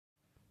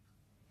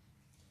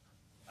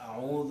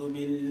أعوذ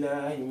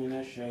بالله من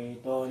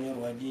الشيطان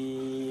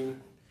الرجيم.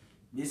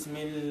 بسم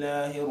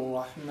الله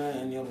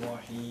الرحمن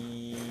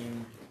الرحيم.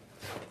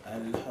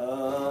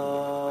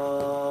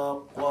 الحاقة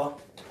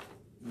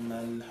ما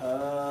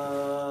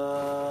الحاقة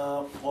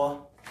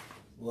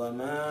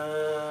وما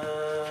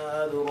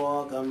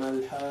أدراك ما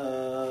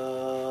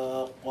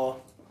الحاقة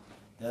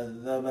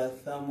كذبت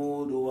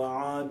ثمود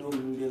وعاد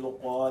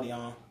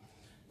بالقارعة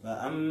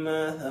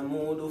فأما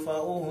ثمود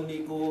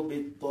فأهلكوا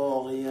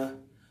بالطاغية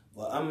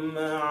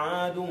وأما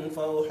عاد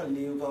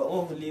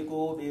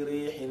فأهلكوا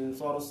بريح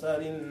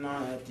صرصر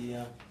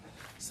عاتية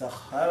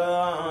سخر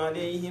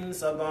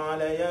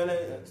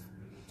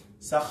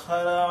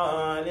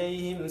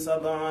عليهم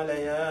سبع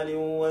ليال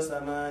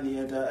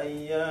و8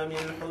 أيام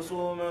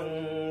حسوما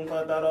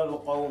فترى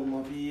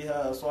القوم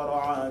فيها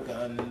صرعى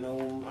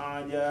كأنهم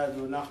أعجاز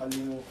نخل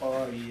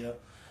خاوية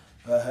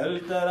فهل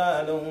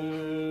ترى لهم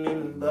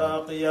من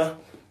باقية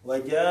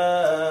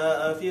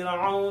وجاء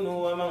فرعون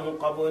ومن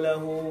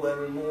قبله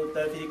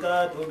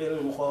والمؤتفكات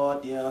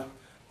بالخاطئة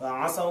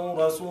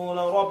فعصوا رسول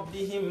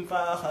ربهم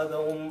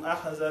فأخذهم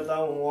أخذة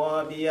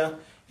رابية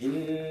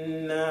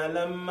إنا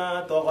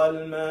لما طغى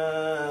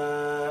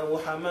الماء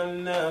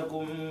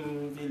حملناكم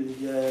في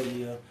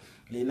الجارية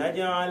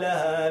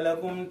لنجعلها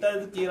لكم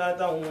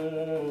تذكرة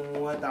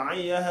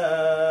وتعيها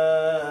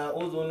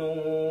أذن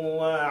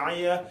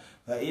واعية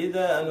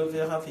فإذا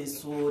نفخ في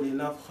الصور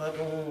نفخة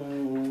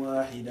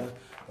واحدة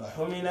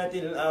فحملت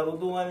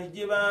الأرض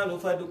والجبال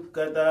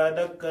فدكتا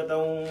دكة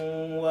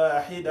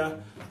واحدة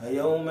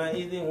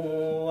فيومئذ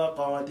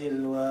وقعت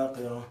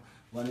الواقعة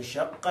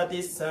وانشقت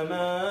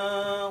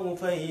السماء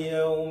فهي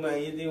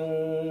يومئذ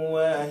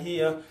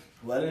واهية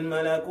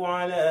والملك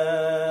على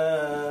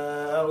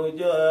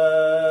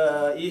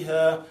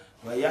أرجائها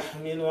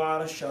ويحمل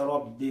عرش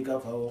ربك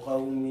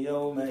فوقهم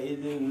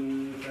يومئذ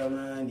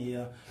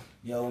 8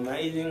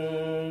 يومئذ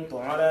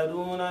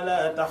تعرضون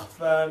لا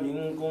تخفى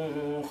منكم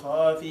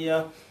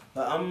خافية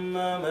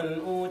فأما من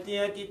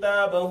أوتي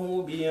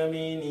كتابه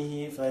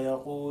بيمينه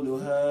فيقول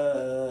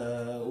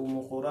هاؤم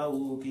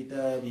اقرءوا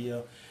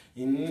كتابيه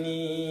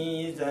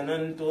إني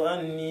ظننت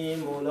أني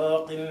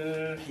ملاق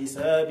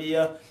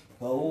حسابيه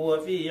فهو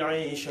في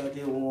عيشة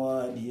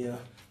راضية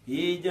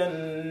في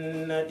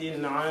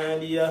جنة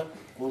عالية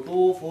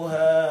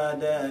قطوفها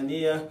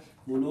دانية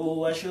كلوا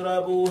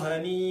واشربوا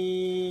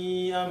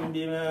هنيئا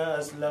بما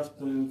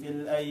أسلفتم في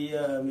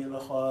الأيام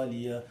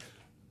الخالية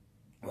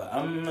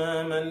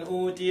وأما من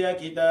أوتي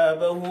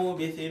كتابه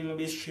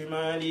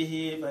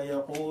بشماله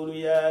فيقول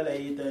يا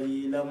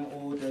ليتني لم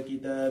أوت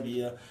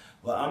كتابيه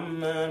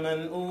وأما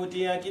من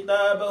أوتي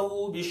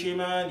كتابه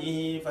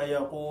بشماله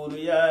فيقول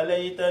يا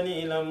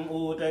ليتني لم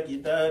أوت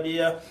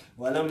كتابيه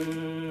ولم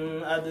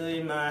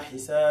أدر ما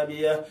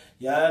حسابيه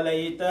يا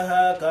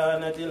ليتها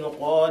كانت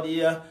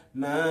القاضية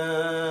ما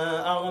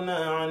أغنى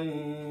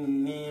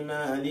عني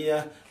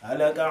ماليه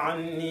هلك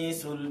عني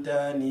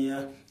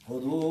سلطانيه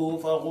خذوه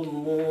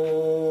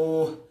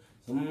فغلوه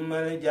ثم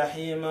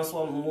الجحيم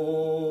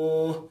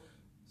صلوه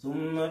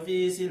ثم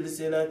في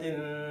سلسلة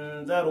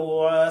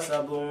ذرعها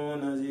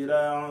 70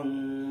 ذراعا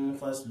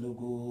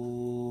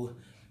فاسلكوه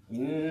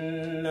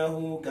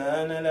إنه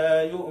كان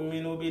لا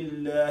يؤمن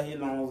بالله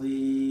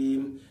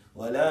العظيم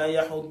ولا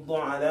يحض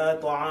على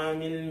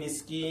طعام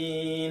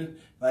المسكين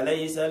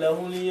فليس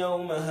له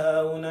اليوم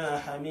هاهنا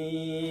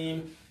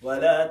حميم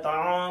ولا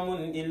طعام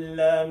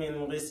إلا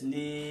من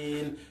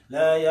غسلين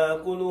لا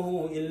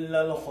يأكله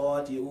إلا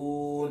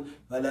الخاطئون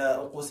فلا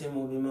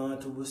أقسم بما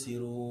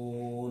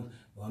تبصرون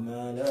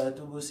وما لا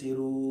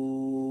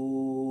تبصرون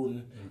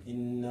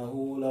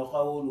إنه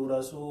لقول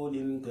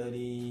رسول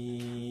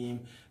كريم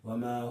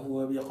وما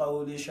هو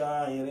بقول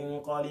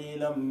شاعر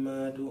قليلا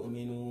ما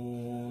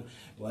تؤمنون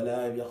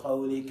ولا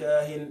بقول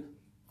كاهن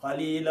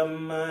قليلا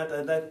ما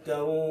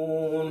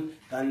تذكرون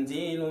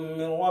تنزيل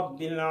من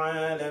رب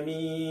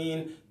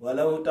العالمين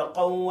ولو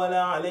تقول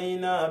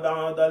علينا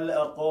بعض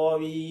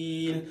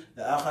الأقاويل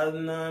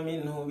لأخذنا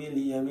منه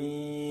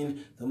باليمين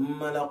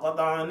ثم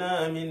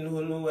لقطعنا منه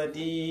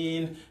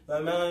الوتين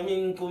فما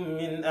منكم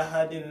من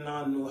أحد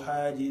عنه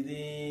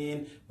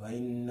حاجزين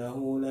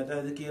وإنه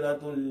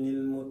لتذكرة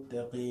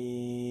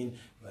للمتقين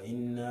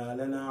وإنا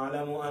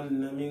لنعلم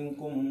أن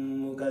منكم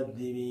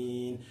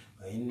مكذبين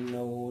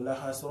وإنه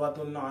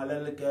لحسرة على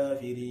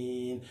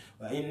الكافرين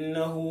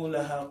وإنه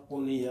لحق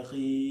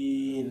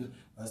اليقين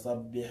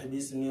فسبح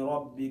باسم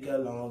ربك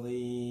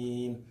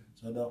العظيم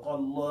صدق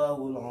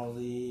الله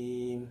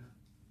العظيم.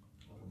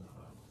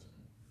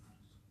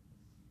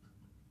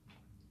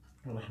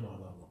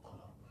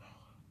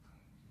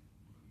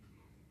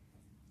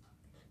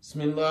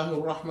 بسم الله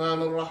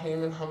الرحمن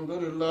الرحيم الحمد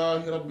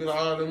لله رب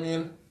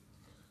العالمين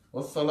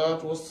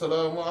والصلاة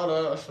والسلام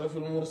على أشرف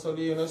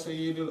المرسلين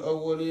سيد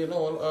الأولين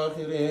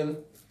والآخرين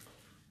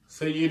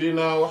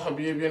سيدنا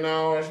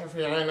وحبيبنا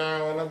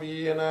وشفيعنا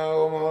ونبينا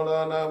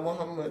ومولانا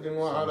محمد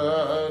وعلى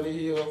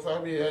آله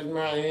وصحبه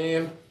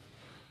أجمعين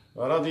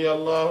ورضي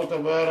الله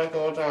تبارك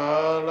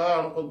وتعالى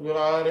عن قطب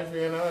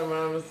العارفين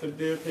وإمام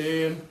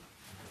الصديقين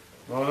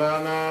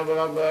مولانا أبي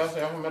العباس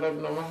أحمد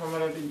بن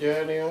محمد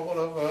التجاني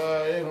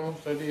وخلفائه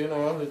المهتدين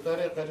وأهل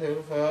طريقته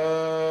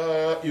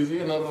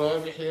الفائزين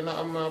الرابحين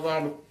أما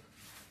بعد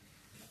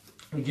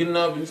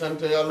ginnaaw bi ñu sant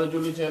yàlla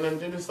julli ci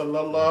Yonent bi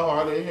sallallahu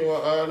alayhi wa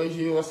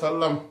alihi wa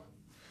sallam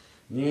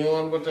ñu ngi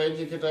woon ba tey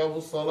ci kitaabu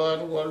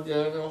salaat wal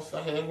jaami'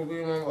 as-saxiix bi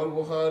imaam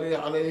al-Buxaari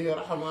alayhi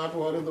rahmatu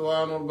wa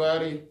ridwaanul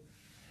baari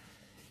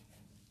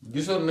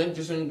gisoon nañ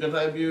ci suñu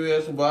jotaay bi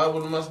weesu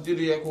baabul masjid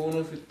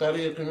yakunu fi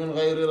tariq min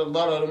gayri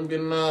dararin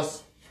binnaas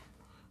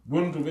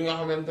bunt bi nga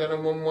xamante ne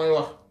moom mooy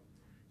wax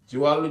ci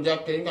wàllu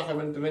jàkk yi nga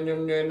xamante ne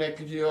ñoom ñooy nekk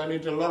ci yoon yi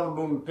te lor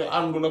du te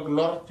àndul ak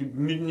lor ci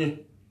nit ñi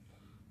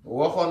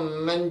waxoon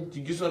nañ ci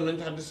gisoon nañ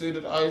ci xadis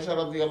sayyidat Aïcha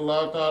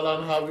radiyallahu taala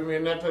anha bi muy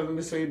nettal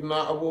ni sayyidna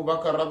Abu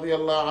Bakar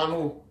radiyallahu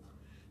anhu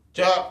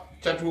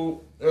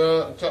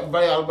ca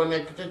bayal ba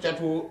nekk ca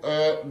catu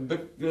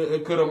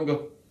dëkk këram ga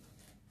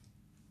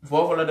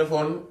foofu la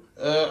defoon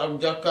ab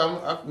jàkkaam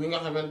ak ni nga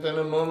xamante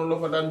ne noonu la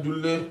fa daan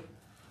jullee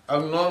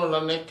ak noonu la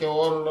nekke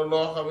woon la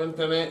loo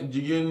xamante ne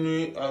jigéen ñi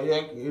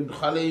ak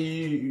xale yi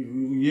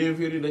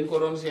yéeféer yi dañ ko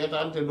doon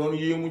seetaan te doon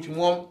yéemu ci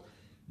moom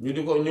ñu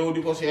di ko ñëw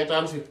di ko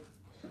seetaan si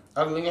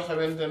ak li nga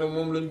xamante ne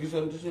moom lañ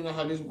gisoon ci suñu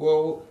xadis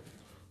boobu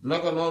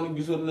naka noonu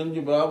gisoon nañ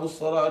ci baabu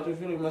salaati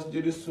fil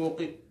masjidi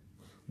suuqi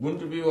bunt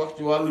bi wax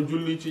ci wàllu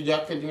julli ci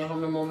jàkka ji nga xam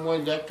ne moom mooy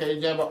jàkkay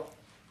jaba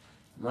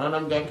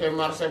maanaam jàkkay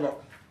marché ba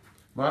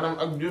maanaam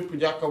ak jëpp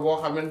jàkka boo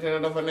xamante ne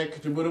dafa nekk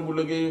ci bërëbu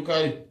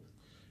liggéeyukaay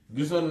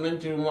gisoon nañ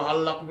ci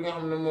muallaq bi nga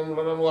xam ne moom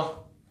la doon wax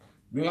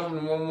bi nga xam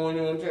ne moom moo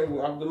ñëwoon ci Abu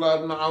Abdullah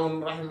ibn Awn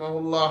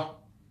rahimahullah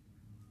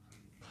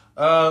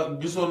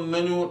gisoon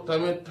nañu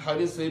tamit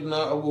xadiis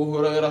Seydina Abu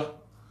Hurayra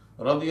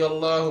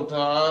radiyallahu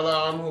taala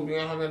anhu bi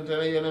nga xamante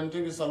ne Yonent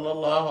bi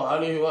sallallahu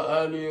alayhi wa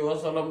alihi wa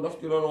sallam daf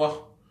ci doon wax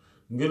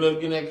ngëneel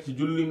gi nekk ci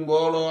julli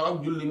mbooloo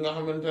ak julli nga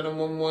xamante ne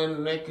moom mooy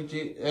nekk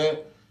ci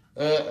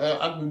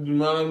ak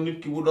maanaam nit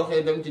ki bu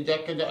doxee dem ci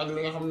jàkka ja ak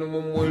li nga xam ne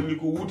moom mooy li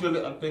ko wutale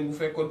ak tey bu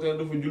fekkoonte ne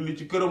dafa julli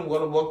ci këram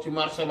wala boog ci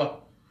marché ba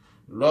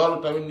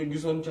loolu tamit ñu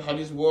gisoon ci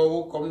xadis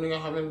boobu comme ni nga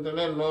xamante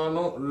ne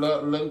noonu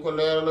lañ ko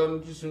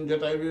leeraloon ci suñ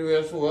jotaay bi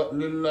weesu wa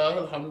lillahi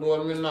alhamdu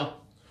wal minna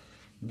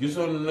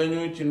gisoon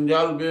nañu ci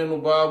njaal beenu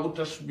baabu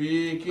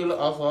tashbiikil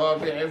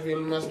asaabii fil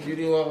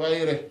masjidi wa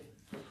gayre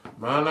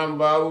maanaam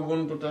baabu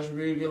buntu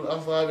tashbiikil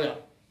asaabii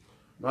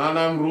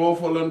maanaam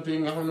roofalante yi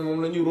nga xam ne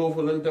moom la ñuy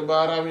roofalante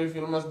baaraam yi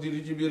fil masjid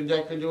ci biir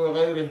jàkka ji wa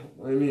gayri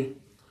mooy nii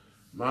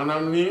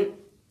maanaam nii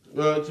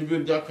ci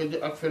biir jàkka ji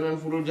ak feneen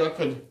fu dul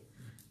jàkka ji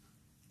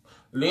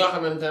li nga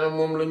xamante ne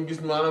moom lañ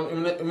gis maanaam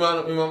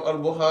imaam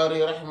al-Buxaari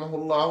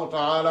rahimahullahu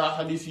taala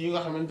xadis yi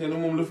nga xamante ne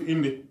moom la fi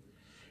indi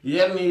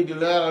yenn yi di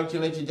leeral ci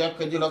ne ci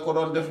jàkka ji la ko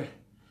doon defe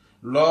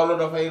loolu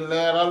dafay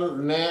leeral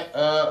ne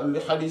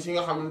xadis yi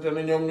nga xamante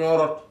ne ñoom ñoo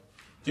rot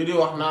ci di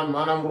wax naan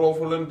maanaam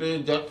roofalante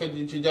jàkka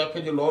ji ci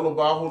jàkka ji loolu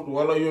baaxut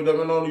wala yu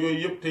demee noonu yooyu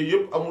yëpp te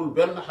yëpp amul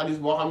benn xadis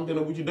boo xamante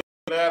ne bu ci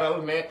dëgg leeral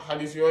ne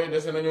xadis yooyu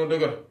dese nañoo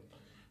dëgër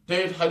te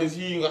it xadis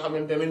yi nga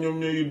xamante ne ñoom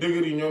ñooy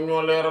dëgër yi ñoom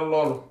ñoo leeral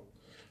loolu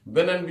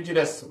beneen bi ci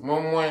des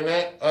moom mooy ne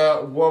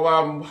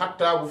boobaa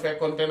xattaa bu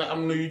fekkonte ne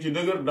am na yu ci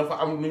dëgër dafa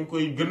am nuñ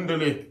koy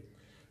gëndalee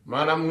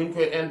maanaam nuñ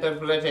koy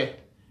interpréter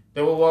te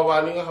bu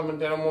boobaa li nga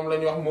xamante ne moom la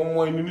ñuy wax moom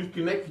mooy ni nit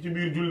ki nekk ci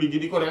biir julli gi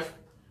di ko def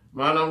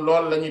maanaam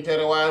loolu la ñuy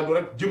tere waaye du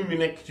rek jëmmi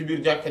nekk ci biir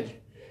jàkka ji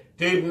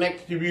te it nekk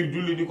ci biir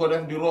julli di ko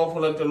def di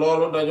roofalante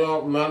loolu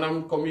dañoo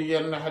maanaam comme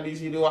yenn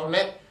xadiis yi di wax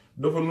ne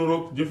dafa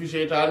nuroog jëfi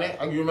seytaane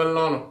ak yu mel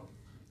noonu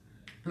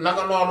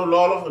naka noonu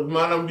loolu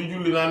maanaam di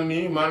julli naan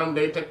nii maanaam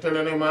day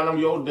tegtale ne maanaam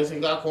yow desi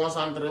ngaa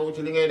concentré wu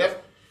ci li ngay def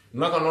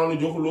naka noonu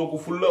joxuloo ko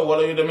fulla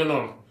wala yu demee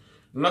noonu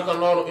naka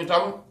noonu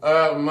itam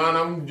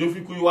maanaam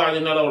jëfi kuy waaji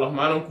nelaw la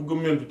maanaam ku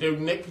gëmmentu te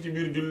nekk ci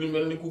biir julli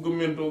mel ni ku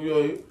gëmmentoog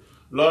yooyu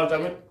loolu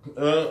tamit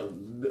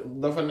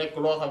dafa nekk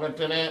loo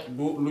xamante ne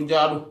du lu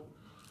jaadu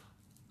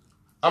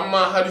amma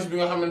xadis bi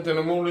nga xamante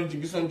ne moom lañ ci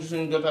gisoon ci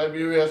suñu jotaay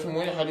bi weesu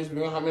mooy xadis bi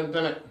nga xamante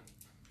ne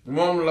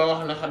moom la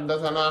wax ne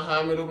xaddasanaa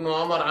Xaamid ibnu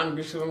Umar an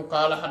Bishrin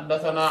qaala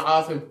xaddasanaa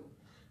Aasim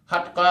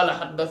qaala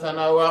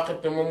xaddasanaa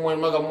Waaqid te moom mooy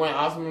magam mooy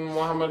Aasim ibn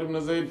Muhammad ibn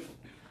Zayd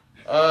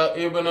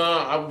ibn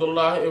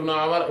Abdullah ibn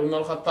Umar ibn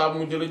al-Xattaab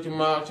mu jële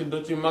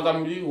ci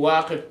magam bi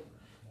Waaqid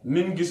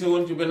niñ gise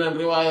woon ci beneen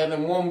riwaaya ne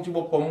moom ci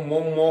boppam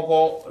moom moo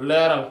ko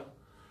leeral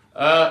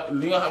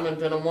li nga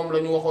xamante ne moom la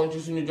ñu waxoon ci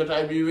suñu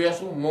jotaay bi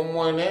weesu moom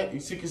mooy ne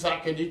sikki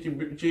sàkke ji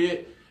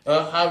ci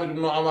Xaamid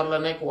ibnu Umar la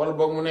nekk wala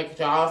boog mu nekk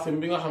ci Aasim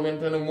bi nga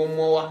xamante ne moom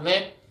moo wax ne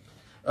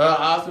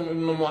Aasim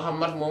ibnu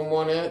Muhammad moom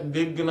moo ne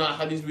dégg naa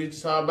xadis bi ci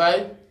sama baay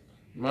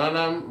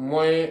maanaam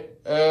mooy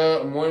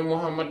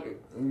Muhammad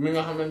mi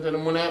nga xamante ne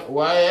mu ne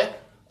waaye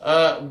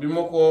bi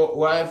ma ko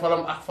waaye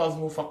falam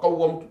ahfazhu fa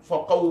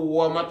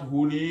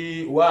qawwamathu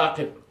lii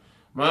Waaqid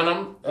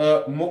maanaam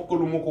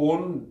mokkalu ma ko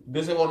woon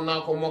dese woon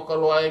naa ko mokkal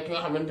waaye ki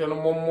nga xamante ne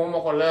moom moo ma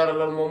ko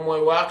leeralal moom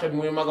mooy Waaqid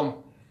muy magam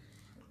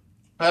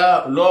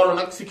loolu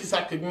nag sikki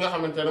sàkk gi nga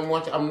xamante ne moo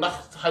ci am ndax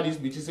xadis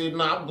bi ci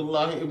Seydina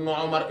Abdullahi ibnu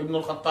Umar ibnu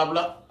al-Xattaab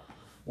la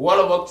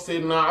wala boog ci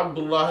Seydina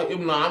Abdullahi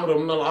ibnu Amr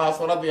ibnu al-Aas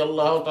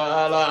radiyallahu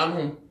taala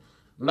anhum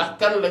ndax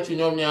kan la ci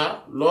ñoom ñaar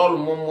loolu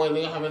moom mooy li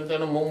nga xamante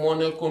ne moom moo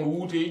nekkoon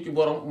wuute yi ci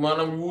borom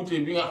maanaam wuute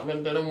bi nga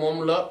xamante ne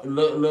moom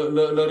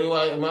la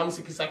riwaaya maam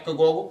sikki sàkk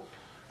googu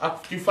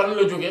ak ci fan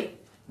la jóge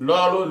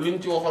loolu liñ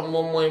ci waxoon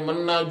moom mooy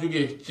mën naa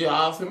jóge ci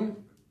Aasim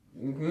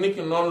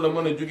niki noonu la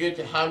mën a jóge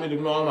ci Hamid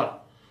ibn Umar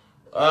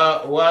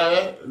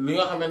waaye li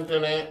nga xamante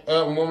ne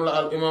moom la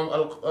al imam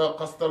al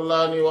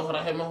Qastallaani wax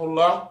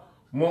rahimahullah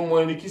moom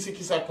mooy ni ki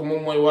sikki sàkk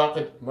moom mooy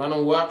Waaqid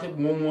maanaam Waaqid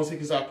moom moo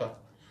sikki sàkk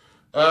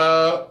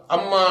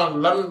amma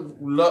lan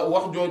la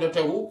wax joojo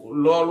tegu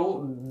loolu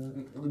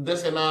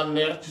dese naa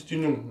leer ci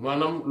ñun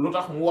maanaam lu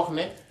tax mu wax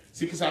ne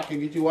sikki sàkk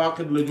gi ci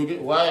Waaqid la jóge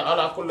waaye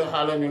ala kulli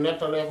xaala ñu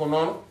nettalee ko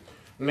noonu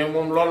ne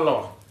moom loolu la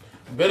wax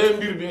beneen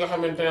mbir bi nga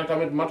xamante ne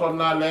tamit matoon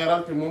naa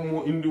leeral te moom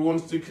moo indi woon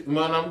si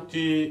maanaam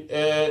ci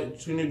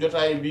suñu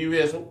jotaay bii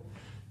weesu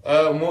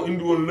moo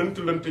indi woon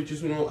lënt ci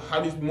suñu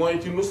xadis mooy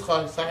ci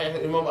nusxa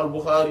saxiix imam al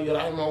Buxaari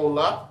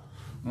rahimahullah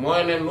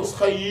mooy ne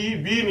nusxa yii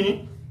bii nii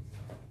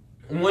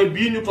mooy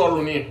bii ñu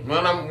toll nii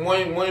maanaam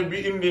mooy bi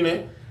indi ne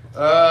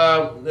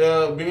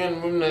bi ngeen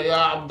mun ne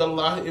yaa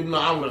Abdallah ibn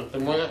Amr te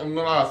mooy ibn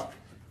al-As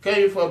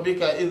kayfa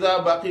bika ida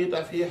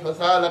baqita fi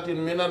xusalatin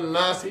min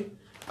annaasi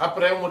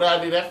après mu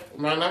daal di def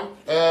maanaam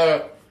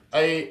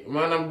ay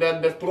maanaam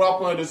daal def 3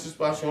 points de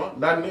suspension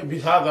daal ne bi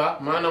hada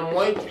maanaam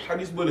mooy ci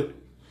xadis bële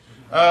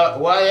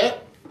waaye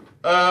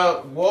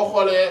boo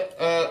xoolee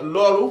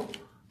loolu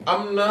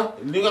am na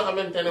li nga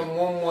xamante ne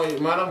moom mooy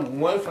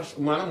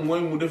maanaam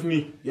mooy mu def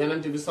nii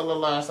yenente bi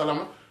sallallahu alayhi wa sallam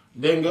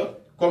dégg nga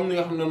comme ni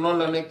nga xam ne noonu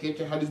la nekkee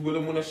ci xadis bële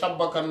mu ne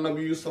shabbaka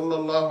nabiyu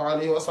sallallahu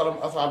alayhi wa sallam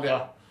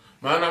asabia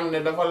maanaam ne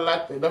dafa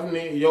laaj daf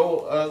ni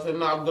yow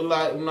sayyidina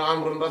Abdullah ibn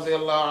Amr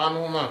radiyallahu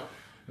anhuma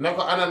ne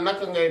ko ana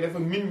naka ngay def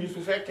nit ñi su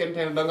fekkente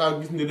ne dangaa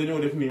gis ne dañoo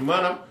def nii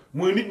maanaam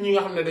mooy nit ñi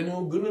nga xam ne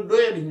dañoo gën a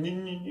doyadi nit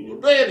ñi ñu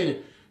doyadi ñi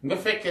nga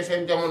fekkee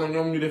seen jamono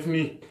ñoom ñu def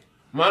nii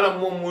maanaam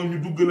moom mooy ñu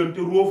duggalante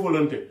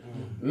roofalante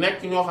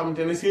nekk ñoo xamante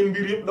ne seen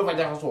mbir yëpp dafa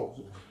jaxasoo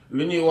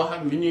li ñuy wax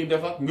ak li ñuy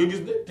def ak nga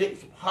gis de te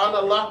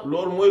subhaanallah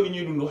loolu mooy li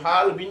ñuy dund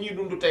xaal bi ñuy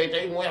dund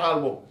tey mooy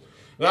xaal boobu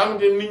nga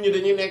xamante ne nit ñi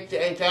dañuy nekk ci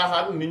ay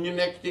caaxaan nit ñi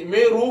nekk ci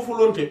mais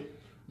roofalante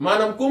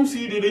maanaam comme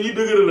si de dañuy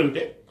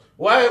dëgëralante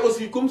waaye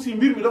aussi comme si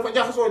mbir mi dafa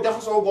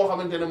jaxasoo boo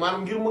xamante ne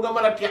maanaam ngir mu nga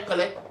mën a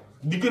teqale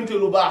diggante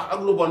lu baax ak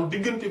lu bon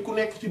diggante ku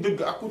nekk ci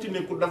dëgg ak ku ci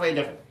nekkul dafay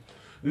jafe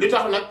li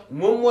tax nag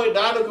moom mooy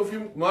daanaka fi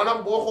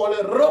maanaam boo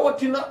xoolee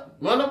rawatina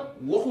maanaam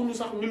waxuñu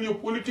sax milieu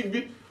politique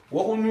bi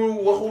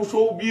waxu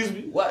showbiz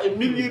bi waaye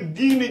milieu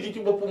diine ji ci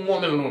boppam moo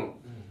mel noonu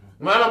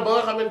maanaam ba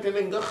nga xamante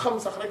ne nga xam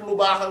sax rek lu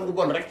baax ak lu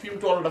bon rek fi mu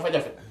toll dafa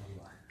jafe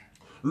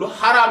lu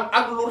xaraam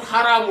ak lu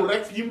xaraamul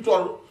rek fi mu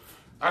toll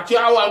ak ci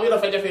awaam yi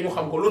dafa jafe ñu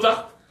xam ko lu tax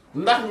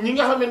ndax ñi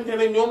nga xamante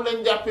ne ñoom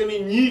lañ jàppe ne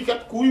ñii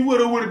kat kuy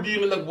wër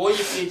diine nag boo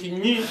yëkkee ci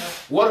ñii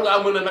war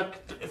ngaa mën a nag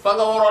fa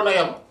nga waroon a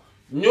yam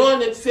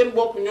ñooñu ci seen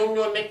bopp ñoom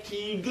ñoo nekk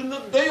ci gën a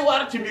doy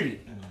waar ci mbir yi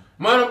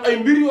maanaam ay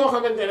mbir yoo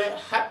xamante ne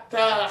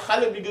xatta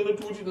xale bi gën a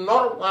tuuti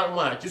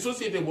normalement ci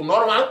société bu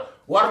normal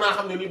war naa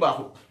xam ne li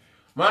baaxul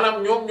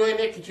maanaam ñoom ñooy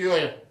nekk ci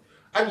yooya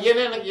ak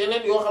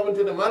yeneen yoo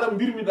xamante ne maanaam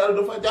mbir mi daal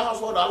dafa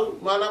jaxasoo daal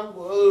maanaam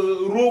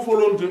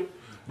roofalonte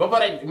ba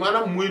pare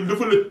maanaam muy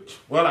dafa lëj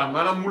voilà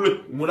maanaam mu lëj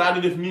mu daal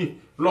di def nii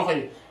loxo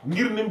yi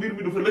ngir ne mbir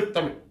mi dafa lëj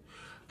tamit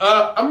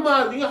am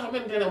na li nga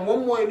xamante ne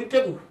moom mooy li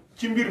tegu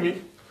ci mbir mi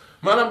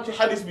maanaam ci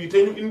xadis bi te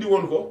ñu indi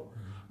woon ko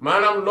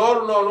maanaam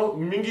loolu noonu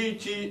mi ngi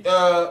ci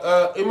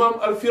imam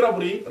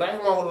al-Firabri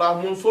rahimahullah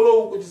moom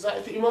solowu ko ci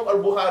sax ci imam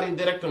al-Bukhari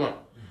directement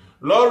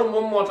loolu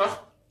moom moo tax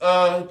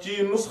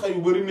ci nusxa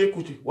yu bari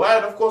nekku ci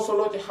waaye daf koo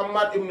solo ci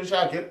Hammad ibn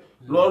Shakir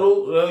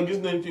loolu gis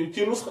nañ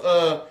ci nusxa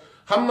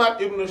Hammad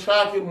ibn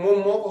Shakir moom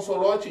moo ko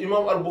soloo ci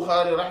imam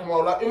al-Bukhari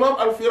rahimahullah imam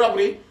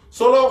al-Firabri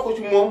soloo ko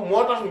ci moom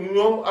moo tax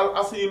ñoom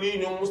al-Asili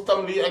ñoom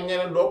Mustamli ak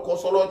ñeneen doog koo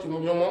soloo ci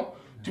ñoom moom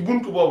ci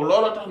buntu boobu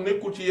loolu tax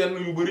nekkul ci yenn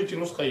yu bari ci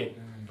nusxa yi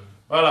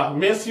voilà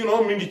mais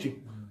sinon mi ngi ci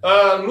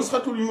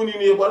nusxatul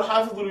Yunini wal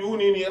xaafidul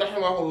Yunini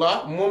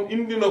rahimahullah moom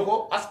indi na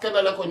ko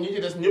askanale ko ñi ci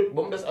des ñëpp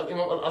ba mu des al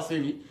imam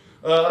al-Asili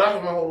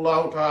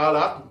rahimahullahu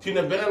taala ci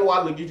ne beneen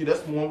wàll gi ci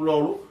des moom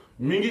loolu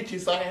mi ngi ci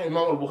Sahih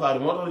imam al-Bukhari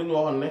moo tax li ñu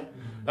waxoon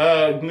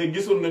ne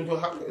gisoon nañ ko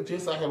xaq ci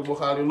Sahih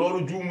al-Bukhari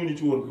loolu juumuñu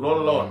ci woon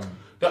loolu la woon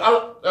te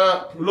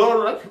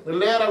loolu nag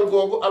leeral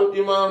googu al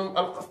imam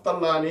al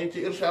Qastallaani ci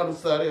Irshaadu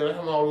Saari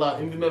rahimahullah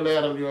indi na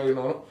leeral yooyu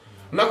noonu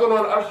naka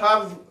noonu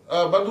al-Haafiz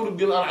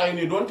Badruddin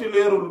al-Ayni doonte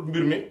leerul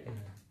mbir mi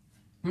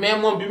mais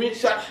moom bi muy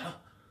sharh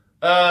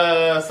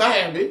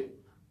Sahih bi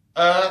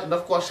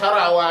daf ko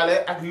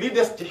sharawaale ak li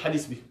des ci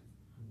xadis bi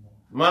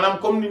maanaam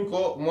comme niñ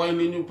ko mooy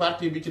li ñu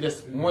partie bi ci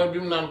des mooy bi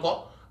mu naan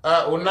ko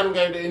lan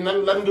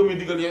nga muy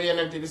digal yow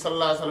yenente bi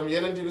sallallahu alayhi wasallam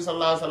yenente bi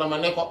sallallahu alayhi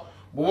wasallam ne ko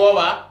bu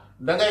boobaa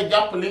dangay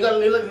jàpp li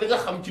nga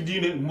xam ci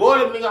diine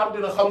mboolem li nga xam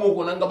dina xamoo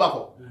ko nag nga ba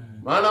ko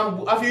maanaam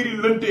bu affaire yi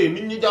lëntee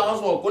nit ñi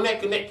jaxasoo ku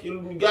nekk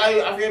gaa yi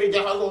affaire yi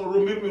jaxasoo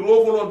mbir mi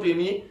roofaloonte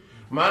nii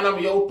maanaam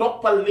yow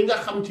toppal li nga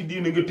xam ci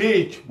diine nga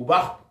téye ci bu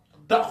baax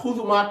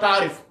taxuzu ma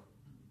taarif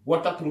wa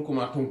tatruku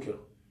ma tunkir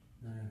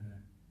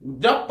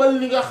jàppal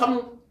li nga xam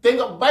te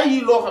nga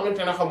bàyyi loo xamante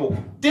ne xamoo ko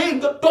te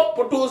nga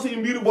toppatoo say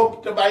mbir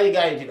bopp te bàyyi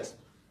gaa yi ci des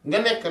nga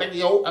nekk rek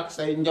yow ak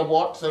say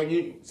njaboot sa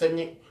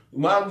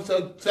maanaam sa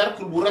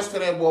cercle bu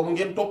restreint boobu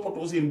ngeen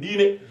toppatoo seen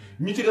diine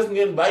ñi ci des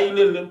ngeen bàyyi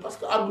leen parce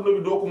que àdduna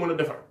bi doo ko mën a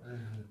defar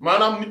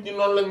maanaam nit ñi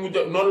noonu lañ mujj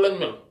noonu lañ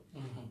mel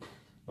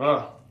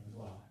voilà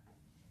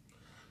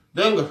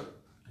dégg nga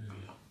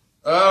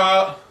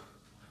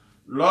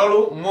loolu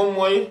moom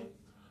mooy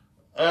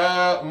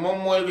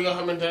li nga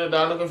xamante ne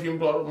daanaka fi mu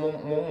toll moom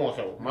moo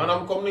xew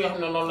maanaam comme li nga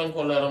xam ne noonu lañ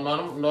ko leeral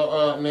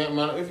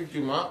maanaam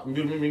effectivement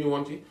mbir mi ngi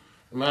woon ci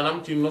maanaam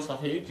ci nusax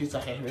yi ci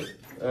saxeex bi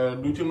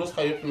du ci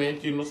nusax yëpp mais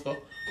ci nusax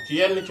ci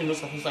yenn ci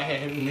nusax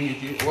saxeex bi mi ngi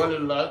ci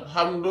walillahi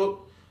alhamdu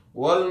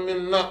wal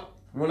minna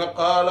mu ne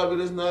qaala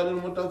bil isnaadil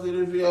muttasil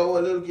fi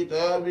awwalil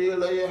kitaabi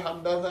lay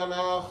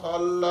haddathana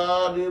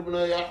Xallaad ibn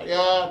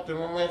Yaxya te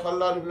moom mooy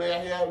Xallaad ibn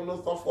Yaxya ibn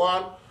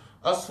Safwaan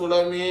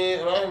as-Sulami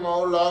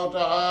rahimahullahu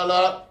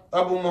taala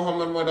Abu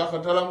Muhammad mooy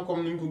dàqantalam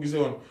comme ni ñu ko gisee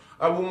woon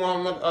Abu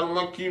Muhammad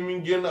al-Makki mi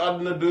ngi génn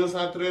àdduna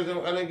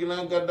 213e année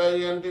ginnaaw gàddaay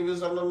Yonent bi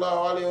sallallahu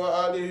alayhi wa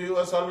alihi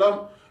wa sallam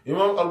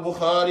imam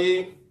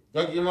al-Bukhari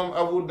ak imam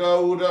Abu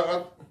Dawud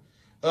ak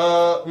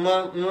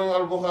imam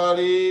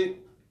al-Bukhari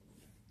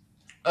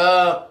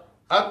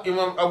ak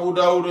imam Abu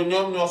Dawud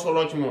ñoom ñoo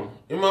solo ci moom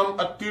imam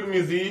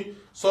at-Tirmidhi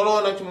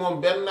solo na ci moom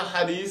benn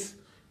xadis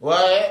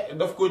waaye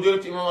daf ko jël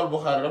ci imam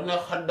al-Bukhari daf ne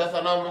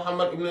xaddathana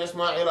Muhammad ibn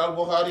Ismail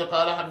al-Bukhari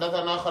qaala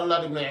xaddathana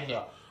Xallaad ibn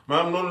Yaxya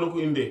maanaam noonu la ko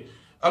indee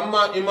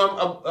amma imam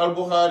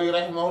al-Bukhari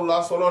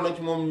rahimahullah solo na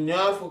ci moom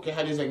ñaar fukki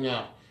xadis ak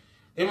ñaar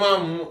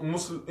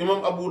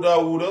imam Abu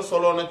Dawud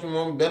solo na ci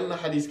moom benn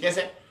xadis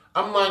kese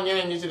amma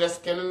ñeneen ñi ci des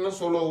keneen na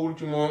solowul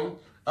ci moom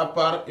à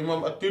part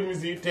imam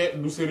at-Tirmidhi te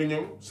du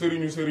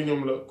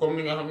sëriñam la comme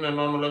ni nga xam ne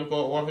noonu lañ ko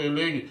waxee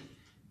léegi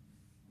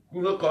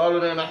nga qaalu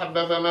nee na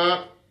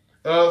xaddathana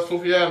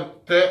Sufyan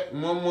te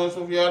moom mooy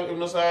Sufyan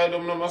ibn Sa'id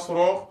ibn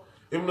Masruq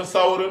ibn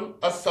Sawr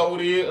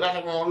as-Sawri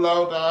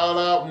rahimahullahu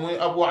taala muy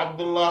Abu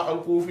Abdullah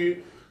al-Kufi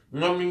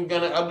moom mi ngi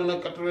gane àdduna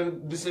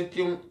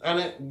 97e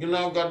année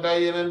ginnaaw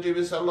gàddaay Yonent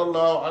bi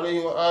sallallahu alayhi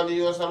wa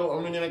alihi wa sallam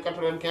am na ñu ne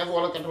 95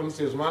 wala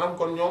 96 maanaam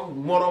kon ñoom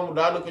moroomu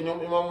daanaka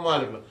ñoom imaamu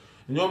Malik la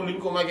ñoom li ñu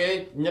ko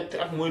magee ñetti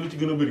at mooy lu ci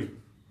gën a bëri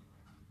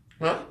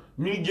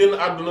mi ngi génn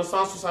àdduna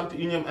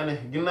 161e année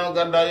ginnaaw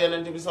gàddaay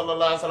Yonent bi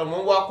sallallahu alayhi wa sallam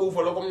moom waa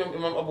Kuufa la comme ñoom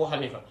imaam Abu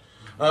Hanifa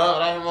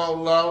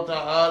rahimahullahu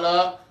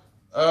taala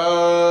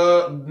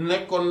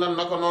nekkoon na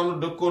naka noonu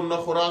dëkkoon na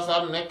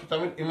Xuraasaan nekk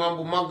tamit imaam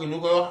bu mag ñu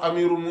koy wax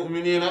amirul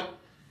muminina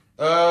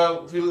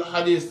fil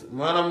xadis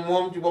maanaam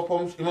moom ci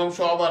boppam imam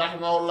Shu'ba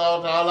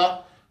rahimahullahu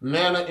taala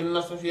nee na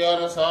inna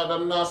Sufyaana saada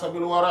nnaasa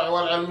bil wara'i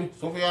wal ilmi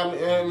Sufyaan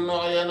ibn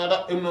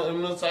Uyayna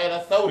ibn Sa'iid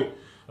ath-Thawri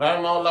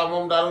rahimahullah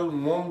moom daal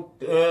moom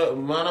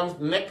maanaam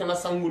nekk na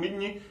sangu nit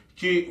ñi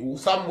ci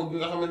sàmm gi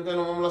nga xamante ne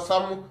moom la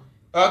sàmm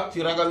ak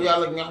ci ragal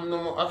yàlla gi nga xam ne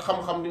moom ak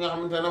xam-xam bi nga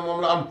xamante ne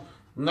moom la am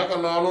naka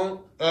noonu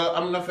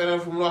am na feneen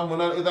fu mu wax mu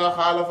naan idaa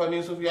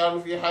xaalafanii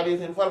Sufyaan fii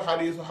xadiisin fal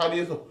xadiisu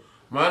xadiisu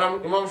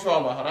maanaam imam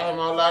Shu'ba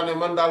rahimahullah ne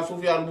man daal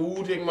Sufyaan bu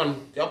wuuteeg man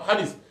ci ab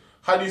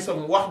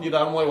xadisam wax ji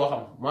daal mooy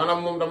waxam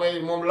maanaam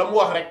moom la mu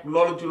wax rek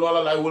loolu ci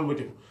loola laay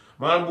wëlbatiku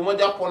maanaam bu ma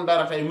jàppoon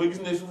dara tey ma gis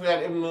ne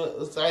Sufyaan ibn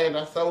Sa'id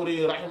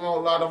as-Sawri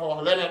rahimahullah dafa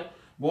wax leneen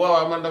bu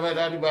boobaa man damay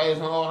daal di bàyyi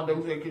sama wax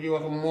dem fekk ci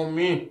waxam moom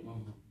mii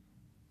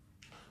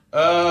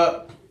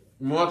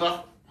moo tax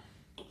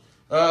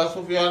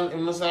Sufyaan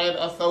ibn Sa'id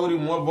as-Sawri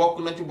moo bokk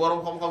na ci borom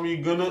xam-xam yu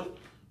gën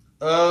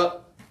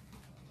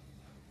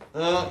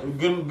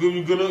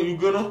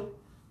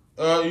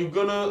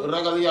a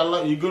ragal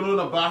yàlla yu gënoon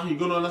a baax yu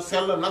gënoon a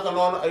sell naka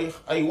noonu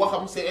ay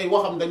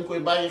waxam dañ koy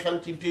bàyyi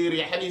xel ci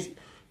téere xadiis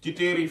ci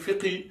téere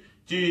fiqh yi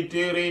ci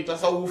téere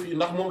tasawuf yi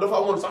ndax moom dafa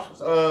amoon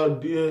sax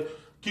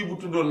kii bu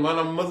tuddoon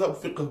maanaam mazhab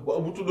fiqh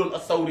bu tuddoon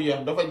as-Sawriya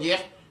dafa jeex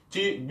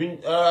ci biñ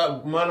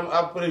maanaam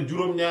après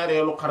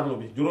juróom-ñaareelu xarnu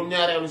bi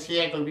juróom-ñaareelu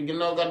siècle bi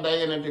ginnaaw gàddaay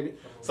Yonent bi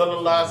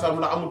sallallahu alayhi wa sallam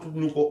la amatut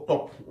ñu ko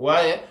topp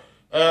waaye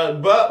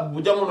ba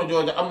bu jamono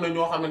jooja am na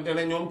ñoo xamante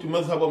ne ñoom ci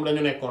mazhabam la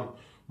ñu nekkoon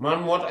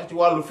maanaam moo tax ci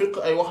wàllu fiqh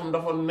ay waxam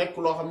dafa nekk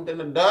loo xamante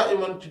ne daa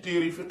iman ci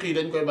téere yi fiqh yi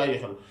dañ koy bàyyi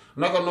xel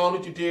naka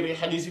noonu ci téere yi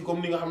xadiis yi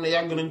comme ni nga xam ne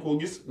yàgg nañ koo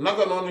gis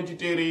naka noonu ci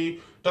téere yi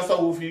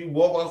tasawuf yi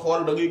boo koy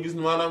xool da ngay gis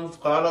maanaam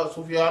qaala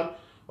Sufyaan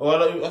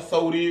wala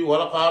as-Sawri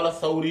wala qaala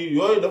as-Sawri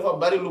yooyu dafa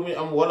bari lu muy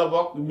am wala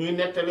boog ñuy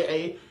nettali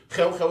ay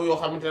xew-xew yoo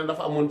xamante ne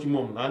dafa amoon ci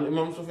moom naan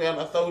imam Sufyaan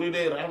as-Sawri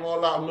day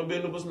rahimahullah am na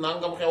benn bés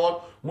nangam xewoon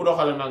mu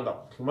doxale nangam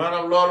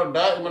maanaam loolu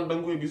daa iman da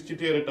nga koy gis ci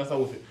téere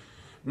tasawuf yi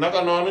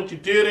naka noonu ci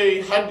téere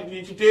yi xaddis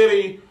yi ci téere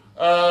yi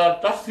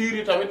tafsir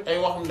yi tamit ay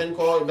waxam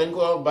dañ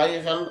ko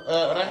bàyyi xel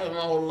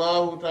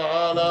rahimahullahu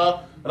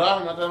taala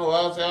rahmatan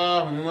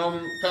waasi'a moom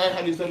tay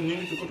xadisam ñu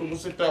ngi ci kutubu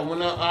sitta mu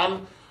ne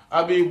an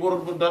abi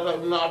burda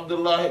ibn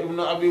abdullah ibn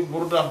abi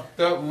burda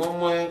te moom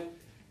mooy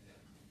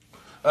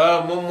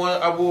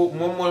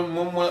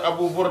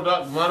abu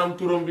burda maanaam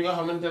turam bi nga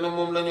xamante ne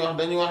moom la ñuy wax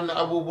dañuy wax ne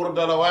abu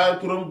burda la waaye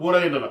turam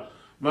burayda la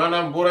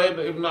maanaam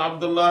burayda ibn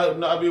abdullah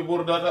ibn abi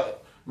burda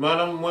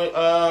maanaam mooy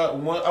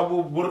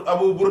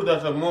abu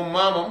burdata moom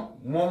maamam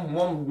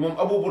moom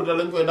abu burda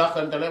lañ koy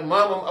dàqantale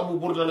maamam abu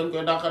burda lañ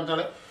koy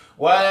dàqantale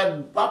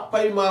waaye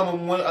papay maamam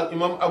mooy al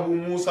imam Abu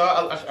Musa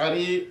al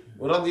Ash'ari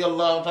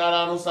radiyallahu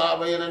taala anhu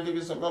saaba Yonent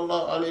bi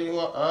sallallahu alayhi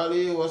wa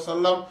alihi wa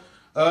sallam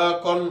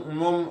kon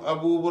moom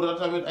Abu Burda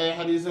tamit ay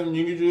xadiisam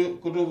ñu ngi ci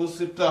kutubu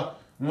sitta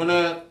mu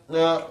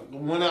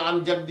ne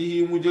an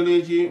jaddihi mu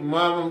jëlee ci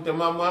maamam te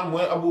maam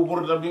mooy Abu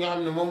Burda bi nga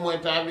xam ne moom mooy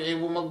taabii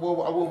bu mag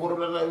boobu Abu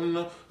Burda ibn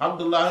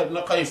Abdullah ibn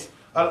Qays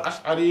al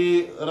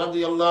Ash'ari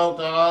radiyallahu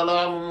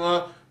taala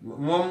anhu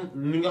moom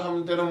li nga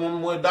xamante ne moom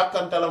mooy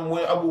dàkkantalam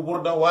mooy Abu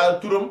Burda waaye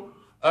turam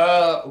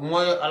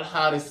mooy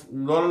alxaaris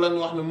loolu lañ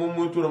wax ne moom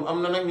mooy turam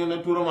am na nag ñu ne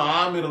turam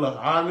Amir la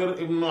Amir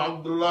ibn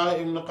Abdullah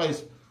ibn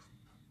Qays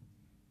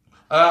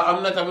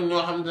am na tamit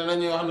ñoo xamante ne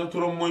ñuy wax ne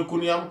turam mooy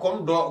kunyaam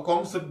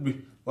comme sët bi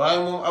waaye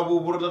moom Abu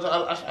Burda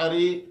al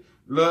Ash'ari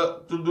la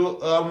tudd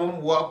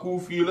moom waa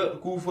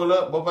Kuufa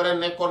la ba pare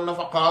nekkoon na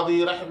fa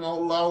qaadi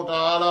rahimahullahu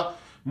taala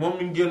moom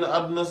mi ngi génn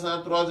àdduna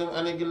 103e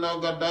année ginnaaw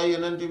gàddaay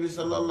Yonent bi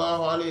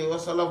sallallahu alayhi wa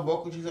sallam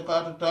bokk ci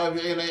siqaatu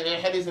taabi'iin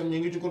ay xadiisam ñu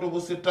ngi ci kutubu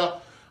sitta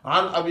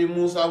an Abi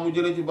Muusa mu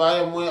jële ci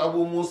baayam mooy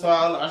Abu Muusa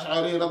al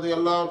Ash'ari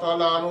radiyallahu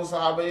taala anhu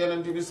sahaaba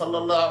Yonent bi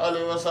sallallahu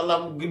alayhi wa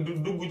sallam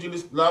dugg ci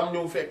lislaam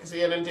ñëw fekk si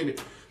Yonent bi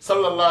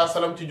sallallahu alayhi wa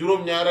sallam ci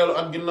juróom-ñaareelu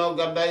at ginnaaw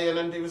gàddaay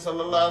Yonent bi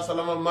sallallahu alayhi wa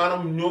sallam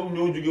maanaam ñoom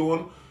ñoo jóge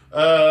woon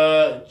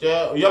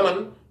ca Yaman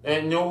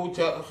ñëw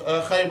ca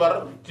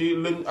Xaybar ci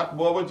lañ at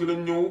booba ci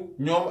lañ ñëw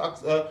ñoom ak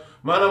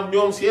maanaam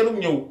ñoom seenu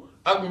ñëw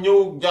ak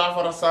ñëw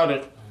Jaafar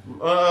as-Saadiq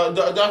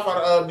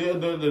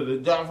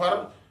Jaafar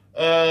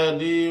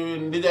di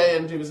ndijaay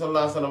Yonent bi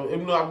sallallahu alayhi wa sallam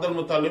ibnu Abdul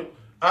Muttalib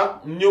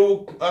ak ñëw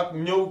ak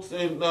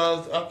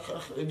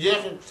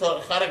jeexi sa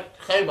xaret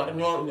Xaybar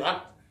ñoo ak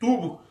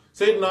tuubu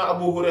Seydina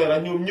Abu Hurayra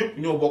ñoom ñëpp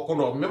ñoo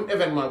bokkandoo même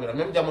événement bi la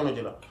même jamono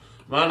ji la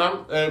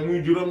maanaam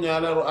muy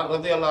juróom-ñaareelu at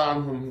radiyallahu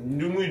anhum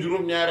muy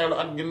juróom-ñaareelu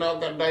at ginnaaw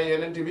gàddaay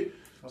Yonent bi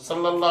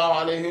sallallahu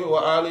alayhi wa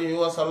alihi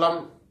wa sallam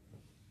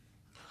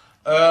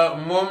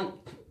moom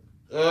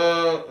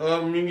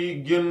mi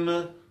ngi génn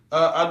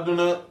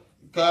àdduna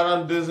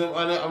 42e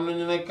année am na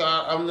ñu ne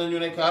 44e am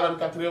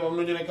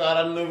na ñu ne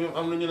 49e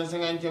am na ñu ne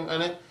 50e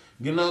année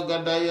ginnaaw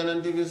gàddaay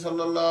Yonent bi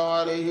sallallahu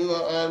alayhi wa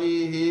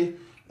alihi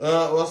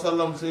wa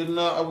sallam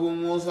Seydina Abu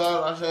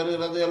Musa al Ash'ari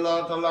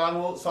radiyallahu taala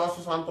anhu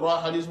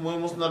 163 xadis mooy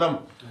musnadam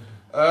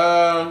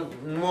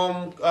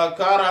moom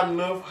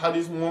 49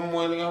 xadis moom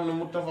mooy li nga xam ne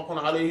muttafaqun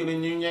alayhi la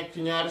ñuy nekk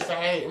ci ñaari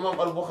saxiix imam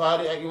al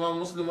Buxaari ak imam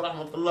Muslim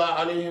rahmatullah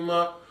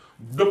alayhima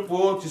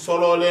dëppoo ci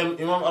solo leen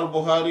imam al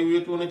Buxaari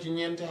wéetoo na ci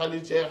ñeenti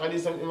xadis ci ay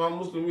xadisam imam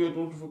Muslim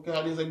wéetoo ci fukki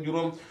xadis ak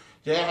juróom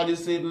ci ay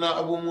xadis Seydina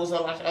Abu Musa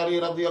al Ash'ari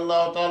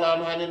radiyallahu taala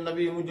anhu an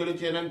nabi mu jële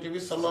ci Yonent bi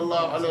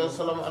sallallahu alayhi wa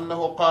sallam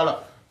annahu qaala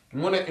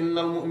mu ne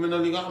innal mu'mina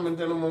li nga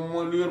xamante ne moom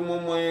mooy li wér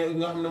moom mooy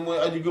nga xam ne mooy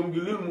aji gëm gi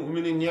lil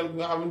mu'mini ñeel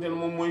nga xamante ne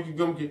moom mooy ki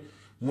gëm ki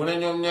mu ne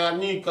ñoom ñaar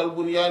ñii kal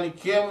bunyaani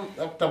kéem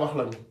ak tabax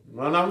lañu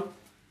maanaam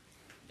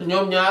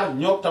ñoom ñaar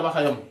ñoo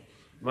tabaxayam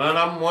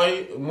maanaam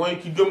mooy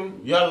ki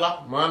gëm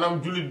yàlla maanaam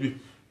jullit bi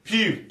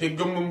piir te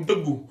gëmum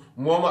dëggu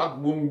moom ak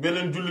bu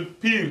beneen jullit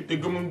piir te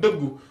gëmum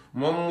dëggu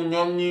moom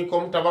ñoom ñii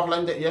comme tabax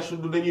lañ de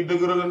yasuddu dañuy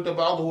dëgëralante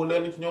ba'duhu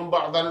leen ci ñoom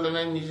ba'dan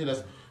leneen ñi ci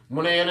des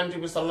mu ne Yonent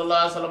bi sallallahu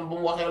alayhi wa sallam bu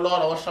mu waxee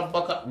loola wa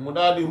shabbaka mu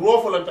daal di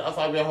roofalante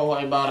asaabi'ahu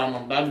ay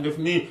baaraamam daal di def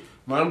nii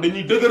maanaam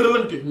dañuy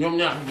dëgëralante ñoom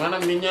ñaar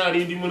maanaam ni ñaar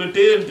yi di mën a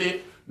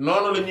téyante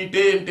noonu la ñuy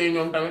téyante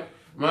ñoom tamit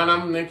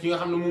maanaam ne ki nga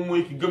xam ne moom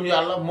mooy ki gëm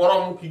yàlla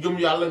moroom ki gëm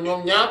yàlla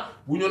ñoom ñaar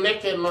bu ñu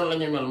nekkee noonu la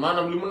ñu mel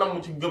maanaam li mu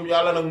namm ci gëm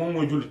yàlla nag moom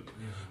mooy jullit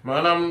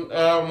maanaam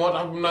moo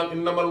tax bu naan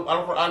innamal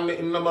alquran ne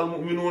innamal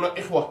mu'minuuna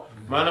ixwa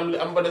maanaam li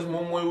am ba des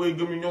moom mooy way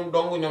gëm yi ñoom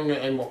dong ñoom ñooy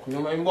ay mbokk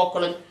ñoom ay mbokk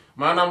lañ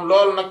maanaam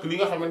loolu nag li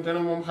nga xamante ne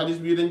moom xadis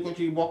bii dañ ko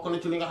ci bokk na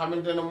ci li nga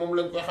xamante ne moom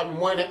lañ koy xam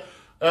mooy ne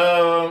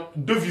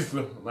devise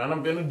la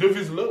maanaam benn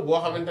devise la boo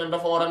xamante ne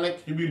dafa war a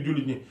nekk ci biir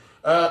jullit ñi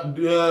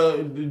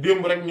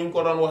démb rek ñu ngi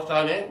ko doon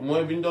waxtaanee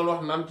mooy bi ñu doon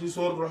wax naan ci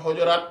suratul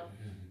Hujuraat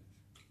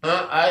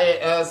ay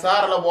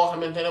saar la boo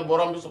xamante ne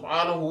borom bi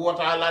subhaanahu wa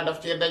taala daf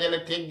cee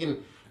dajale teggin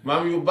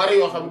maam yu bari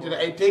yoo xamante ne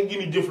ay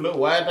teggini jëf la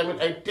waaye tamit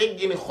ay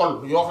teggini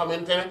xol yoo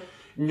xamante ne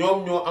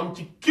ñoom ñoo am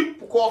ci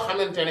képp koo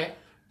xamante ne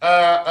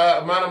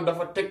maanaam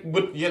dafa teg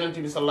bët Yonent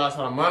bi sallallahu alayhi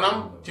wa sallam maanaam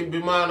ci bi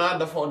maanaam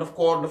daf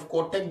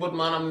koo teg bët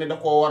maanaam ne da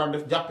koo war a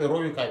def jàppe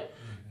royukaay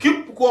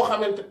képp koo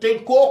xamante te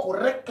kooku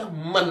rek a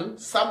man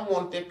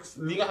sàmmoon teg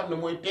li nga xam ne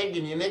mooy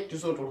teggin yi nekk ci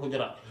suratul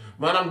Hujuraat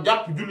maanaam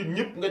jàpp jullit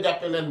ñëpp nga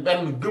jàppe leen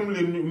benn gëm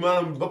leen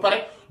maanaam ba pare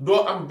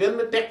doo am benn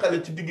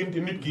teqale ci diggante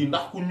nit ki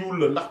ndax ku ñuul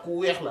la ndax ku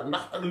weex la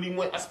ndax lii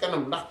mooy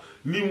askanam ndax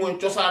lii mooy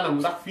cosaanam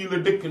ndax fii la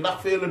dëkk ndax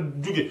fee la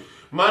jóge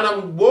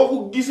maanaam boo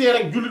ko gisee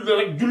rek jullit la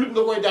rek jullit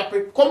nga koy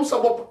jàppee comme sa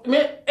bopp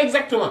mais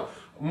exactement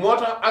moo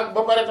tax ak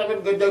ba pare tamit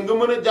nga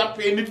mën a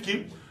jàppee nit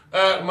ki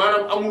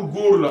maanaam amul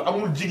góor la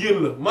amul jigéen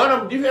la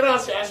maanaam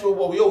différenciation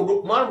boobu yow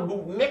du maanaam du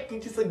nekk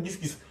ci sa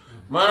gis-gis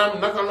maanaam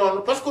naka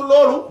noonu parce que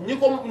loolu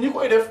ñi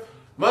koy def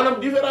maanaam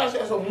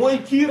différenciation mooy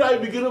kiiraay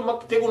bi gën a mag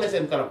tegu ne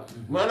seen kanam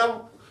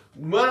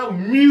maanaam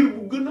miir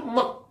bu gën a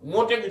mag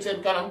moo tegu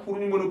seen kanam pour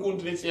ñu mën a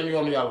continuer seen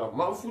yoonu yàlla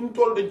maanaam fu ñu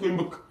toll dañ koy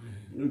mbëkk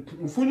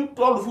fu ñu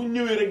toll fu ñu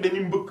ñëwee rek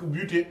dañuy mbëkk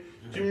buté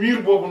ci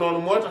miir boobu noonu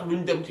moo tax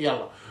duñ dem ci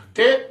yàlla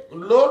te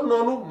loolu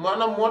noonu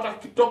maanaam moo tax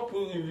ki topp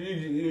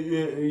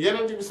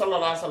yeneen bi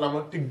sallallahu alayhi wa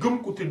sallam te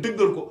gëm ko te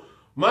dëggal ko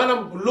maanaam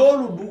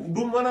loolu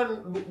du mën a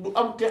du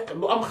am teq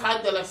du am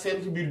xaajal ak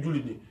seen ci biir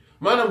jullit ñi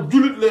maanaam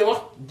jullit lay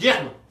wax jeex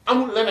na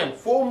amul leneen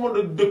foo mën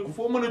a dëkk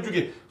foo mën a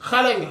jóge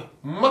xale nga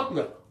mag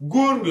nga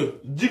góor nga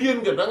jigéen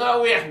nga dangaa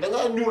weex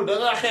dangaa ñuul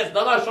dangaa xees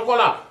dangaa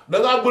chocolat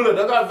dangaa bleu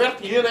dangaa vert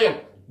yéen a yem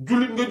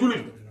jullit nga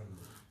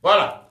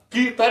voilà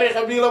kii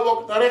tarixa bii la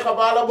bokk tarixa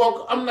baa la bokk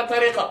am na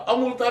tarixa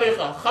amul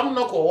tarixa xam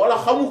na ko wala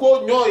xamu ko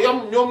ñoo yam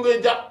ñoom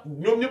ngay jàpp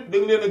ñoom ñëpp da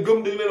nga leen a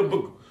gëm da nga leen a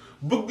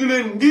bëgg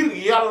leen ngir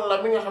yàlla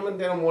mi nga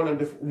xamante ne moo leen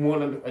def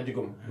aji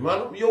gëm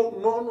maanaam yow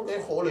noonu ngay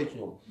xoolee ci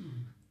ñoom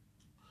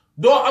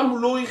doo am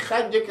looy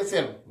xàjjeke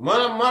seen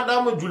maanaam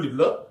maadaama jullit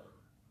la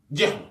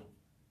jeex na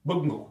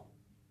bëgg nga ko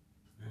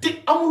te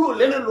amuloo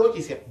leneen loo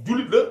ci seet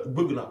jullit la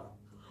bëgg naa ko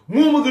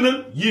moo ma gënal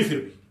yéefir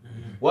bi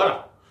voilà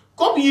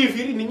comme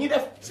yéefir yi nit ñi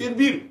def seen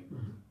biir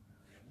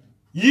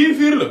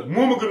yéefir la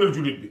moo ma gënal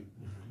jullit bi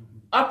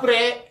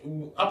après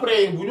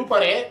bu ñu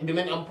paree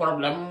dinañ am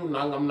problème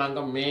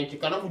nangam mais ci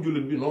kanamu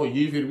jullit bi non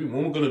yéefir bi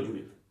moo ma gënal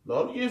jullit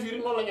loolu yéefir yi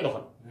noonu la ñuy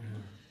doxal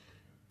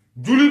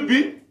jullit bi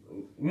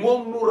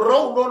moom nu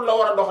raw loolu la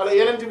war a doxale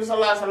yeneen bi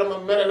sallallahu alayhi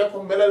wasallam melale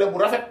ko melale bu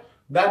rafet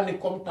daal ni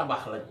comme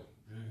tabax lañ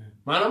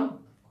maanaam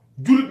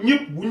jullit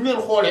ñëpp bu ñu leen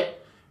xoolee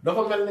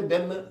dafa mel ni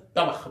benn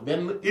tabax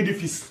benn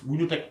édifice bu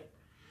ñu teg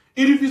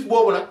édifice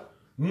boobu nag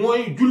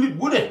mooy jullit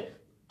bu ne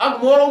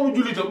ak moroomu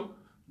jullitam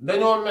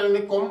dañoo mel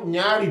ni comme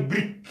ñaari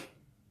brique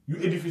yu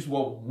édifice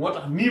boobu moo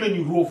tax nii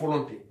lañuy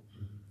roofalante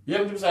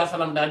yeneen bi sallallahu alayhi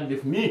wasallam daal di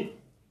def nii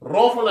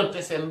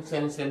roofalante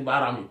seen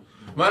baaraam yi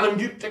maanaam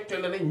ngir tegte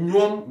la ne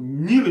ñoom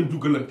ñii lañ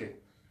duggalante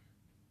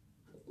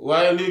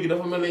waaye léegi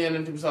dafa mel ne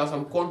yeneen bi saa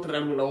sam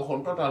contraire bi la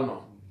waxoon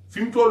totalement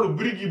fi mu toll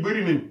briques yi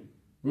bëri nañ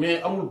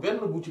mais amul benn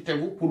bu ci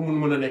tegu pour mun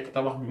mën a nekk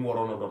tabax bi mu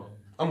waroon a doon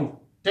amul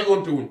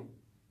tegoonte wuñ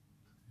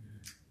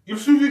il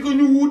suffit que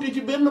ñu wuute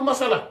ci benn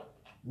masala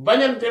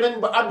bañante nañ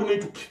ba àddunay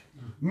tukki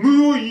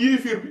nuyoo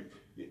yéeféer bi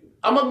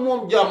am ak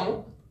moom jàmm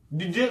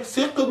di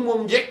séq ak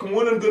moom njekk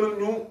moo leen gënal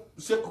ñu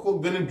séq ko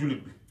beneen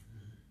jullit bi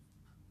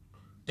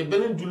te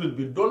beneen jullit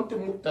bi donte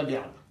mubtadi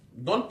la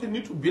donte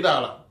nitu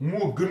bidaa la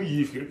moo gën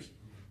yéeféer bi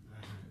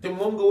te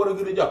moom nga war a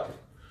gën a jàpp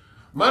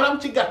maanaam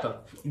ci gàttal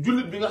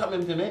jullit bi nga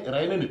xamante ne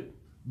rey na nit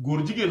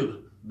góor jigéen la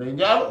day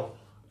njaaloo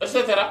et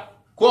cetera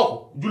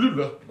kooku jullit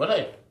la ba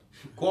tey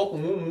kooku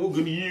moom moo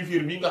gën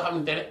yéeféer bi nga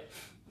xamante ne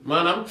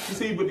maanaam ci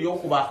say bët yow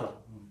ku baax la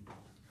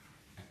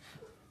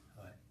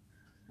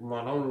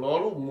maanaam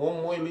loolu moom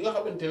mooy li nga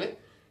xamante ne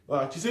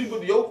waaw ci say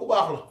bët yow ku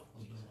baax la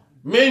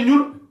mais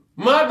ñun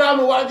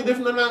maadaama waa ji def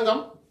na nangam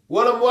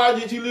wala waa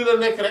ji ci lii la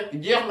nekk rek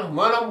jeex na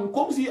maanaam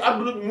comme si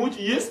àdduna bi moo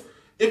ci yées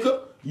et que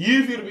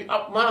yéefir bi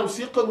ab maanaam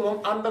séq ak moom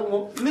ànd ak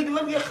moom léegi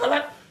lan ngay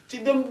xalaat ci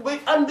dem bay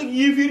ànd ak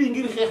yéefir yi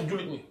ngir xeex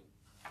jullit ñi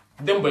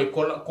dem bay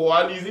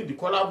coaliser di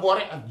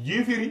collaborer ak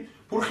yéefir yi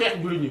pour xeex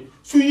jullit ñi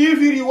su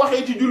yéefir yi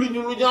waxee ci jullit ñi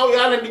lu ñaaw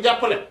yaa leen di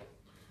jàppale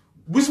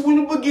bis bu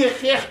ñu bëggee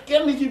xeex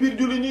kenn ci biir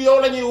jullit ñi yow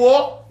la ñuy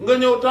woo nga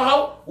ñëw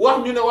taxaw wax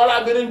ñu ne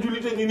walla beneen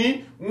jullite ngi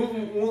nii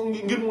mu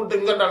ngir mu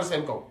dëgg nga dal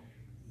seen kaw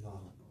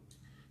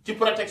ci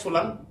prétexte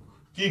lan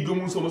kii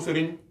gëmul sama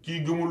sëriñ kii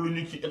gëmul lu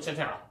ñu ci et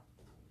cetera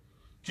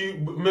ci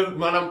mel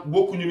maanaam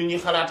bokkuñu ni ñuy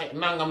xalaate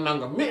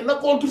nangam mais na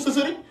contre sa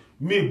sëriñ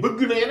mais bëgg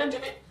na yeneen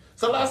ne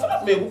sallallahu alayhi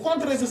wasallam mais bu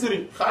contre sa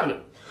sëriñ xaar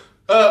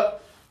la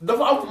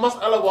dafa am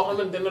masala boo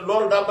xamante ne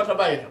loolu daa mat a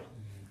bàyyi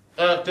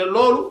xel te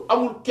loolu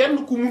amul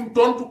kenn ku mun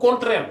tontu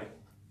contraire bi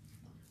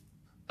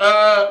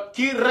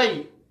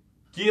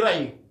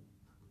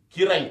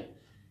kii rey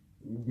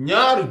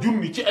ñaari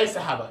junni ci ay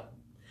saxaaba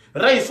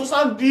rey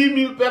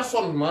 70,000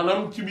 personnes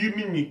maanaam ci biir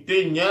nit ñi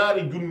te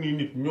ñaari junni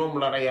nit ñoom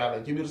la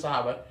reyaale ci biir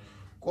saxaaba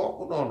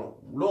kooku noonu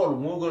loolu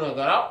moo gën a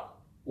garaaw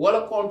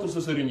wala contre sa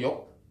sëriñ yow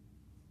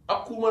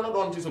ak ku mën a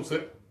doon ci sa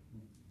sëriñ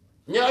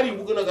ñaar yi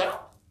bu gën a garaaw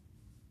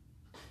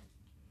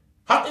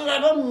xam nga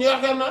doon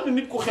yaakaar naa ne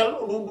nit ku xel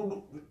du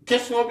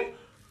question bi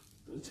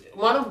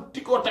maanaam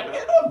ti ko teg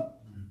lay doon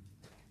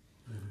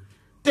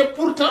te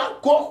pourtant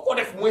kooku ko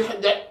def muy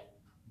Xajjaaj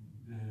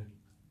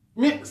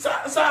mais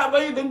saaba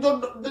yi dañ doon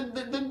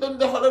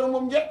defal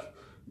moom njëkk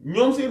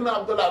ñoom Seydina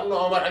Abdullah ibn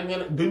Omar ak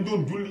ñeneen dañ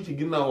doon julli ci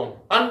ginnaawam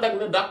ànd ak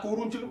ne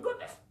d'accorduñ ci li mu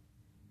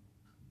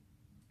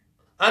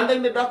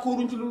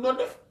doon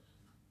def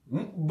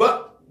ba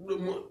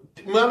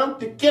maanaam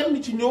te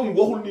kenn ci ñoom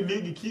waxul ni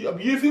léegi kii ab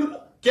yéefir la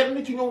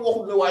kenn ci ñoom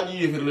waxul ne waa ji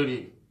yéefir la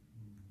léegi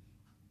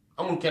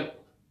amul kenn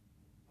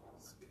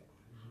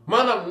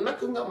maanaam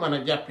naka nga mën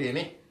a jàppee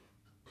ne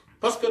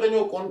parce que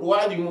dañoo compte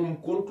waa ji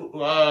moom compte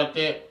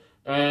te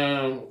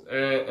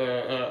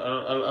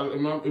al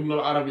imam Ibn al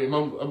Arabi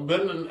moom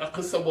benn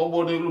xissa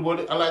boo de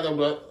Alaaji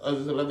Abdul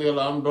Aziz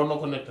radiyallahu anhu doon na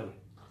ko nettali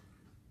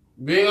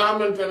bi nga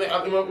xamante ne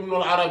al imam Ibn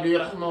al Arabi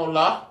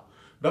rahimahullah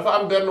dafa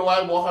am benn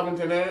waay boo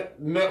xamante ne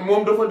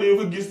moom dafa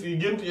gis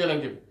gént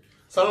yenente bi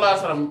sallallahu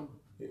alayhi wasallam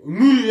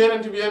nuyu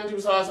yenente bi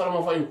sallallahu alayhi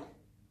wasallam fayu ko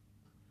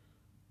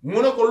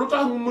mu ne ko lu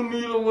tax mu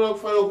nuyu la mu ne ko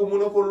fayoo ko mu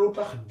ne ko lu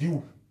tax diw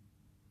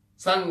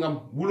sàngam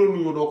bu la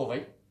nuyoo doo ko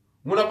fay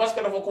mu ne parce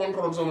que dafa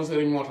contrôle sama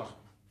sëriñ moo tax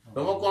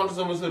dafa contre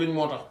sama sëriñ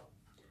moo tax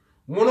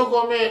mu ne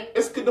ko mais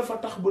est-ce que dafa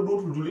tax ba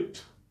dootul jullit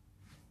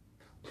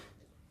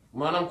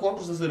maanaam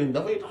contre sa sëriñ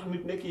dafay tax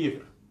nit nekk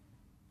yéefar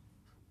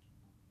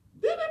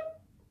déedéet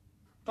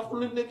taxul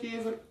nit nekk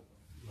yéefar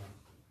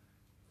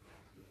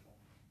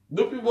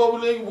depuis boobu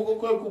léegi bu ko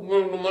koy ku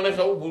mën a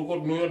xew bu ko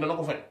nuyoo dana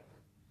ko fay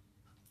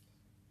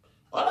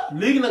voilà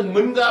léegi nag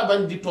mën ngaa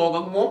bañ di toog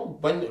ak moom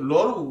bañ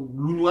loolu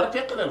lu ñu war a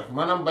teqale la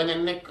maanaam bañ a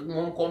nekk ak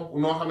moom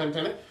comme noo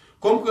xamante ne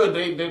comme que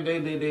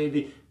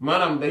day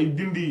maanaam day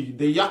dindi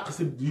day yàq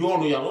sa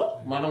yoonu yàlla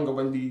maanaam nga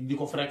bañ di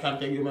ko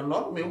fréquenter ak yu mel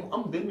noonu mais mu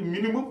am benn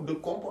minimum de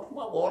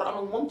comportement boo war a am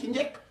ak moom ci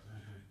njëkk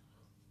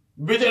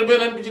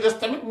beneen bi ci des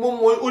tamit moom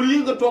mooy au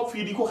lieu nga toog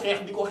fii di ko xeex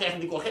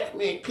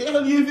mais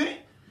xeexal yéefiri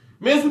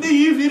mais su dee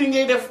yéefiri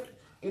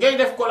ngay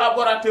def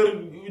collaborateur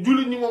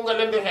jullit ñi moom nga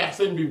leen di xeex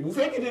sëñ bi bu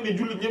fekkee ne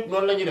jullit ñëpp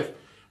noonu la ñuy def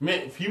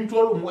mais fi mu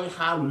toll mooy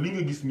xaaru li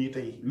nga gis nii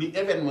tey li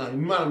événement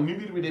maanaam ni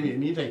mbir mi demee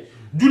nii tey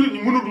jullit ñi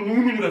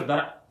mënuñu def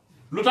dara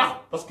lu tax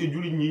parce que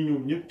jullit ñi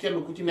ñoom ñëpp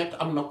kenn ku ci nekk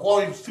am na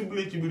kooy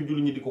ciblé ci biir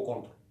jullit ñi di ko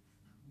contre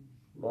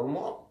loolu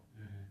moo am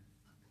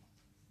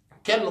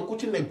kenn ku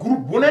ci nekk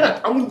groupe bu ne nag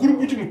amul groupe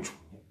bu ci mucc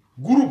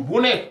groupe bu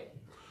ne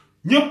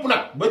ñëpp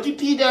nag ba ci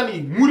tiijaan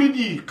yi murid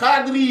yi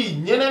xaadir yi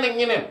ñeneen ak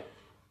ñeneen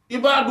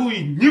ibaadu yi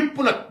ñëpp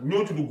nag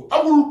ñoo ci dugg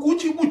amul ku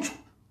ci mucc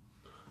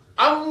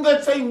am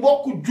nga say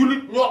mbokk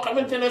jullit ñoo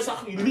xamante ne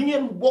sax li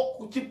ngeen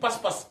bokk ci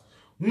pas-pas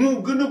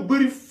moo gën a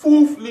bari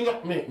fuuf li nga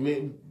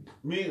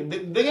mais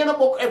da ngeen a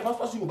bokk ay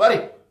pas-pas yu bari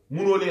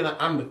munoo leen a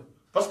ànd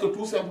parce que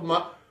tout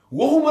simplement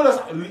waxuma la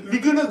sax li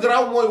gën a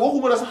garaaw mooy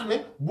waxuma la sax ne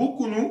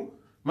bokkuñu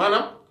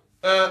maanaam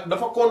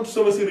dafa contre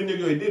sama sëriñ ak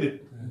yooyu déedéet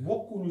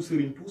bokkuñu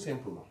sëriñ tout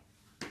simplement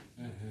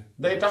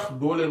day tax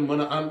doo leen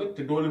mën a ànd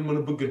te doo leen mën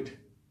a bëggante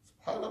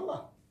subhaanallah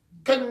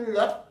kañ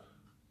la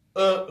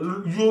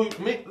yooyu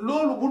mais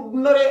loolu bu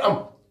naree am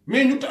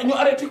mais ñu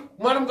arrêté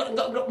maanaam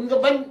nga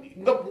bañ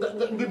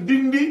nga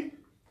dindi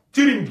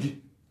cëriñ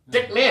gi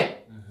teg nee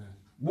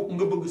bu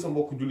nga bëgg sa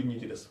mbokk jullit ñi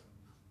ci des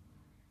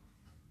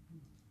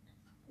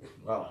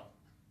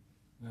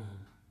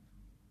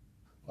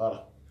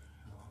voilà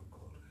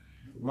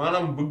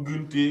maanaam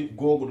bëggante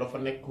googu dafa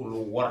nekk lu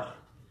war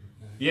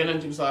yeneen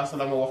bi sallallahu alayhi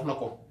wasallam wax na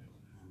ko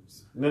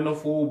ne na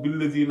foo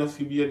billazi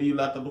nafsi bi yadi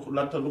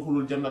lan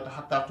tadxulul jannata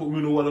xatta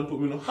tu'minu wala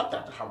tu'minu xatta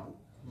tahabbu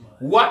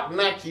waat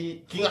naa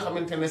ci ki nga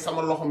xamante ne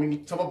sama loxo mi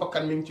ngi sama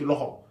bakkan mi ngi ci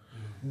loxo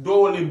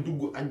doo leen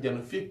dugg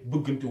àjjana fekk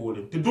bëggante woo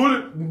leen te doo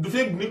leen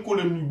fekk nekkoo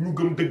leen ñu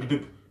gëm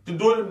dëgg-dëgg te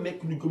doo leen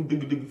nekk ñu gëm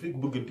dëgg-dëgg fekk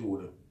bëggante woo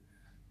leen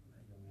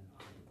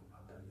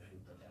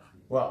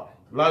waaw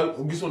laa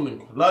gisoon nañ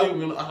ko laa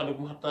yu'minu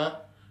ahadukum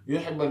hatta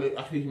yuhibba li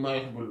akhihi maa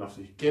yuhibbu li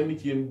nafsihi kenn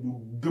ci yéen du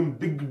gëm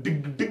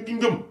dëgg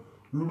ngëm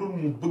lu dul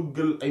mu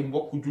bëggal ay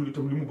mbokk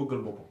jullitam li mu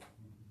bëggal boppam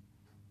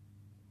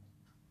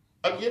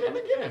ak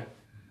yeneen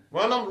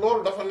maanaam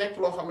loolu dafa nekk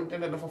loo xamante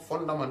ne dafa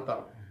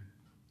fondamental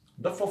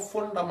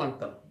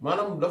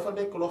maanaam dafa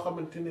nekk loo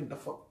xamante ne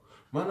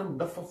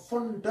dafa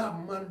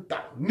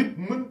fondamental nit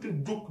mënta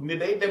jóg ne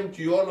day dem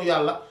ci yoonu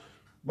yàlla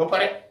ba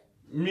pare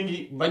mi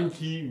ngi bañ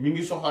ci mi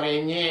ngi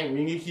soxoree ñee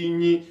mi ngi kii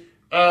ñii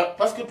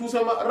parce que tout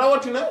simplement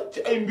rawatina ci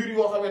ay mbir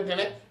yoo xamante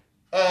ne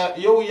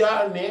yow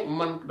yaa ne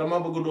man dama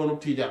bëgg doonub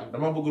tiijaan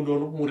dama bëgg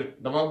doonub murit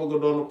dama bëgg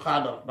doonub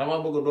xaadar dama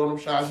bëgg doonub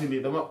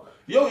chaazili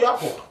yow yaa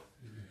ko wax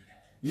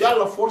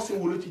yàlla forcé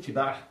wu la ci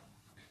dara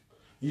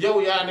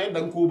yow yaa ne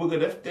danga koo bëgg a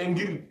def te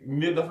ngir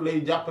ne daf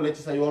lay jàppale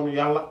ci sa yoonu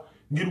yàlla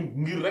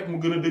ngir rek mu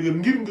gën a dëgër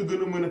ngir nga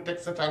gën a mën a teg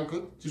sa tànk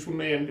ci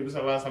sunna yonent bi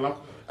sallallahu alayhi wasallam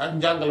ak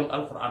njàngalam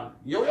alquran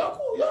yow yaa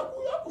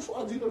ko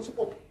choisiral sa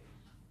bopp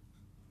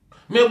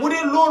mais bu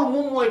dee loolu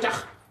moom mooy tax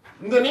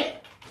nga ne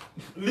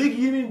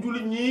léegi yeneen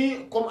jullit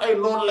ñi comme ay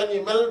noonu la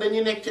ñuy mel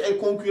dañuy nekk ci ay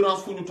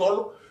concurrence fu ñu toll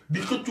di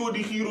xëccoo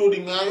di xiiroo di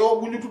ŋaayoo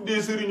bu ñu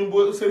tuddee sëriñu ba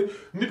sëriñ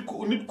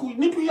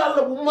nitu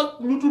yàlla bu mag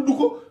ñu tudd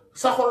ko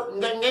sa xol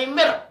ngay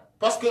mer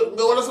parce que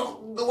nga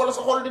wala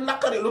sa xol di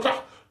naqari lu tax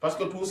parce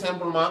que tout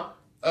simplement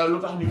lu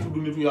tax ñu tudd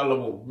nitu yàlla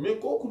boobu mais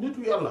kooku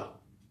nitu yàlla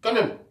quand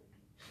même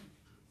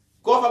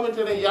koo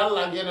xamante ne yàlla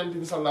ak yeneen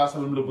bi sallallahu alayhi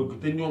wasallam la bëgg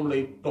te ñoom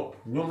lay topp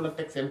ñoom la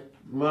teg seen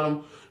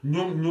maanaam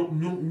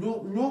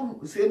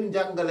ñoom seen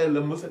njàngale la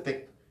mës a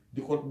teg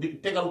di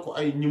tegal ko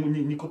ay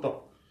ñi ko topp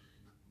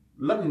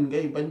lan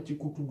ngay bañ ci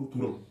ku tudd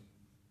turam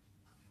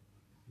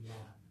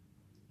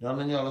yal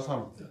nañu yàlla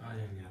sàmm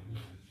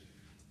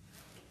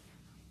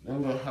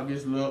danga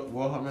xadis la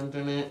boo xamante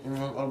ne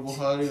imam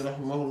al-Bukhari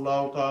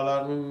rahimahullahu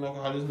taala min na ko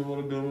xadis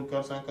numéro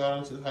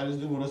 2446 xadis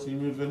numéro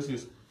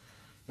 6026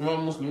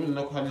 imam Muslim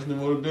na ko xadis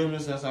numéro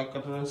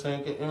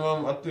 2585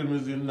 imam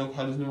at-Tirmidhi na ko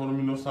xadis numéro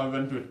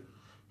 1928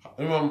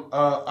 imam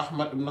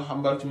Ahmad ibn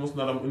Hanbal ci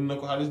musnadam na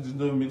ko xadis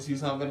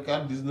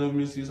 19624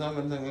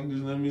 19625 ak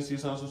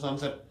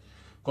 19667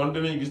 kon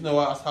dinañ gis ne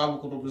waa asxaabu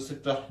kutubu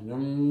sitta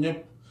ñoom ñëpp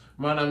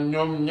maanaam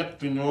ñoom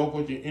ñett ñoo ko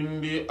ci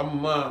indi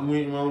amma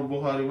muy imam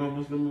Bukhari imam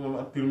Muslim imam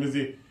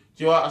at-Tirmidhi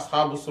ci waa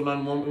asxaabu sunan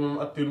moom imam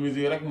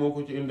at-Tirmidhi rek moo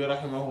ko ci indi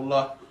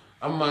rahimahullah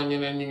amma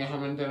ñeneen ñi nga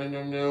xamante ne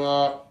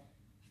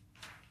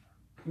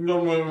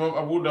ñoom mooy imam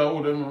Abu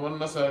Dawud imam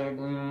an-Nasa'i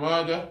ibn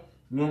Maaja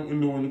ñoom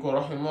indi wuñ ko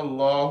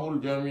rahimallahu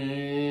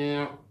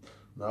al-jamii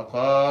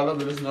قال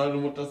بالإسناد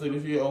المتصل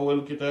في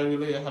أول كتاب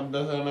لي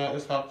حدثنا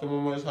إسحاق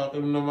ثم إسحاق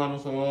بن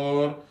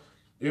منصور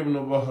ابن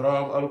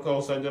بهرام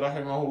الكوسج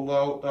رحمه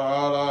الله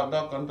تعالى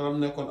dàkkantalam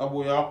nekkoon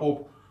Abu Yaqub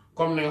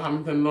comme ni nga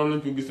xamante ne noonu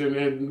lañ ko gisee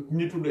ne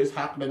ñi tudd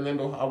Ishaq dañ leen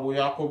di wax Abu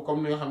Yaqub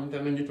comme ni nga xamante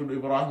ne ñi tudd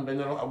Ibrahim dañ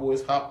leen wax Abu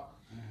Ishaq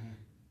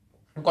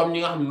comme ñi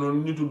nga xam ne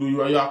noonu ñi tudd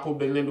Yaqub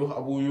dañ leen di wax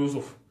Abu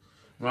Yusuf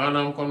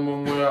maanaam kon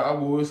moom mooy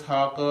Abu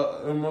Ishaq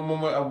moom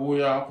mooy Abu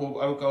Yaqub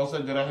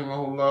al-Kawsaj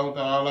rahimahullahu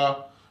taala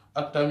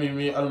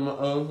at-Tamimi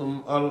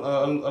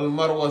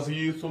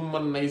al-Marwazi thumma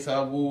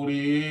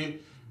an-Naysaburi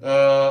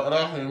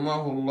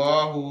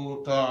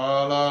rahimahullahu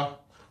taala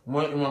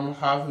mooy imam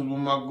xaafis bu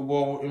màgg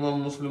boobu imam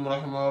Muslim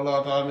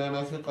rahimahullahu taala nee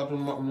na siqatun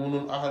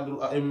ma'munun ahadul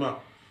a'imma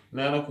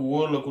nee na ku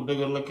wóor la ku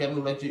dëgër la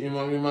kenn la ci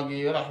imam yu mag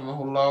yi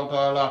rahimahullahu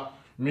taala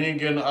mi ngi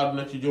génn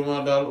àdduna ci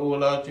jumaadal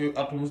ula ci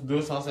atum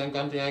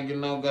 251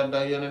 ginnaaw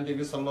gàddaay Yonent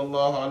bi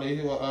sallallahu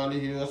alayhi wa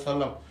alihi wa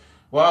sallam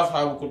waa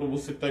asxaabu kutubu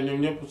sitta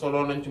ñoom ñëpp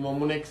solo nañ ci moom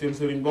mu nekk seen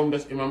sëriñ ba mu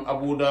des imam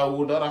Abu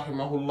Dawud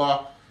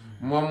rahimahullah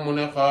moom mu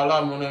ne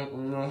qaala mu ne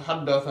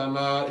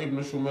xaddathana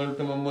ibnu Shumayl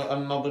te moom mooy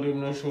an-Nadr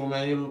ibnu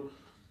Shumayl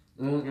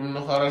ibnu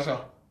Xarasha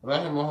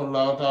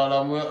rahimahullahu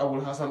taala mooy Abul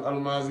Hasan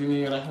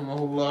al-Mazini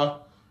rahimahullah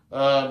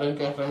dañ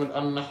koy wax tamit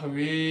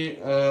an-Nahwi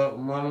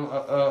maanaam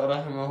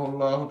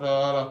rahimahullahu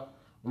taala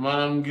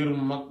maanaam ngir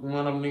mag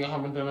maanaam li nga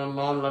xamante ne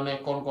noonu la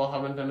nekkoon koo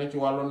xamante ne ci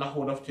wàllu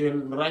naxwu daf ci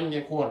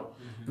ràññeeku woon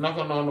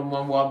naka noonu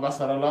moom waa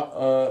Basra la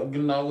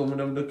ginnaaw ga mu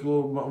dem dëkk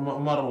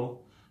Marw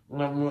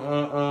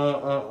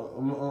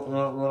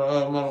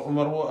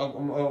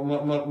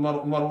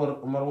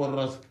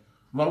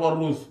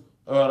Marwaruus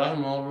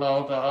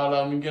rahimahullahu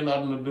taala mi génn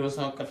àdduna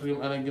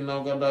 204e année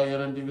ginnaaw gàddaay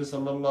Yonent bi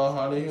sallallahu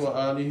alayhi wa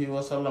alihi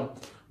wa sallam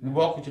mu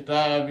bokk ci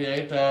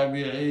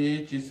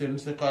taabii ci seen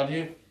siqaat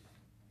yi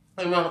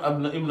imam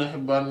ibn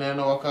Hibbaan nee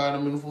na wa kaana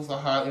min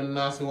fusahaa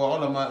innaasi wa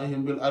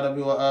ulamaa'ihim bil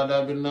adabi wa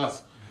aadaabi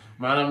nnaas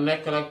maanaam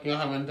nekk nag ki nga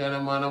xamante ne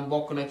maanaam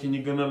bokk na ci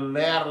ñi gën a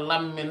leer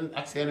làmmiñ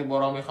ak seeni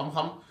boroom yi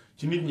xam-xam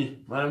ci nit ñi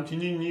maanaam ci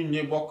nit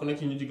ñi bokk na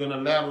ci ñi ci gën a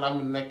leer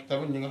làmmiñ nekk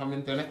tamit ñi nga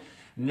xamante ne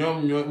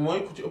ñoom ñooy mooy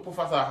ku ci ëpp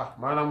fasaaxa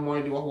maanaam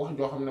mooy di wax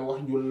joo xam ne wax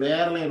ju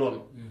leer lay doon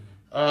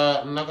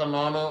naka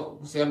noonu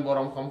seen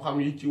boroom xam-xam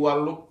yi ci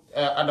wàllu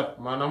adab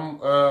maanaam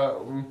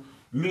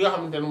li nga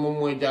xamante ne moom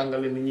mooy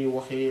jàngale ni ñuy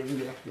waxee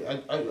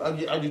ak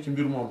aju ci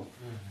mbir moom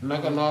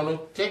naka noonu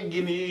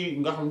teggin yi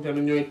nga xamante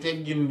ne ñooy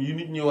teggin yi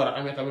nit ñi war a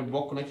amee tamit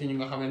bokk na ci ñi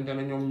nga xamante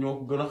ne ñoom ñoo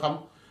ko gën a xam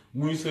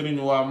muy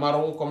sëriñu waa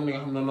Marw comme ni nga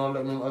xam ne noonu la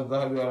imam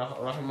Az-Zahabi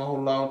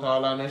rahimahullahu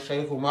taala ne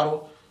shaykhu Marw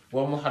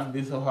wa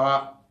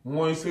muhaddisuha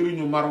mooy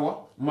sëriñu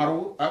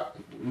Marw ak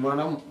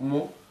maanaam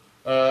mu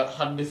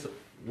xaddis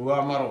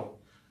waa Marw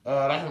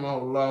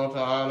rahimahullahu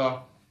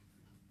taala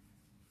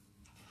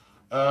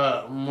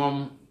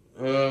moom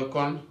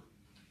kon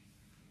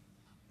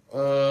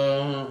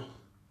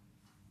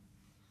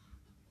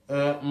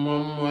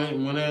moom mooy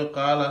mu ne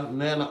qaala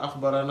nee na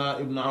axbarana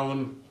ibnu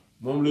Awn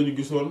moom la ñu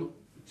gisoon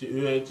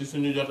ci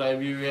suñu jotaay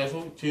bi weesu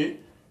ci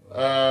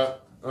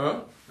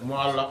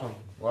muallaqam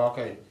waaw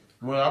kay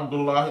mooy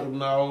Abdullah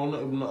ibnu Awn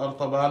ibnu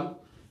Artaban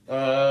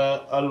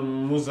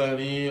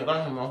al-Muzani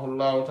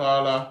rahimahullahu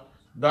taala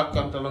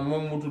dàkkantalam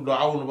moom mu tudd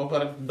Awn ba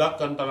pare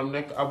dàkkantalam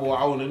nekk Abu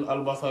Awn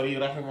al-Basri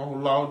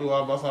rahimahullahu di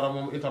waa Basra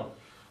moom itam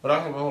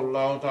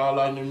rahimahullahu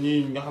taala ñoom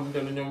ñii nga xamante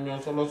ne ñoom ñoo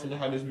solo suñu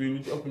xadis bi lu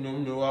ci ëpp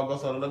ñoom ñoo waa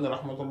Basra lañ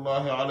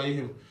rahmatullahi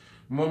alayhim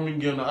moom mi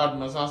ngi génn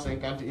àdduna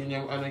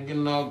 151e année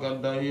ginnaaw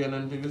gàddaay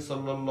Yonent bi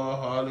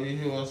sallallahu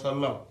alayhi wa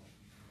sallam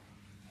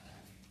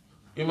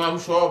imam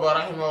Shu'ba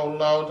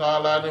rahimahullahu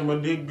taala ne ma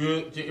dégg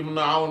ci Ibnu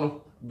Awn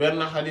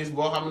benn xadis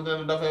boo xamante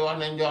ne dafay wax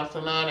ne njort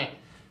naa ne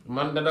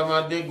man da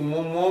dama dégg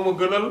moom moo ma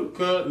gënal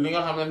que li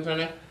nga xamante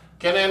ne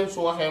keneen su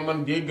waxee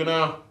man dégg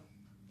naa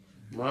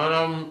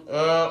maanaam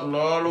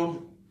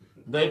loolu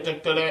day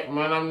tegtale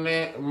maanaam ne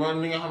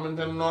man li nga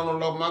xamante ne noonu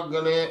la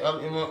màggalee al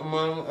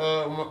imam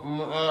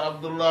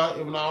Abdullah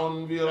ibn Awn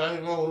bi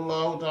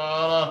rahimahullahu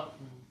taala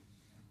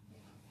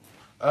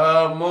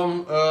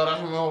moom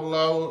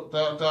rahimahullahu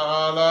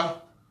taala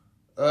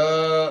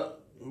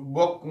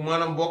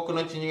bokk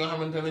na ci ñi nga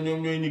xamante ne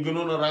ñoom ñooy ñi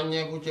gënoon a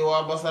ràññeeku ci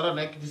waa Basara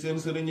nekk ci seen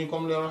sëriñ yi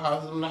comme leen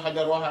Xaafis ibn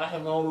Hajar wax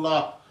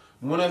rahimahullah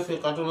mu ne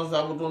siqatun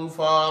sabtun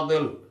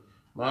faadil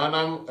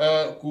maanaam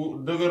ku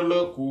dëgër la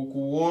ku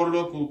wóor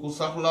la ku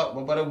sax la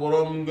ba pare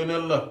boroom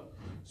ngëneel la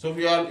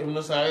Sufyaan ibn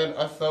Sa'iid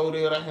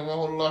ath-Thawri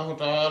rahimahullahu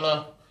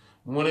taala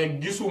mu ne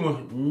gisuma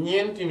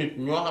ñeenti nit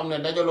ñoo xam ne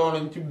dajaloo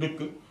nañ ci dëkk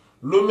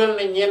lu mel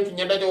ne ñeenti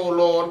ña dajaloo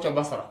woon ca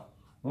Basra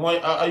mooy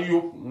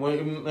Ayyub mooy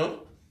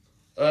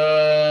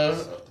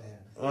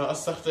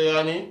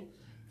as-Saxtiyaani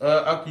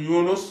ak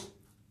Yunus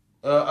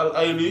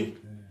al-Ayli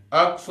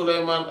ak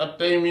Suleymaan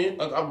at-Taymi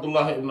ak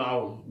Abdullah ibn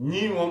Awn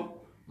ñii moom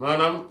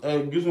maanaam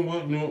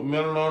gisuma ñu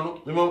mel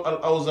noonu imam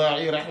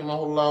al-Awzaa'i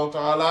rahimahullahu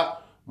taala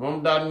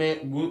moom daan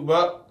ne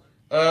ba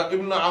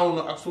ibn Awn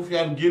ak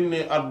Sufyaan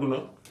génnee àdduna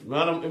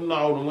maanaam ibn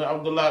Awn mooy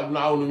Abdullah ibn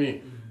Awn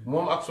mi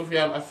moom ak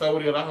Sufyaan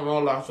as-Sawri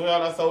rahimahullah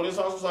Sufyaan as-Sawri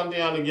 161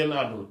 la génn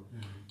àdduna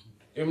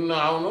ibn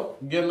Awn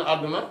génn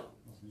àdduna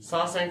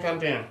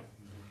 151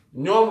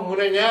 ñoom mu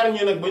ne ñaar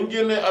ñi nag bañ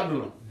génnee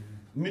àdduna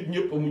nit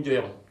ñëpp a mujj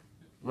yam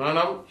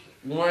maanaam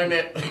mooy ne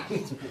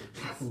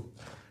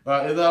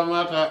waaw iza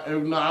mata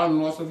ibnu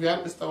Awn wa Sufyan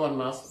istawa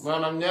an-nas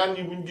maanaam ñaar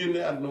ñi buñ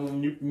génnee àdduna moom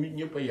nit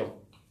ñëpp a yem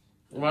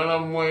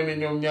maanaam mooy ne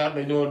ñoom ñaar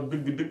dañoo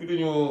dëgg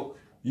dañoo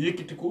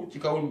yëkkatiku ci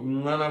kaw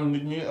maanaam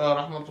nit ñi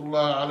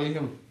rahmatullah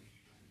alayhim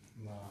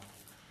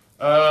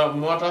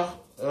moo tax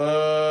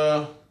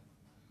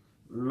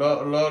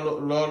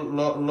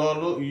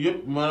loolu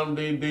yëpp maanaam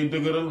day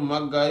dëgëral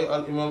màggaayu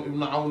al imam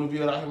ibnu Awn bi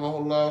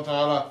rahimahullahu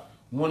taala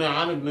mu ne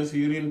an ibn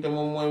Sirin te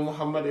moom mooy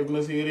Muhammad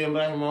ibn Sirin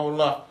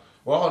rahimahullah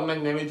waxoon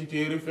nañ ne ci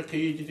téere fiqh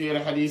yi ci téere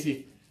xadiis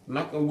yi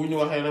nag bu ñu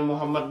waxee ne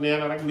Muhammad nee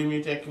na rek li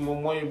muy tekki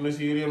moom mooy ibn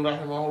Sirin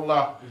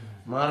rahimahullah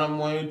maanaam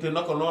mooy te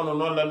naka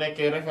noonu la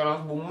nekkee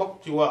référence bu mag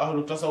ci waa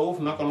ahlu tasawuf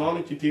naka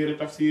noonu ci téere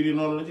tafsir yi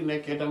noonu la ci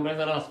nekkee tam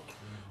référence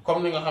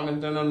comme ni nga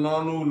xamante ne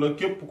noonu la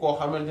képp koo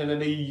xamante ne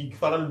day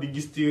faral di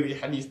gis téere yi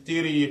xadiis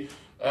téere yi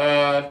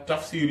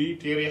tafsir yi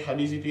téere yi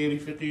xadiis yi téere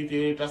fiqh yi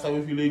téere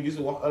tasawuf yi lay gis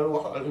wax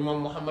al imam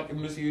Muhammad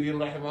ibn Sirin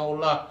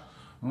rahimahullah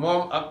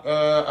moom ak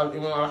al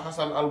imam al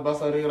Hasan al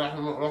Basri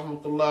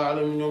rahmatullah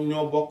alayhi ñoom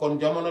ñoo bokkoon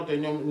jamono te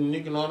ñoom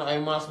niki noonu ay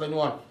maas lañu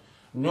woon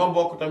ñoo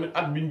bokk tamit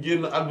at biñ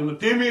génn àdduna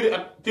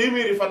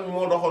téeméeri fan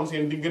moo doxoon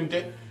seen diggante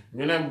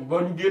ñu ne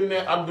bañ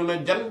génnee àdduna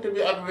jant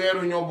bi ak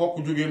weeru ñoo bokk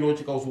jógeendoo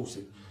ci kaw suuf si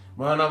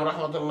maanaam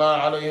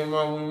rahmatullah alayhi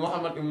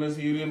Muhammad ibn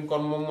Sirin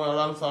kon moom mooy al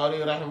Ansari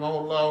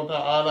rahimahullahu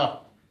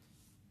ta'ala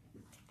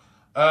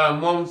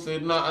moom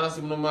Seydina Anas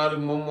ibn Malik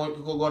moom mooy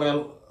ki ko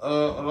goreel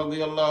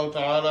radiyallahu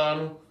ta'ala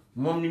anhu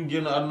moom ñu ngi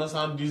génn àdduna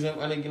 110e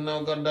année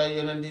ginnaaw gàddaay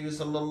Yonent bi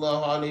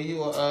sallallahu alayhi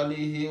wa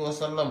alihi wa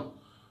sallam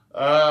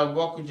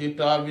bokk ci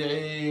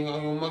taabii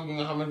yu mag yi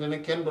nga xamante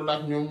ne kenn du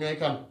laaj ñoom ñooy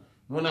kan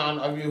mu ne an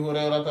Abi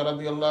Hurayrata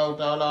radiyallahu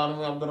ta'ala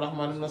anhu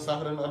Abdurrahman ibn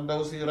Sakhr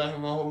ad-Dawsi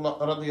rahimahullah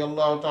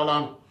radiyallahu ta'ala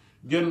anhu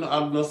génn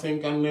àdduna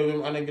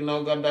 59e année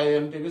ginnaaw gàddaay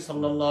Yonent bi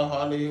sallallahu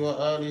alayhi wa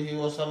alihi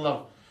wa sallam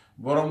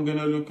borom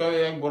gëneel yu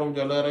kawe ak borom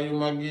jaloore yu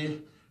mag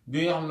yi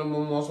bi nga xam ne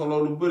moom moo solo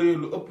lu bëri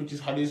lu ëpp ci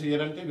xadiisu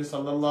Yonent bi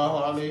sallallahu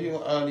alayhi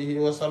wa alihi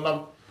wa sallam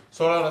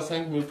solo la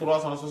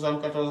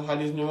 5374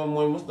 xadiis ñu moom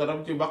mooy musnad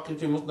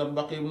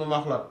Baqi ibn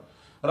Makhlad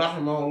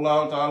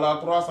rahimahullahu taala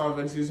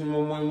 326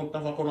 moom mooy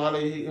muttafaqun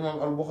alayhi imam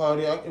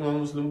al-Bukhari ak imam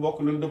Muslim bokk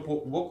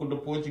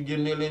dëppoo ci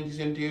génne leen ci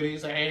seen téere yi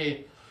saxiix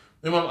yi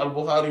imam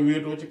al-Bukhari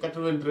wéetoo ci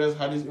 93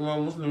 xadiis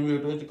imam Muslim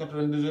wéetoo ci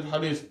 98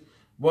 xadiis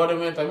boo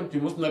demee tamit ci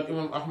musnad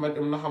imam Ahmad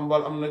ibn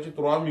Hanbal am na ci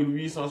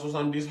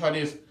 3870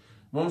 xadiis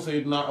moom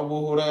Seydina Abu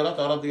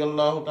Hurayrata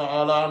radiyallahu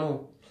taala anhu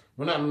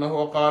mu ne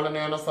annahu qaala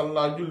nee na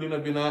salla jullee na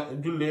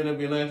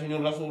binaa ci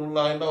ñun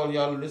rasulullahi ndawal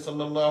yàlla li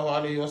sallallahu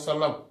alayhi wa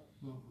sallam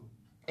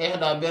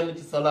ihda benn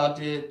ci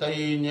salaati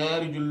tey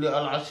ñaari julli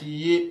al ashi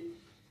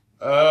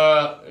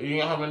yi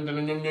nga xamante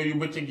ne ñoom ñooy yu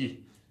bëccëg gi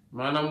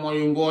maanaam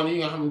mooy ngoon yi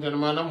nga xamante ne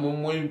maanaam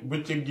moom mooy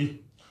bëccëg gi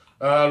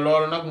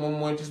loolu nag moom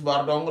mooy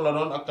tisbaar dong la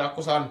doon ak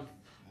tàkkusaan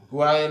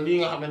waaye lii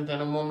nga xamante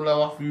ne moom la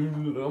wax fi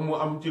mu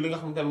am ci li nga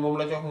xamante ne moom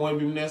la ci wax mooy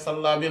bi mu ne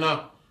salla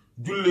binaa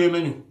jullee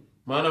nañu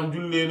maanaam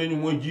jullee nañu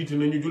mooy jiiti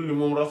nañu julli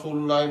moom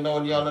rasulullahi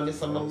ndawal yàlla li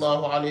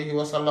sallallahu alayhi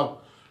wa sallam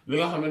li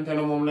nga xamante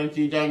ne moom lañ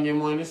ciy jàngee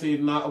mooy ne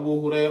sayidna Abu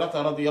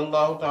Hurayrata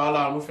radiyallahu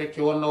taala anhu fekke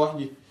woon na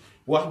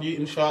wax ji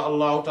insha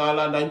allahu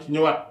taala daañ ci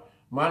ñëwaat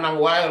maanaam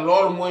waaye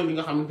loolu mooy li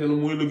nga xamante ne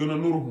mooy la gën a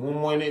nuru moom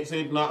mooy ne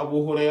sayidna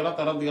Abu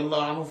Hurayrata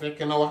radiyallahu anhu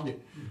fekke na wax ji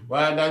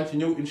waaye daañ ci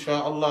ñëw insha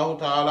allahu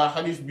taala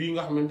xadis bii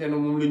nga xamante ne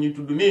moom la ñuy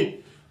tudd nii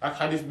ak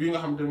xadis bii nga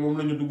xamante ne moom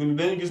la ñu dugg ni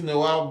dañu gis ne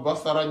waa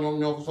Basra ñoom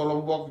ñoo ko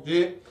solo bokk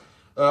ci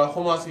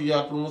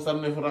xumaasiyaatul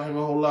musannif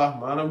rahimahullah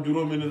maanaam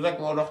juróomi nit rek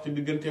moo dox ci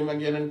digganteem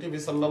ak Yonent bi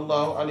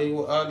sallallahu alayhi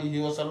wa alihi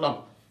wa sallam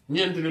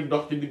ñeenti nit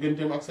dox ci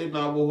digganteem ak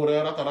Seydina Abu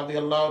Hurayrata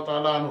radiyallahu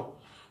taala anhu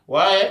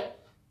waaye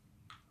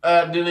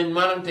dinañ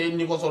maanaam tey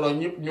ñi ko solo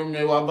ñëpp ñoom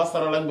ñooy waa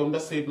Basra lañ doon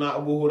def Seydina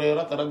Abu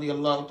Hurayrata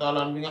radiyallahu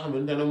taala anhu bi nga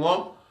xamante ne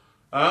moom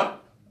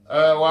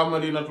waa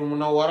Madinatul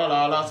Munawwara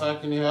ala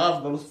saakinihaa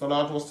afdalu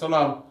salaatu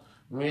wassalaam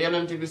mu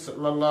Yonent bi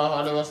sallallahu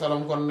alayhi wa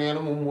sallam kon nee na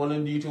moom moo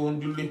leen diite woon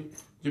julli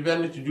ci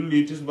benn ci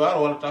julli tisbaar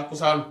wala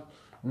tàkkusaan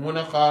mu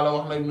ne qaala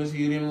wax na ibn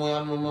Sirin mooy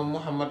an moom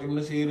Muhammad ibn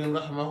Sirin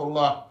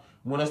rahimahullah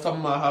mu ne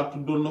sammaaha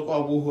tuddoon na ko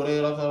Abu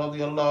Hurayrata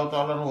radiyallahu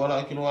taala anhu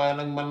walakin waaye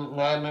nag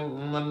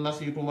man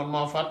nasiitu man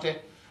maa fàtte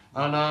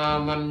ana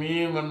man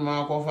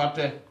maa ko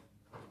fàtte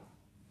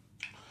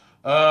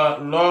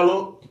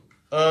loolu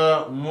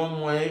moom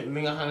mooy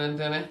li nga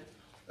xamante ne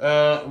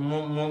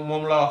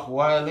moom la wax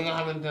waaye li nga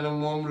xamante ne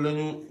moom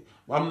lañu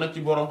am na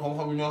ci boroom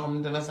xam-xam ñoo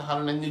xamante ne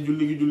saxal nañ ne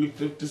julli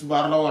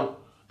tisbaar la woon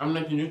am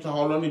na ci ñu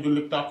taxawloon ni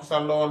julli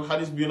tàkkusaan la woon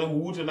xadis bi nag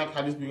wuute nag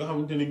xadis bi nga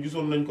xamante ne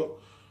gisoon nañ ko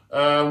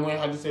mooy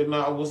xadis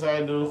Seydina Abu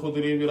Saïd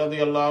al-Khudri bi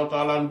radiyallahu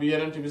taala an bi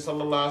Yonent bi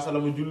sallallahu alayhi wa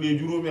sallam jullee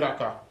juróomi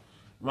rakka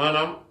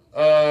maanaam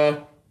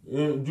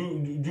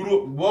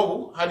juróom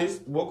boobu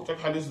xadis bokkut ak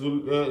xadis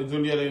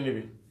Zul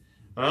Yalayni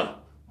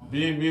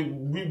bi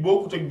bi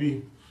bokkut ak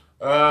bii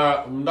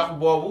ndax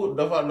boobu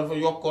dafa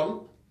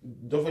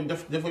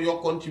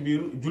yokkoon ci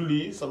biir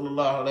julli yi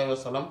sallallahu alayhi wa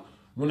sallam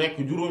mu nekk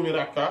juróomi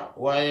rakka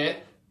waaye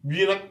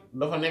bii nag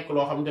dafa nekk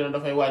loo xamante ne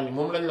dafay wàññi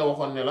moom lañ la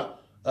waxoon ne la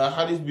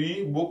xadis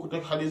bi bokkut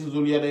ak xadisu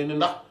Zul Yadayni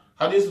ndax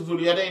xadisu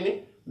Zul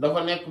Yadayni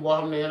dafa nekk boo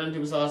xam ne Yonent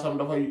bi sallallahu alayhi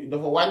wasallam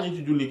dafa wàññi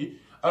ci julli gi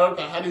alors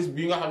que xadis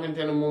bi nga xamante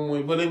ne moom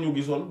mooy ba la ñu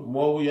gisoon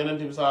boobu Yonent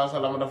bi sallallahu alayhi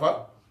wasallam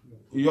dafa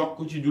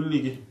yokk ci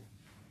julli gi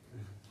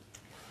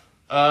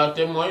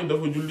te mooy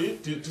dafa julli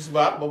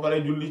tisbaar ba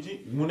pare julli ci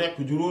mu nekk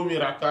juróomi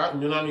rakka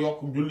ñu naan yokk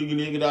julli gi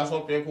léegi daa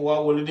soppeeku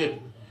waaw wala déet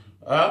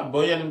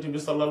ba Yonent bi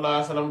sallallahu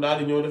alayhi wasallam daal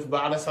di ñëw def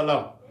ba'da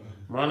salaam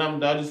maanaam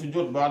daal di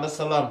sujjóot ba'da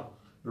salaam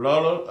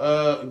loolu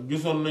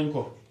gisoon nañ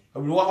ko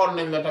waxoon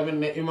nañ la tamit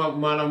ne imam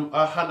maanaam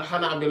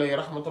Hanaabila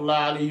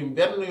rahmatullah alayhim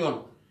benn yoon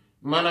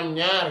maanaam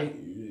ñaari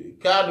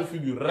cas de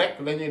figure rek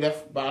la ñuy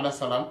def ba'da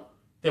salaam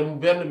te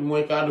benn bi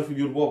mooy cas de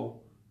figure boobu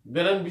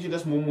beneen bi ci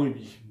des moom mooy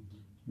bii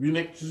bi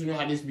nekk ci suñu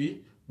xadis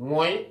bi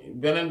mooy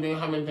beneen bi nga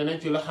xamante ne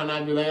ci la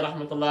Hanaabila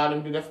rahmatullah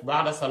alayhim di def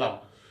ba'da salaam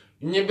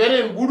ñi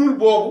beneen bu dul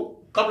boobu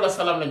qabla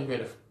salaam lañ koy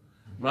def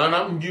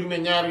maanaam ngir ne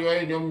ñaar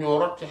yooyu ñoom ñoo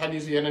rot ci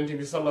xadisu Yonent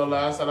bi sallallahu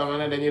alayhi wa sallam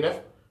ne dañuy def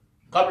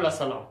qabla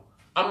salaam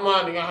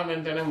amma li nga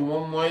xamante ne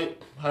moom mooy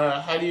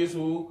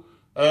xadisu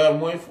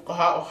mooy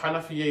fuqahaa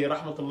xanafiyyi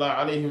rahmatullah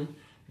alayhim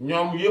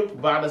ñoom yëpp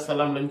ba'da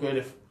salaam lañ koy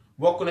def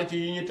bokk na ci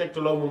yi ñu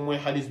tegtaloo moom mooy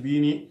xadis bii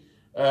nii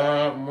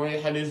mooy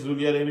xadis Zul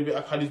Yadayni bi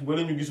ak xadis ba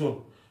la ñu gisoon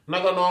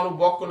naka noonu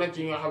bokk na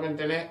ci nga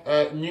xamante ne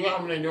ñi nga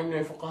xam ne ñoom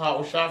ñooy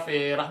fuqahaa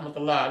Shaafi'i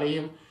rahmatullah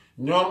alayhim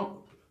ñoom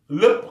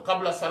lépp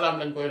qabla salaam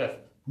lañ koy def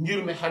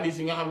ngir ne xadis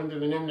yi nga xamante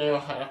ne ñoom ñooy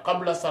wax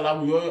qabla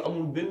salaam yooyu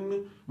amul benn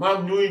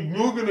maanaam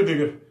ñoo gën a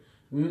dëgër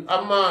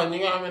amma ñi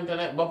nga xamante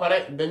ne ba pare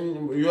dañ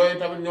yooyu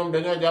tamit ñoom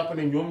dañoo jàpp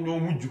ne ñoom ñoo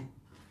mujj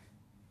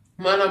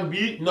maanaam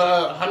bii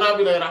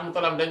Hanaabila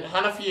rahmatullah dañ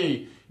Hanafiyye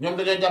yi ñoom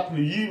dañoo jàpp ne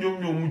yii ñoom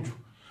ñoo mujj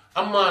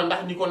amma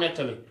ndax ñi ko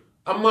nettali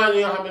amma ñi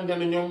nga xamante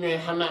ne ñoom ñooy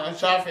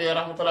Shaafi'i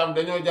rahmatullah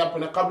dañoo jàpp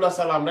ne qabla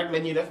salaam rek la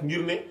ñuy def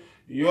ngir ne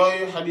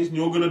yooyu xadis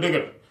ñoo gën a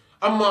dëgër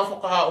amma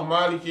fuqahaa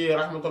Maaliki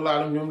rahmatullah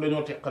alayhim ñoom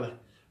dañoo teqale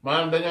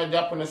maanaam dañoo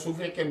jàpp ne su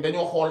fekkee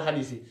dañoo xool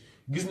xadis yi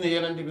gis ne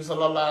Yonent bi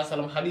sallallahu alayhi wa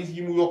sallam xadis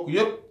yi mu yokk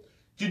yépp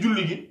ci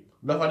julli gi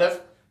dafa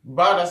def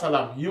baada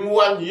salaam yi mu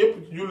wàññi yépp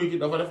ci julli gi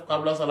dafa def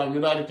qabla salaam ñu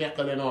daal di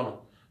teqale noonu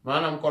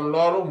maanaam kon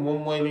loolu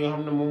moom mooy li nga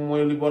xam ne moom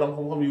mooy li borom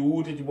xam-xam yi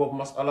wuute ci boobu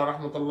masala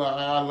rahmatullah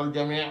alal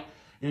jamii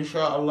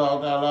insha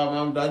allahu taala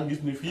maanaam daañ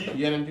gis ni fii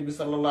Yonent bi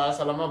sallallahu alayhi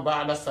wa sallam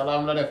baada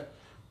salaam la def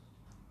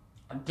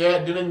te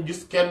dinañ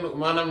gis kenn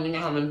maanaam ñi nga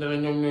xamante ne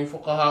ñoom ñooy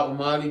fuqahaa u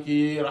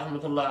Maaliki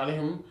rahmatullah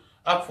alayhim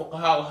ak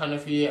fuqahaa u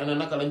Hanafi ana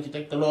naka lañ ci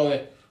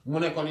tegtaloowee mu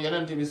ne kon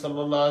Yonent bi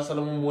sallallahu alayhi wa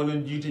sallam moo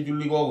leen jiite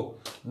julli googu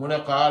mu ne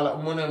qaala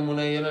mu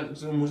ne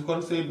yeneen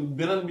kon c'est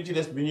beneen bi ci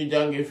des bi ñuy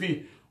jàngee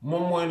fii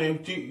moom mooy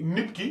ne ci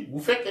nit ki bu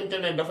fekkente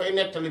ne dafay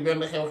nettali benn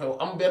xew-xew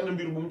am benn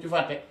mbir bu mu ci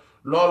fàtte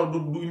loolu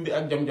du indi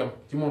ak jam-jam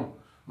ci moom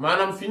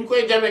maanaam fi ñu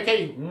koy jame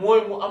kay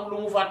mooy mu am lu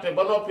mu fàtte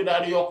ba noppi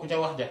daal di yokk ca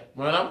wax ja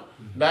maanaam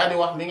daal di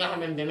wax li nga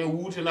xamante ne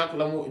wuute nag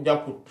la mu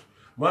jàpput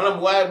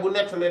maanaam waaye bu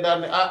nettalee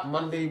daal ne ah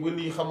man de ba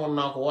lii xamoon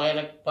naa ko waaye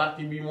nag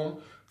partie bi moom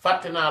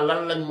fàtte naa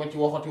lan lañ ma ci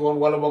waxati woon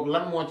wala boog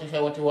lan moo ci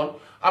xewati woon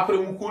après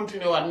mu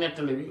continuer waat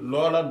nettali bi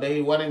loola day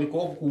wane ni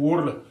kooku ku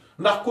wóor la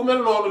ndax ku mel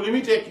noonu li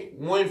muy tekki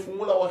mooy fu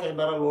mu la waxee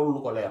dara loolu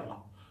lu ko leer la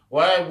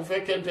waaye bu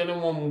fekkente ne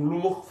moom lu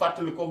mu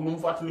fàttalikoo lu mu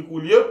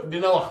fàttalikuwul yépp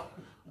dina wax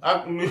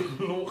ak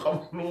lu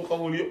mu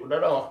xamul yépp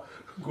dana wax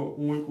ko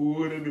muy ko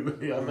wóore di ko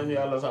yàlla nañu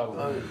yàlla saabu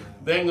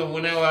dégg nga mu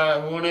ne waa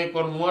mu ne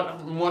kon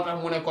moo tax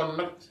mu ne kon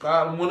nag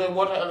mu ne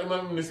moo tax al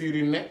imam Ibn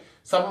Sirin ne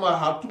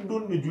sàmmaaxaa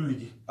tuddoon na julli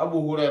gi Abu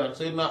Hurayra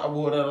Seydina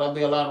Abu Hurayra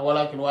radiyallahu anhu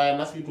walakin waaye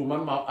nasiitu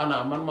man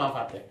maa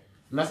fàtte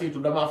nasiitu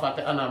damaa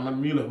fàtte ana man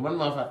mii la man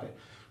maa fàtte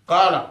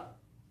qaala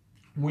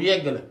mu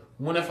yeggale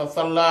mu ne fa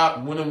salla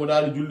mu ne mu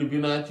daal di julli bi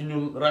naa ci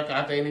ñun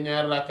rakkaatay ni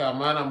ñaari rakka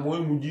maanaam mooy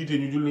mu jiite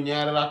ñu julli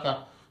ñaari rakka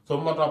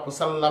summa topp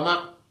sallama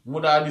mu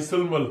daal di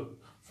sëlmal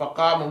fa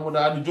qaama mu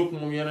daal di jóg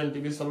moom Yonent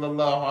bi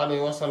sallallahu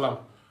alayhi wa sallam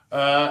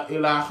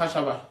ilaa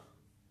xashaba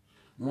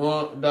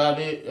moo daal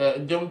di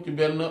jëm ci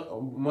benn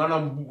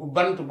maanaam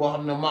bant boo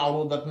xam ne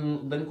ma'rudat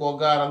dañ koo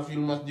gaaral fil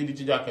masjid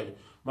ci jàkka ji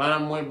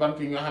maanaam mooy bant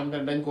yi nga xam ne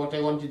dañ koo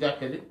tegoon ci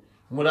jàkka ji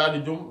mu daal di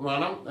jëm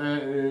maanaam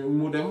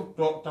mu dem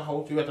toog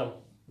taxaw ci wetam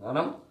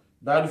maanaam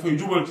daal di fay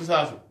jubal ci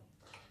saasi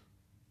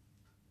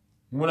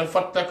mu ne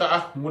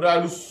fattaka mu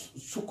daal di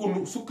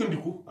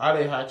sukkandiku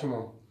alayha ci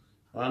moom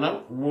maanaam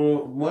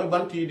mooy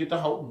bant yi di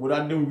taxaw mu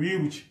daal dem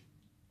wéeru ci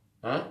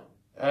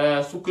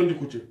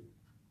sukkandiku ci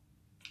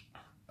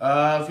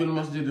fil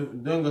masjid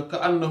dégg nga ka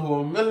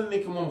annahu mel ni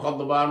ki moom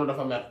xadbaanu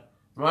dafa mer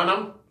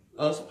maanaam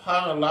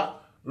subhaanallah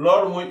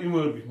loolu mooy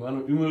humeur bi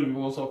maanaam humeur bi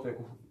moo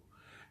soppeeku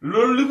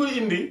loolu li koy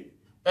indi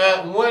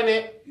mooy ne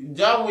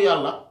jaamu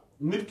yàlla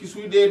nit ki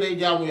suy dee day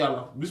jaamu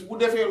yàlla bis bu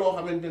defee loo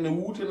xamante ne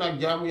wuute nag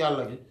jaamu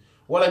yàlla gi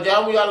wala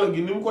jaamu yàlla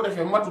gi ni mu ko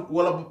defee matut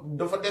wala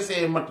dafa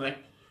desee mat rek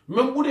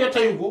même bu dee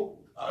tayu ko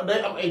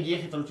day am ay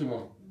jeexital ci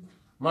moom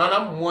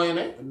maanaam mooy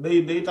ne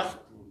day tax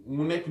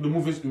mu nekk de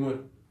mauvaise humeur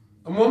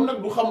moom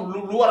nag du xam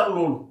lu waral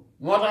loolu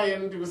moo tax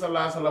Yonent bi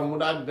sallallahu alayhi wasallam mu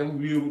daal di dem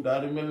wéeru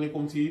daal di mel ni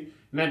comme si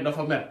nekk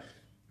dafa mer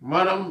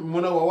maanaam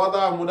mu ne wa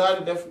wadaa mu daal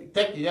di def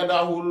teg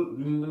yadaahul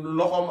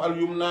loxoom al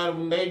yumna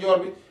ndeyjoor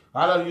bi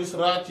alal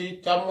yusra ci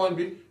càmmoñ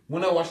bi mu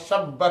ne wa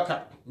shabbaka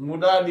mu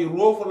daal di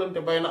roofalante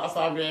bayna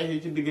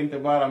asaabihi ci diggante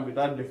baaraam bi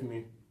daal di def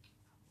nii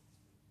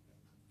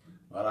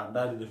voilà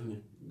daal di def nii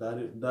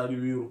daal di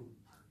wéeru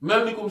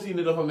mel ni comme si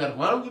ne dafa mer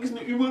maanaam nga gis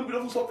ne humeur bi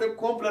dafa soppeeku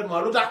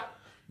complètement lu tax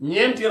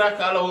ñeenti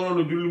rakka la waroon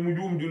a julli mu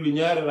juum julli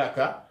ñaari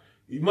rakka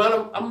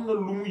maanaam am na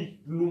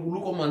lu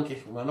ko manqué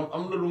maanaam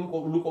am na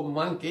lu ko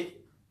manqué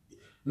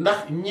ndax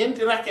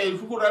ñeenti rakka yi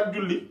fu ko daan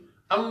julli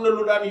am na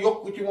lu daan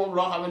yokk ci moom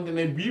loo xamante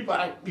ne bii par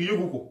ak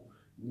yëgu ko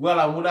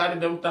voilà mu daal di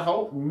dem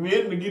taxaw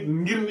mais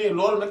ngir ne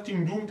loolu nag ci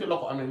njuumte la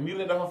ko amee ngir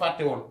ne dafa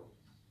fàtte woon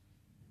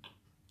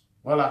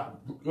voilà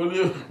loolu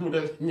yëpp mu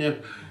def ñeent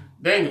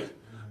dégg nga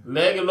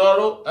léegi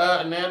loolu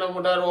nee na mu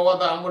daal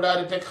wada mu daal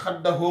di teg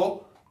xaddahoo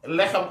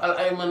lexam al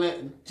aymane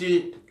ci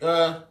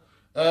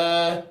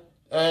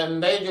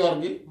ndeyjoor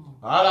gi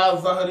ala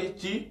zahri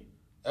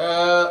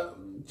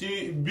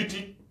ci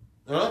biti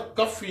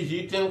kaf fii ci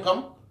tenqam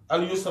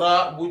al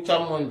yusra bu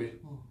càmmoñ bi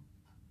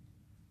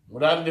mu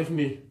daal di def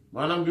nii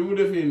maanaam bi mu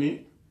defee nii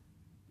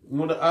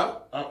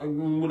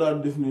mu daal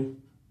di def nii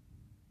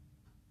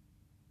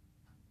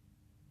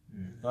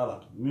voilà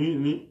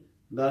nii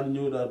daal di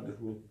ñëw daal di def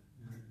nii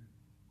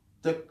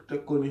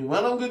teg ko nii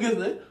maanaam nga gis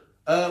ne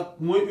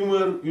mooy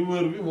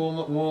humeur bi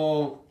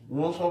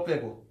moo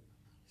soppeeku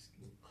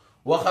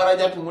wa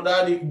xarajat mu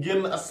daal di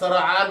génn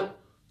as-sara'an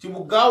ci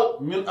bu gaaw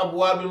min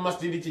abwaabil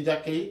masjidi ci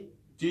jàkke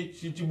yi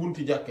ci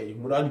bunti jàkke yi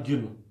mu daal di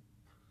génn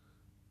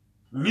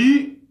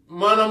lii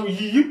maanaam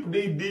yii yëpp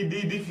day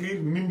décrire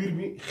ni mbir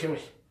mi xewe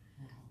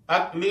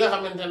ak li nga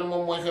xamante ne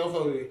moom mooy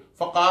xew-xew bi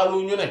fa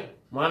qaalu ñu ne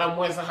maanaam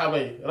mooy saxaaba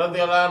yi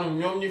radiyallahu anhum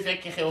ñoom ñu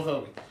fekki xew-xew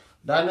bi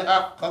daane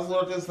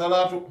xasrate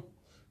salaatu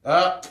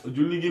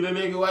julli gi la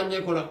léegi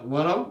wàññeeku na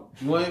maanaam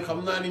mooy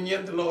xam naa ni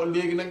ñeent la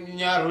léegi nag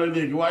ñaar la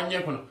léegi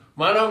wàññeeku na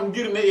maanaam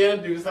ngir ne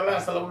yenent bi sallallahu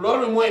alayhi wasallam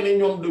loolu mooy ne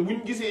ñoom de buñ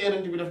gisee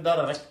yenent bi def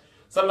dara rek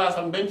sallallahu alayhi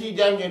wasallam dañ ciy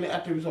jàngee ne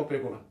atte bi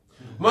soppeeku na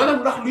maanaam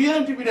ndax lu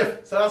yenent bi def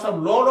sallallahu alayhi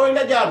wasallam loolooy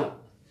la jaaru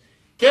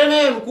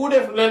keneen ku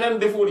def leneen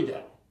defoo li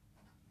jaaru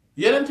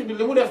yenent bi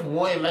li mu def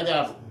mooy la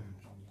jaaru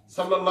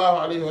sallallahu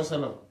alayhi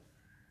wasallam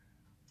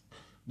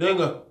dégg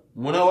nga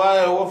mu ne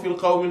waaye wa fil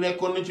qawmi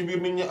nekkoon na ci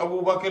biir nit ñi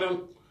Abu Bakr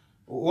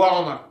wa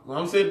Omar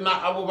maanaam Seydina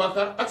Abu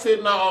Bakr ak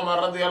Seydina Omar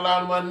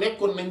radiyallahu anhu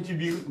nekkoon nañ ci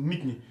biir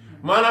nit ñi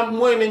maanaam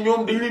mooy ne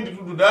ñoom dañ leen di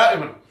tudd daa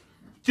iman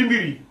ci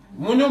mbir yi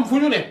mu ñoom fu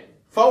ñu ne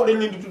faw dañ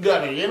leen di tudd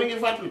daa yéen a ngi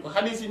fàttali ko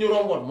xadiis yi ñu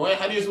romboon mooy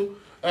xadiisu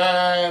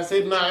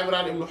Seydina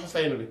Imran ibnu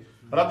Husayn bi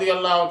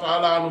radiyallahu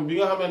taala anhu bi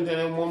nga xamante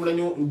ne moom la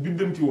ñu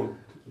biddanti woon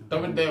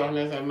tamit day wax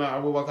ne Seydina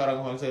Abu Bakr ak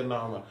xoon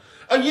Seydina Omar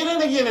ak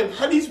yeneen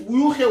xadiis bu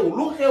yu xew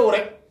lu xew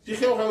rek ci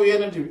xew-xew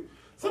yeneen bi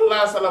sallallahu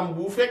alayhi wasallam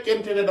bu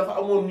fekkente ne dafa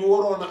amoon ñu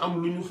waroon a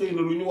am lu ñu xëy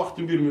na lu ñu wax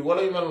ci mbir mi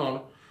wala yu mel noonu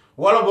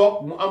wala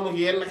boog mu am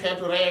yenn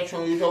xeetu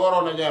réaction yu ca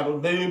waroon a jaadu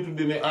dañuy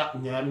tuddi ne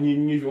ñaar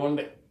ñi fi woon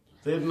de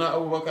Seydina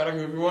Abubakar a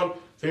ngi fi woon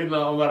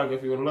Seydina Omar a ngi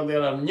fi woon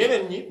radiyallahu anhu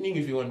ñeneen ñi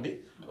ngi fi woon di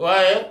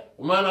waaye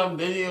maanaam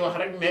dañuy wax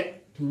rek ne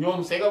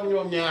ñoom segam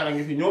ñoom ñaar a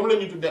ngi fi ñoom la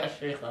ñuy tuddee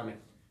ash-shaykhaani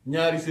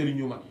ñaari sëriñ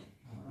yu mag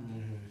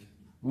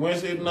mooy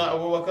Seydina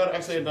Abubakar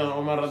ak Seydina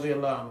Omar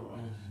radiyallahu anhu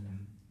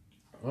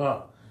waaw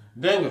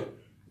dégg nga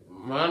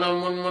maanaam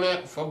mu ne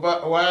fa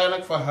ba waaye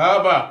nag fa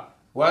haaba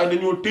waaye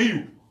dañoo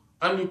téyu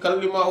an yu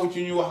kallimaahu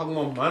ci ñuy wax ak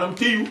moom maanaam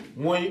téyu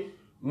mooy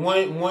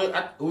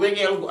ak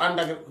wegeel gu ànd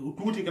ak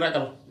tuuti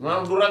ragal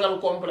maanaam du ragal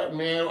complet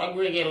mais ak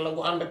wegeel la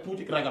gu ànd ak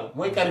tuuti ragal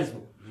mooy charisme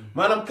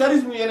maanaam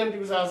charisme yeneen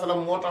bi sallallahu alayhi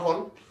wasallam moo taxoon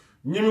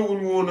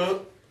ñemewuñ woon a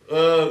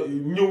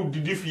ñëw di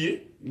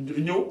défier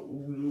ñëw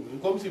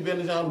comme si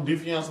benn genre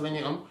défiance la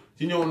ñuy am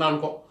ci ñëw naan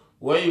ko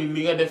waaye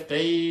li nga def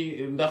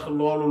tey ndax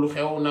loolu lu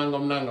xew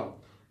nangam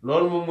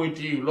loolu moom mooy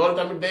téyu loolu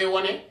tamit day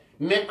wane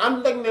ne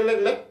ànd ak ne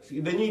léeg-léeg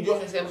dañuy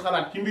joxe seen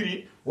xalaat ci mbir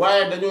yi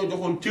waaye dañoo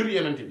joxoon cër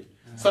yenente bi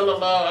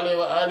sallallahu alayhi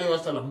wa alihi wa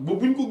sallam ba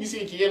buñ ko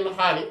gisee ci yenn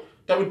xaali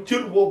tamit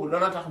cër boobu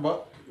dana tax ba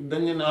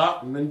dañu ne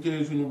nañ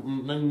cëre suñu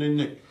nañ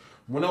nekk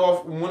mu ne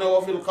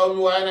wa fil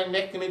qawmi waaye nag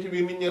nekk na ci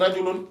biir nit ñi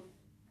rajulun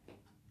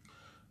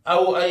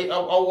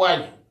aw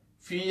waaj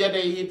fii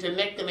yadayhi te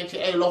nekk na ci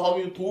ay loxom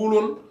yu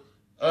tuuloon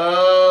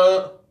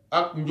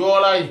ak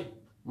njoolaay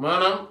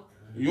maanaam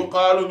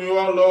yuqaalu ñu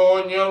wax loo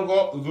ñeel ko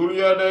zul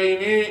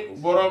yadayni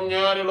boroom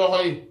ñaari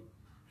loxo yi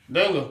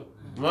dégg nga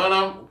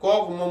maanaam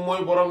kooku moom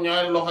mooy boroom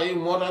ñaari loxo yi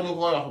moo tax ñu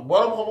koy wax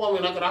boroom xam-xam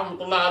yi nag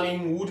rahmatullah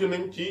alayhim wuute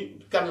nañ ci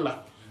kan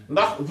la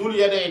ndax zul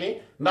yadayni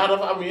ndax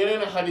dafa am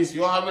yeneen xadis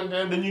yoo xamante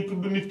ne dañuy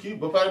tudd nit ki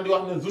ba pare di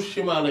wax ne zul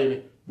shimalayni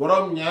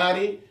boroom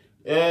ñaari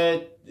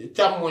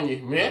càmmoñ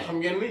yi mais xam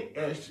ngeen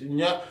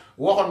ni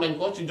waxoon nañ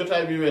ko ci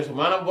jotaay bi weesu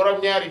maanaam boroom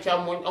ñaari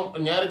càmmoñ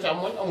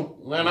amut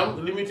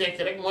maanaam li muy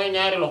tekki rek mooy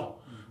ñaari loxo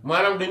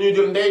maanaam dañuy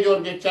jël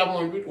ndeyjoor gi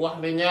càmmoñ bi wax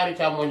ne ñaari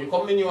càmmoñ yi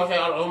comme ni ñuy waxee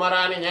al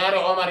omaraani ñaari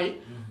omar yi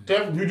te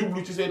ñu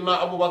jublu ci Seydina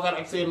Aboubacar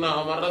ak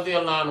Seydina Omar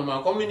radiyallahu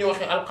anhuma comme ni ñuy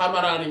waxee al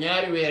qamaraani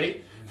ñaari weer yi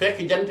fekk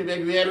jant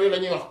beeg weer wi la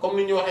ñuy wax comme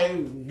ni ñuy waxee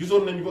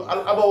gisoon nañu ko al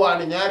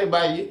abawaani ñaari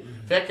baay yi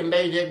fekk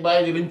ndey jeeg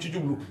baay ji lañ ci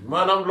jublu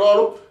maanaam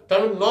loolu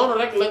tamit noonu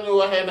rek la ñuy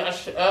waxee ne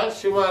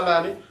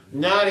ashimalaani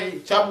ñaari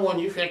càmmoñ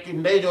yi fekk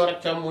ndeyjoor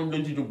ak càmmoñ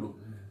lañ ci jublu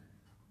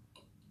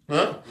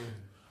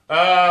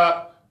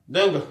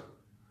dégg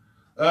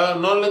nga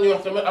noonu la ñuy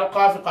wax tamit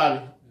alxaafiqaani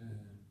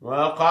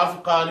waaw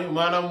alxaafiqaani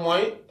maanaam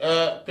mooy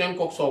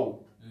penku ak soowu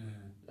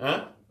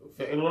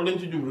loolu lañ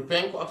ci jublu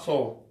penku ak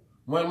soowu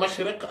mooy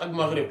mashriq ak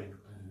maghrib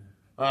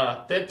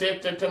voilà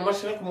te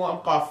mashriq moo am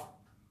xaaf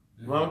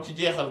maanaam ci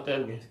jeexal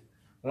teel gi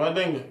waaw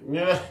dégg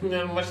nga ñu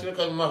ne mashriq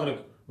ak maghrib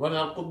moo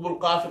naan xutbul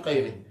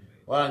xaafiqayni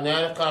voilà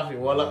ñaari xaaf yi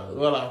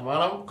voilà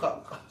maanaam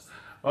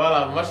voilà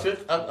mashriq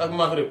ak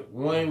maghrib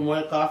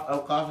mooy xaaf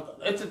al xaafiq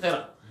et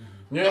cetera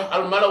ñuy wax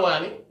al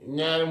malawaani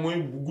ñaari muy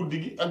guddi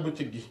gi ak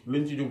bëccëg gi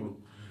lañ ci jublu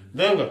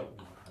dégg nga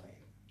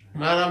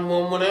maanaam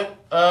moom mu ne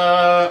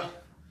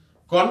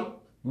kon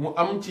mu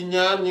am ci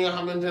ñaar ñi nga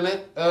xamante ne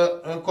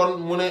kon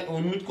mu ne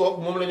nit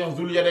kooku moom la ñuy wax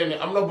zul yadayni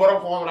am na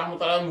borom ko xam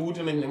rahmatullah mu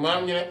wuti nañ ne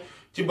maanaam ñu ne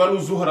ci banu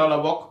zuhra la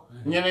bokk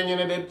ñeneen ñu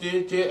ne de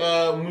ci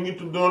mu ngi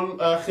tuddoon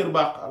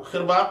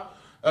xirbaax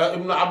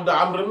ibnu abd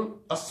amrin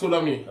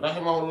as-sulami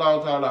rahimahullahu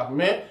taala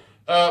mais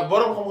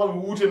boroom xam-xam bi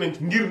wuute nañ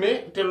ci ngir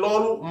ne te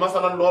loolu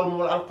masalan loolu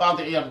moom la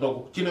alqaadi iyad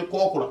dogu ci ne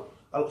kooku la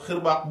al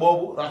xirbaax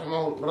boobu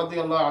rahimahu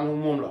radiyallahu anhu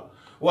moom la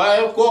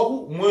waaye kooku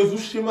mooy zu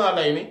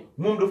shimalayni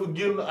moom dafa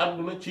génn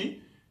àdduna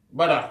ci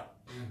badar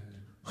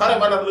xare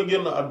badar la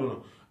génn àdduna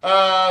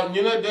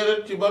ñu ne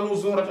déedéet ci banu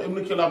zuhrata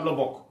ibnu kilab la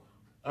bokk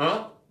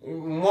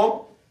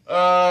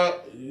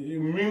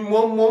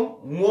moom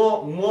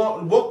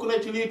moo bokk na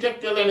ci liy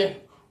tegtale ne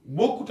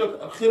bokkut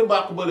ak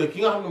xirbaax bële ki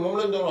nga xam ne moom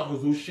lañ doon wax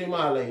zu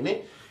shimalayni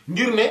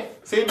ngir ne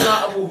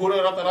Seydina Abu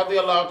Hurayrata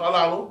radiyallahu taala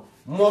anhu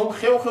moom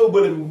xew-xew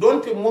bële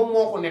doonte moom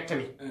moo ko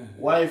nettali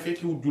waaye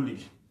fekkiwut julli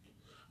gi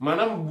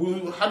maanaam bu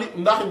xadis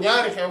ndax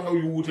ñaari xew-xew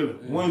yu wuute la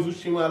mooy zu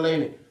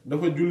shimalayni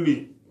dafa julli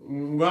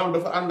maanaam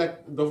dafa ànd ak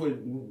dafa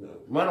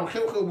maanaam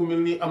xew-xew bu mel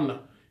nii am na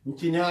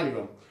ci ñaari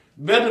yoon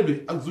benn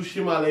bi ak zu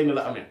shimalayni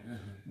la amee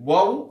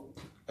boobu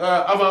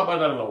avant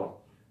Badar la woon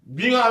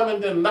bi nga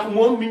xamante ne ndax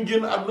moom mi ngi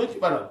génn àdduna ci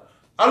Badar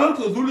alors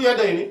que zul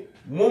yadayni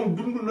moom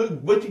dund na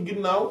ba ci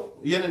ginnaaw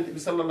yeneen bi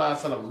sallallahu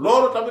alayhi wa sallam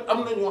loolu tamit am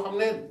na ñoo xam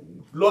ne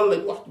loolu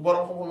lañ wax ci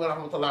borom xam-xam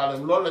rahmatullahi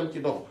alayhim loolu lañ ci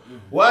dog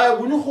waaye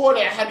bu ñu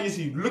xoolee xadis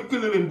yi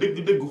lëkkale leen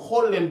dëgg-dëgg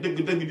xool leen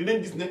dëgg-dëgg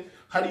dinañ gis ne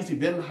xadis yi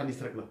benn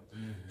xadis rek la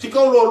ci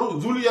kaw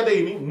loolu zul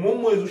yadayni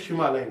moom mooy zu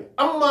shimalayni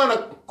am maa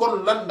nag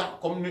kon lan ndax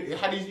comme ni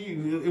xadis yi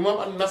imam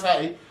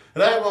an-Nasaa'i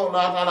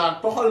rahimahullahu taala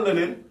toxal na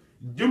leen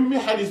jëmmi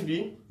xadis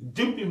bi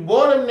jëmmi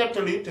mboolem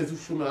nettali te zu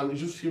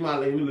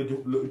shimalayni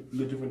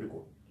la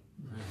jëfandikoo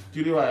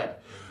ci riwaayat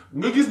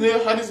nga gis ne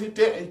xadis yi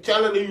te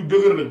càllale yu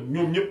dëgër lañ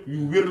ñoom ñëpp yu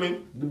wér lañ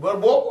ba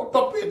boo ko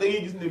toppee da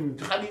ngay gis ne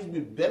xadis bi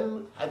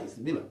benn xadis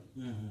bi la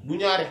du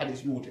ñaari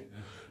xadis yu wute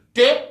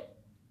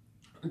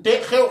te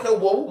xew-xew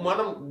boobu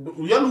maanaam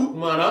yanwut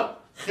maanaam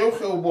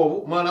xew-xew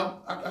boobu maanaam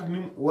ak ni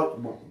mu war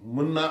bon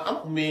mën naa am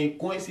mais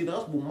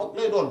coïncidence bu mag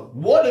lay doon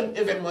mboolem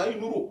événement yi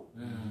nuroo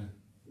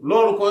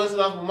loolu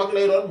coïncidence bu mag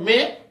lay doon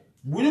mais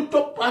bu ñu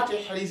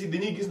toppaatee xadis yi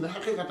dañuy gis ne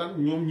xaqiqatan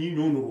ñoom ñii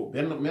ñoo nuroo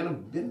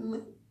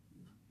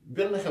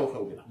benn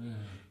xew-xew bi la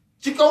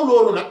ci kaw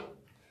loolu nag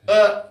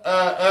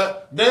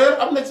d'ailleurs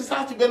am na ci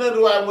sax ci beneen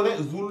riwaaya mu ne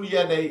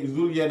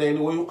zul yadayni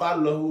wa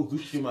yuqaalu lahu zu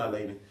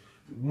shimalayni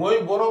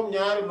mooy boroom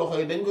ñaari loxo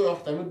yi dañ koy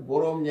wax tamit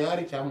boroom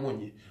ñaari càmmoñ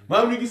yi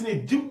maanaam ñu gis ne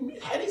jëmmi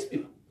xadis bi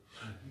la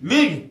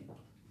léegi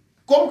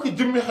comme que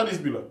jëmmi xadis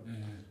bi la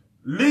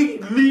léegi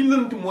lii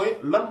lënt mooy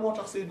lan moo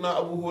tax Seydina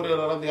Abu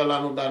Hurayra radiyallahu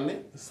anhu daan ne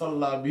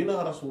salla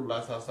bina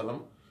rasulullah sallallahu alayhi wa sallam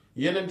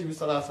yenent bi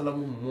sallallahu alayhi wa sallam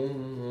moom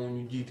moo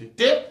ñu jiite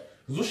te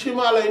zu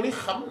shimalayni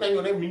xam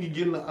nañu ne mi ngi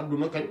génn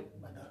àdduna kañ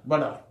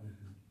Badar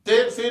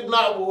te Seydina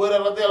Abu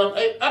Hurayra radiyallahu anhu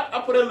ay at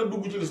après la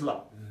dugg ci l'islam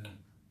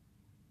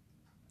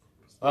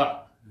waaw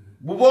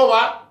bu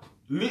boobaa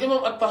li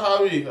imam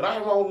at-Tahawi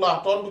rahimahullah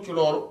tontu ci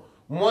loolu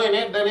mooy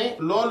ne dane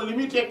loolu li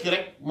muy tekki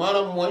rek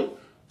maanaam mooy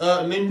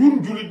ne ñun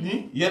jullit ñi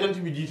yenent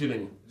bi jiite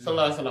nañu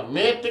sallallahu alayhi wa sallam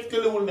mais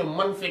tegtalewul ne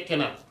man fekke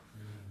naa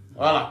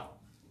voilà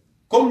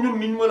comme ñun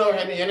niñ mën a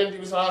waxee ne yenent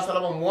bi sallallahu alayhi wa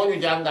sallam moo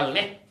ñu jàngal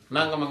ne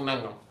nangam ak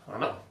nangam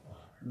maanaam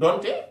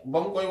donte ba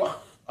mu koy wax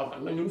amal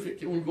na ñun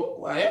fekki wuñ ko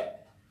waaye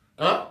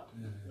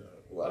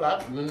voilà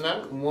ñun naan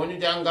moo ñu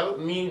jàngal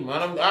nii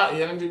maanaam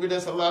yeneen bi de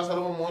sallallahu alayhi wa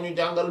sallam moo ñu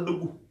jàngal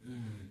dëggu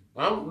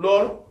maanaam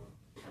loolu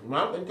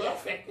maanaam dañ koy wax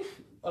fekk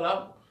voilà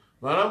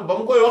maanaam ba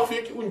mu koy wax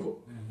fekki wuñ ko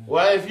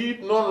waaye fii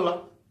it noonu la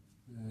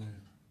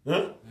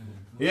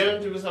yeneen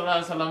bi sallallahu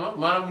alayhi wa sallam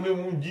maanaam mu ne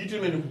moom jiite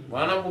nañu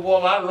maanaam bu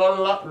boobaa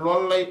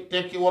loolu lay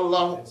tekki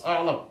wallahu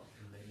a'lam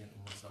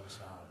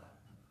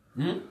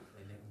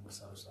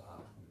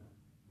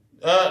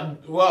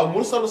waaw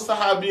mursalu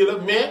saxaabi la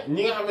mais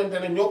ñi nga xamante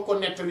ne ñoo ko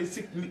nettali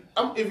si li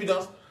am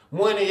évidence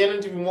mooy ne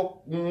yeneen bi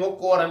moo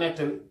ko war a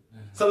nettali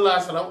sallallahu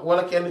alayhi wa sallam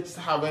wala kenn ci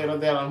saxaaba yi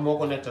radiyallahu anhu moo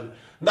ko nettali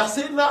ndax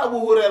Seydina Abu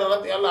Hurayra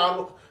radiyallahu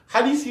anhu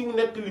xadiis yi mu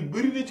nettali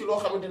bëri na ci loo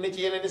xamante ne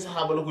ci yeneen i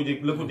saxaaba la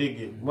ko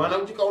déggee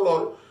maanaam ci kaw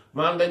loolu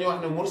maanaam dañuy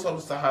wax ne mursalu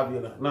saxaabi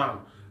la naam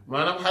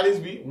maanaam xadiis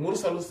bi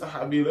mursalu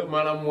saxaabi la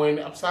maanaam mooy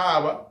ne ab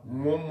saxaaba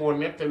moom moo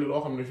nettali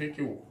loo xam ne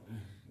fekkiwu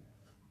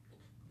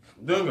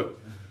dégg nga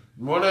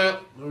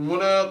mu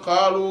ne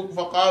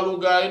xaalu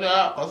gaa yi ne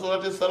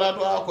xasurati salaatu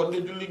kon de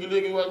julli gi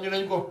léegi wàññi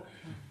nañ ko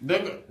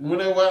dégg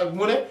nga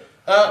mu ne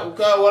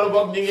wala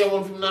boog ñi ngi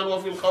yemoon fi mu naan wa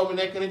fil qawmi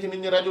nekk na ci nit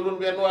ñi rajulun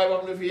benn waaye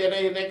wax ne fi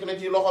yadayhi nekk na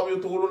ci loxom yu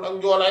tuulun ak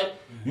njoolaay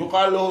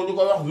yuqaalu lahu ñu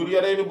koy wax zul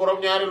yadayni borom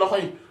ñaari loxo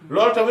yi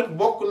loolu tamit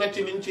bokk na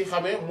ci liñ ci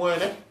xamee mooy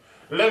ne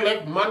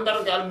léeg-léeg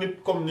mandargaal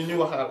nit comme ni ñuy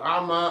waxee al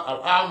ama al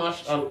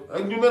amash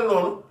ak ñu mel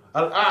noonu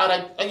al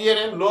araj ak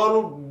yeneen loolu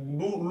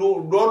du lu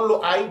doon lu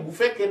aay bu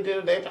fekkente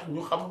ne day tax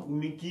ñu xam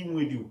ni kii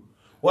mooy diw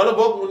wala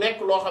boog mu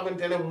nekk loo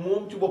xamante ne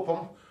moom ci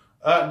boppam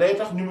day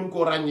tax ñu mun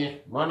koo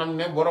ràññee maanaam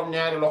ne borom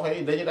ñaari loxo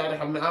yi dañu daal di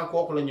xam ne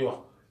kooku la ñuy wax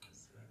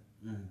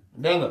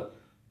dégg nga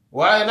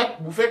waaye nag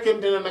bu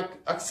fekkente ne nag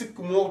ak sikk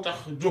moo tax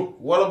jóg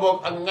wala boog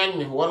ak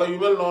ŋàññ wala yu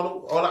mel noonu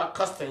wala ak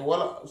xaste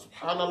wala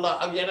subhanallah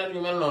ak yeneen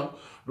yu mel noonu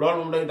loolu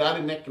moom day daal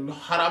di nekk lu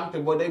xaraam te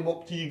boo day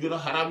bokk ci yi gën a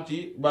xaraam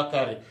ci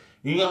bàkkaar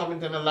yi nga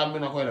xamante ne làmbi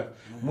na koy def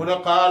mu ne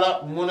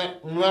qaala mu ne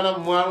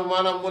maanaam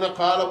mu ne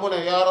qaala mu ne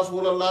yaa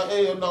rasulallah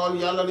yow ndawal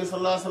yàlla li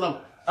sallallahu alayhi wa sallam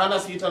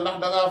anasiita ndax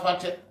dangaa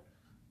fàtte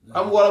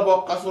am wala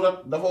boog xasurat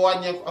dafa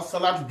wàññeeku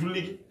as-salaatu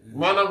julli gi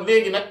maanaam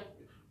léegi nag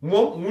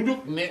moom mu jóg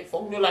ne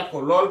foog ñu laaj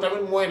ko loolu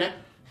tamit mooy ne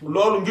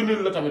loolu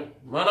ngëneel la tamit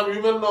maanaam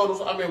yu mel noonu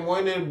su amee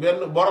mooy ne benn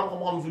borom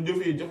xam-xam su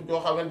jëfee jëf joo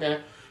xamante ne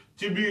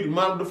ci biir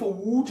maanaam dafa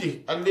wuute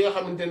ak li nga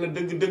xamante ne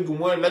dëgg-dëgg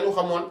mooy la ñu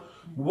xamoon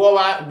bu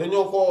boobaa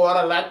dañoo ko war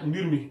a laaj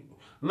mbir mi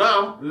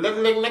naam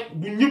léeg-léeg nag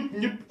du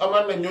ñëpp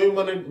amaan na ñooy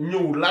mën a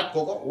ñëw laaj ko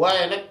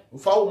waaye nag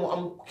faw mu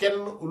am kenn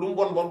lu mu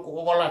bon ko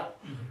ko laaj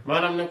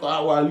maanaam ne ko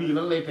waa lii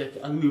lan lay tekki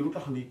ak lii lu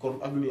tax lii kon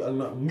ak lii ak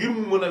na ngir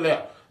mu mën a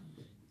leer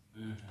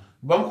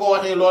ba mu ko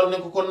waxee loolu ne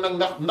ko kon nag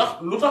ndax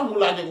lu tax mu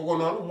laajee ko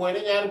noonu mooy ne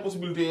ñaari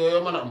possibilité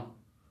yooyu mën a am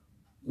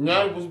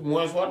ñaari possibilité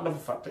mooy soit dafa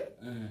fàtte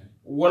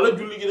wala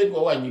julli gi dañ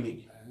ko wàññi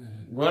léegi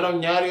maanaam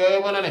ñaari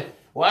yooyu mën a ne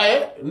waaye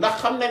ndax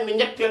xam nañ ne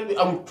ñetteel bi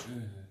amut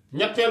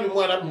ñetteel bi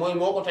mooy lan mooy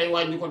moo ko tey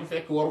wàññi ko te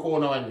fekk war ko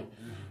woon a wàññi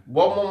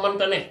boobu moom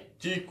mënta ne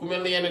ci ku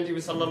mel ne yenent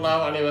bi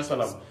sallallahu alayhi wa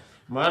sallam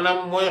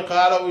maanaam mooy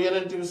xaalaw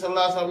yenent bi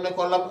sallallahu alayhi wa sallam ne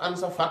ko lam an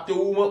sa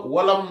fàttewuma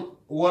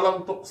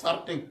walam tu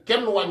sarte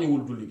kenn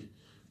wàññiwul julli gi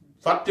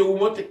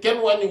fàttewuma te kenn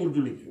wàññiwul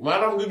julli gi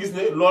maanaam nga gis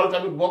ne loolu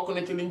tamit bokk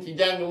na ci liñ ci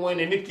jàng mooy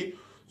ne nit ki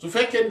su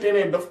fekkente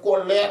ne daf koo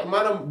leer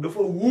maanaam dafa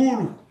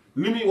wóolu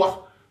li muy wax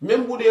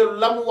même bu dee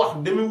la mu wax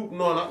demewut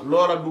noona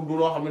loola du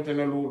loo xamante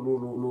ne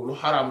lu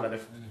xaraam la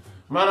def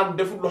maanaam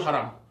defut lu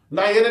xaraam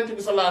ndax yenent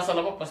bi sallallahu alayhi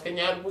wasallam parce que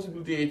ñaari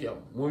possibilité yi ci am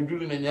mooy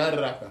julli na ñaari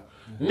rakka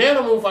nee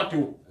na moom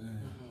fàttewut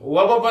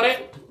wa ba pare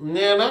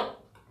nee na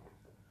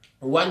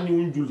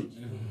wàññiwuñ julli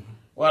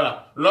voilà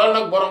loolu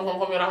nag borom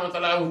xam-xam yi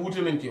rahmatullah wuute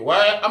nañ ci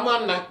waaye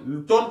amaan na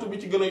tontu bi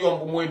ci gën a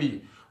yomb mooy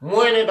lii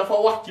mooy ne dafa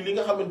wax ci li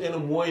nga xamante ne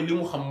mooy li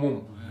mu xam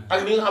moom ak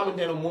li nga xamante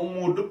ne moom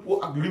moo dëppoo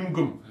ak li mu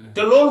gëm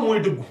te loolu mooy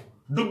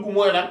dëggu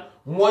mooy lan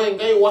mooy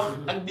ngay wax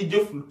ak di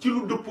jëf ci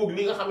lu dëppoo ak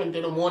li nga xamante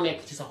ne moo nekk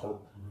ci sa xol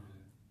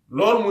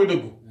loolu mooy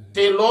dëggu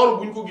te loolu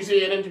buñ ko gisee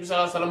yeneen bi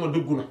sallallahu alayhi wasallam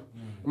dëggu na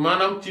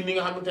maanaam ci li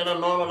nga xamante ne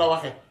noonu la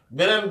waxee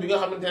beneen bi nga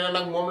xamante ne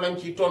nag moom lañ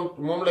ciy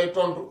tontu moom lay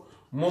tontu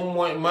moom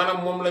mooy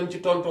maanaam moom lañ ci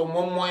tontoo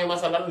moom mooy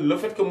masalan le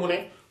fait que mu ne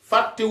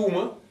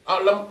fàttewuma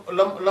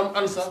lam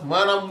ansa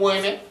maanaam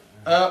mooy ne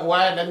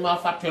waaye dañ maa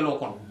fàtteloo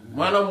kon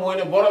maanaam mooy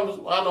ne borom bi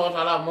subhaanahu wa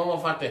taala moo ma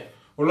fàtte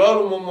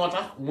loolu moom moo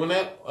tax mu ne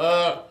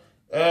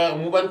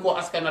mu bañ koo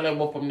askanale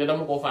boppam ne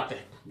dama koo fàtte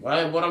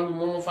waaye borom bi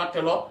moom ma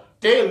fàtteloo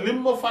te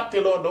lim ma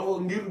fàtteloo dafa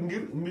ngir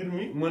mbir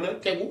mi mën a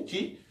tegu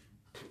ci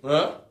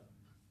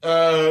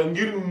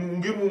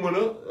ngir mu mën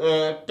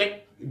a teg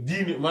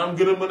diine maanaam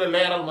gën a mën a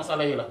leeral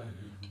masala yi la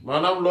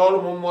maanaam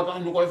loolu moom moo tax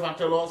ñu koy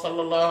fàtteloo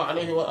sallallahu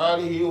alayhi wa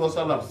alihi wa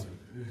sallam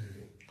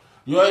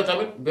yooyu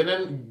tamit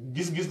beneen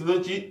gis-gis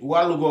la ci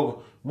wàllu googu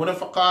mu ne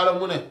fa qaala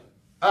mu ne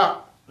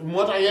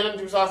moo tax yeneen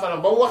bi saa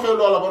sallam ba mu waxee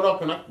loola ba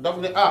noppi nag daf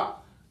ne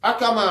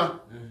akama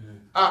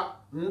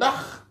ndax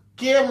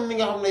kéem ni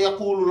nga xam ne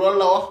yaqulu loolu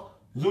la wax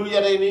zul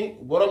yadayni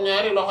borom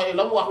ñaari loxo yi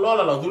la mu wax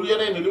loola la zul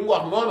yadayni li mu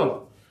wax noonu la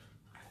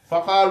fa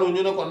qaalu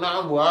ñu ne ko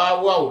naam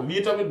waaw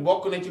lii tamit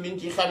bokk na ci liñ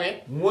ci xamee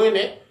mooy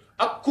ne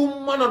ak kum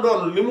mën a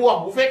doon li mu wax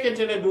bu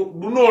fekkente ne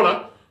du noona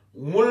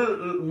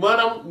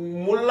maanaam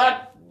mu laaj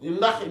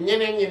ndax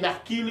ñeneen ñi ndax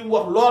kii li mu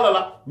wax loola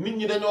la nit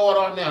ñi dañoo war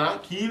a wax ne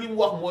kii li mu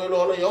wax mooy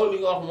loola yow li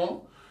nga wax moom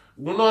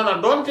du noona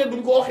donte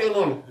duñ ko waxee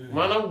noonu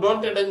maanaam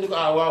donte dañ di ko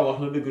waaw wax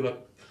na dëgg nag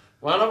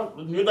maanaam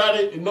ñu daal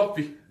di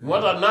noppi moo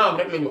tax naam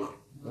rek lañu wax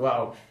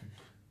waaw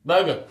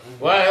dégg nga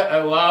waaye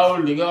waaw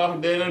li nga wax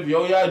déedéet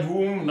yow yaa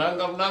juum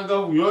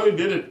nangam yooyu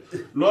déedéet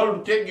loolu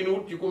teggi ni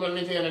wut ci ku mel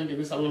ni ci yeneen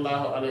bi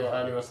sallallahu alayhi wa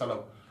alihi wa sallam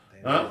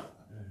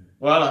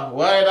voilà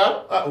waaye daal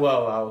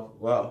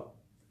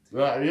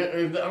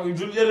waaw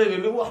jul yëre ni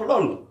li mu wax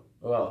loolu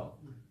waaw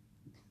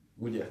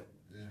mu jeex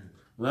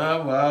naam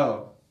waaw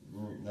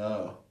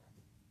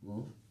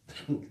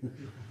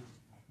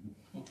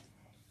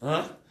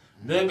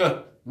dégg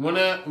nga mu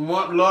ne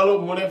loolu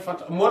mu ne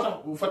moo tax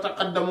fa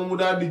taqaddama mu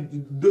daal di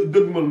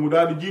dëgmal mu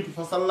daal di jiitu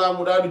fa salla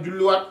mu daal di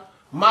julliwaat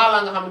maa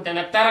la nga xamante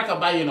ne taraka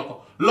bàyyi na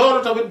ko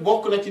loolu tamit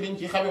bokk na ci liñ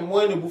ci xamee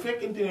mooy ne bu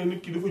fekkente ne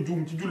nit ki dafa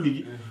juum ci julli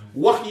gi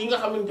wax yi nga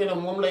xamante ne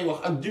moom lay wax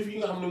ak jëf yi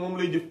nga xam ne moom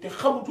lay jëf te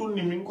xamutul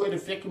ni mi ngi koy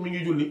def fekk mi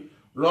ngi julli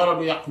loola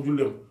du yàq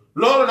julleem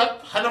loolu nag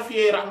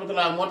Hanafi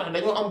rahmatullah moo tax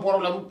dañoo am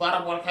problème par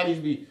rapport ak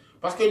hadith bi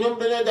parce que ñoom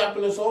dañoo jàpp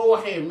ne soo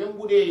waxee même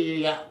bu dee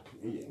yaa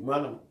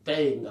maanaam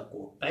tay nga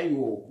ko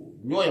tayoo ko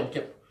ñooyam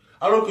képp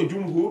alors que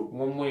jumhur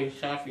moom mooy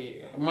Shafi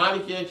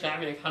Maliki ak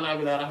Shafi ak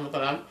Hanabila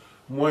rahmatullah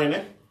mooy ne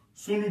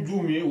suñu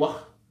juumee wax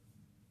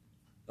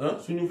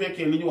suñu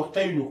fekkee li ñu wax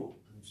tayuñu ko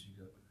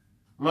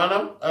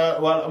maanaam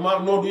wala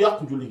maanaam noo du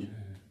yàqu julli gi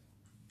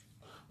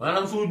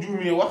maanaam suñu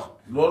juumee wax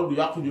loolu du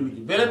yàqu julli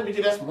gi beneen bi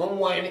ci des moom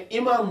mooy ne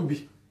imam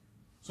bi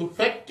su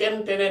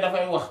fekkente ne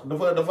dafay wax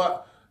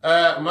dafa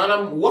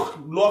maanaam wax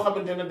loo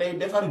xamante ne day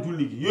defar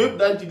julli gi yooyu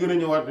daañu ci gën a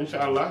ñëwaat insha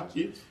allah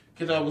ci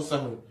kitaabu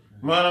sahwi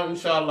maanaam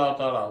insha allah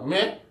taala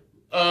mais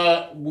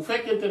bu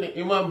fekkente ne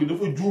imam bi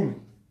dafa juum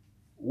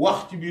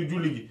wax ci biir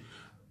julli gi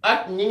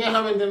ak ñi nga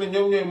xamante ne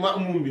ñoom ñooy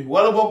maamum bi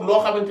wala boog loo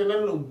xamante ne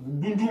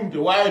du njuumte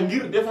waaye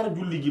ngir defar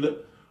julli gi la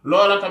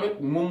loola tamit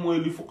moom mooy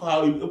li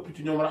fuqahaa yi ëpp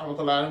ci ñoom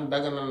rahmatullah alayhim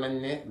daganal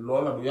nañ ne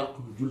loola du yàq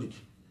julli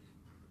gi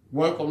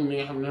mooy comme ni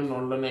nga xam ne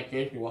noonu la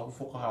nekkee ci wax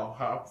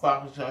fuqahaa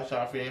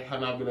Shaafi'i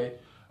Hanaabila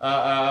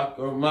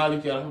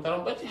Maaliki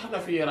rahmatullah ba ci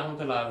Hanafi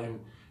rahmatullah alayhim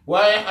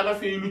waaye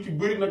Hanafi yi lu ci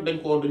bëri nag dañ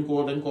koo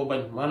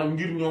bañ maanaam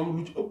ngir ñoom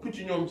lu ci ëpp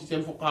ci ñoom ci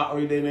seen fuqahaa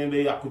yi day ne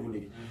day yàq julli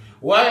gi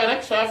waaye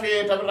nag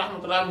Shaafi'i tamit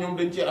rahmatullah ñoom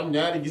dañ ci am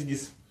ñaari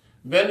gis-gis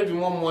benn bi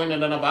moom mooy ne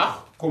dana baax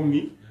comme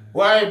nii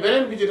waaye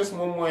beneen bi ci des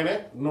moom mooy ne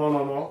non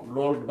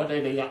loolu ba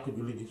tey day yàq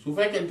julli gi su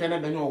fekkente ne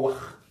dañoo wax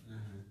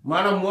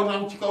maanaam moo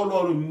tax ci kaw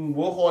loolu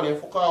boo xoolee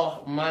fuqahaa wax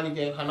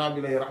Maaliki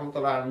Hanaabila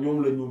rahmatullah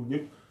ñoom la ñoom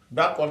ñëpp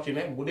d'accord ci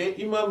ne bu dee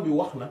imam bi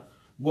wax na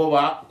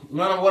boobaa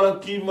maanaam wala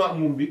kii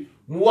maamum bi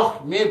mu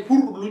wax mais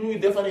pour lu ñuy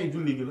defaree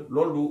julli gi la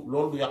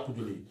loolu du yàq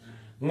julli gi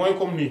mooy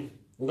comme nii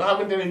nga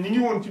xamante ne ñi ngi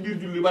woon ci biir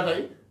julli ba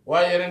tey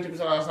waaye Yonent bi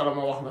sallallahu alayhi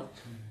wa sallam wax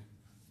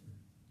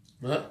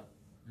na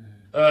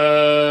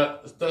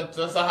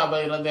te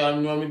saxaaba yi radiyallahu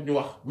anhum ñoom it ñu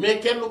wax mais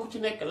kenn ku ci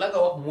nekk la nga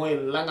wax mooy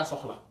la nga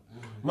soxla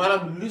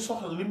maanaam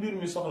li mbir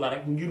mi soxla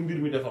rek ngir mbir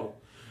mi defaru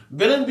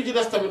beneen bi ci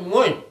des tamit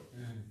mooy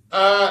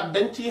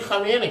dañ ciy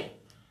xamee ne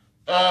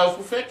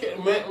su fekkee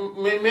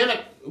mais nag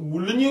bu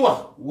li ñuy wax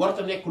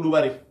warta nekk lu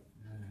bari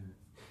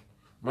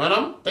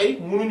maanaam tey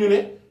mënuñu ne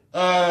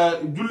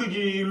julli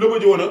gi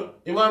lëbëjoo na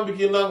imaam bi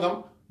kii nangam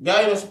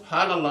gaa yi ne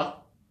subhaanallah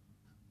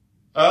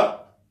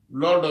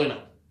loolu doy na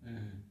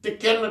te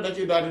kenn da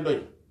ci daal di doy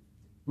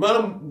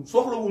maanaam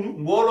soxlawuñu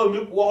mbooloo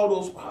mépp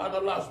waxandoo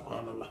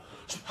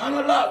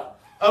subhaanallah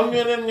am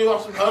ñeneen ñuy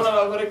wax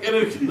subhaanallah ba rek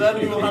keneen ci daal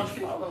di waxaat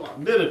subhaanallah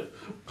déedéet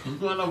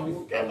maanaam bu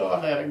kenn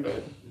waxee rek doy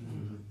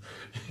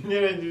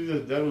ñeneen ñi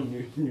des jarul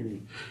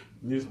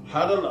ñu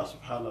subhaanallah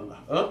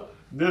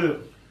déedéet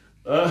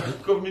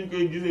comme niñ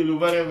koy gisee lu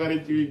bare bare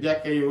ci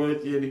jàkka yi wala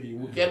ci yenn yi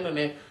bu kenn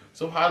ne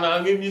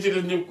subhaanallah ngeen ñi ci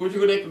des ñëpp ku ci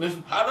ko nekk ne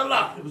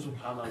subhaanallah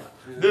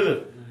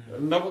déedéet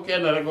na ko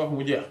kenn rek wax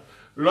mu jeex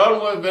loolu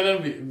mooy beneen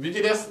bi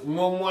ci des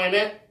moom mooy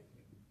ne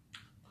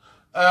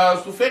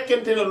su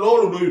fekkente ne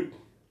loolu doyut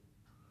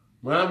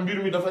maanaam mbir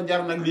mi dafa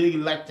jar nag léegi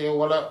laajte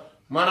wala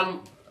maanaam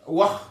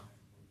wax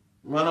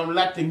maanaam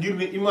laajte ngir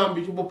ne imaam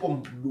bi ci boppam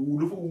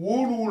dafa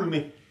wóoluwul ne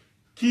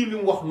kii li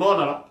mu wax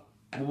noona la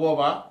bu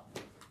boobaa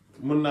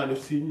mën naa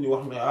def signe ñu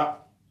wax ne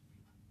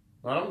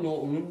maanaam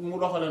ñoo mu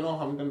doxale noo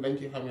xam te ne dañ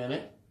ci xamee ne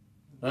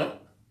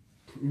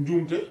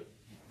njuumte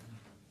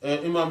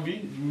imaam bi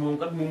moom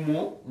kat moom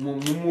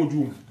moo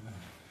juum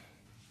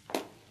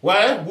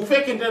waaye bu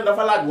fekkente ne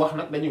dafa laaj wax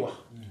nag dañuy wax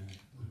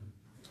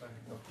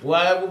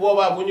waaye bu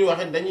boobaa bu ñuy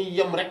waxee dañuy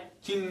yem rek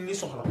ci li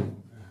soxla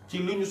ci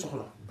li ñu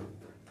soxla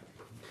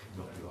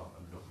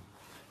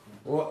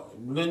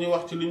dañuy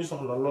wax ci li ñu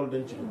soxla loolu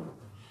dañ ci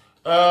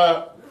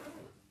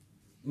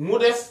mu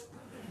des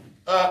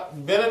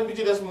beneen bi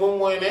ci des moom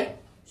mooy ne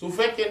su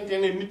fekkente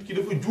ne nit ki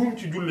dafa juum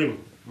ci julleem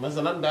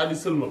masalan daal di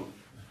sëlmal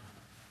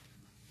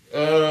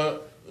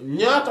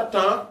ñaata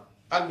temps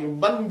ak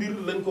ban mbir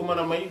lañ ko mën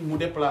a may mu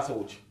déplacé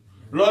wu ci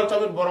loolu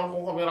tamit borom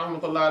xam-xam yi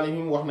rahmatullah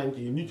alayhim wax nañ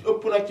ci ñu ci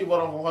ëpp nag ci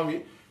borom xam-xam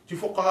yi ci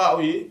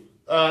fuqaha yi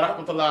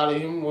rahmatullah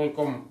alayhim mooy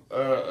comme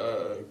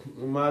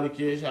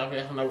Maliki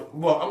Shafi'i xanaa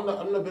bon am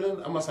na beneen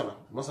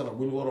masala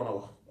bu ñu waroon a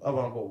wax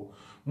avant boobu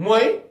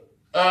mooy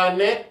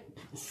ne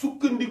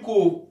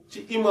sukkandikoo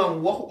ci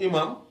imam waxu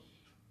imam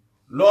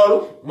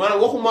loolu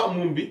maanaam waxu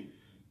ma'mum bi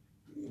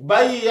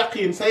bàyyi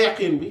yaqiin sa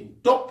yaqiin bi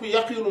topp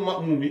yaqiinu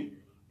ma'mum bi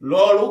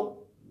loolu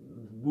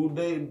bu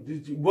day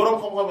boroom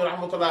xam-xam yi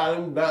rahmatullah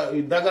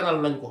alayhim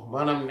daganal nañ ko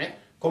maanaam ne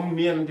comme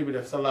ni Yonent bi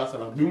def sallallahu alayhi wa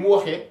sallam bi mu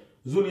waxee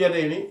Zul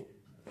Yadayni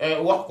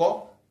wax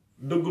ko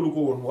dëggalu ko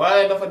woon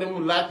waaye dafa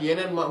dem laaj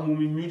yeneen ma'mum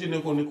yi ñuuti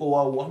ne ko ni ko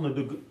waaw wax na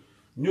dëgg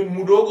ñun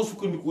mu doog a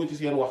sukkandikoo ci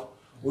seen wax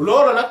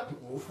loolu nag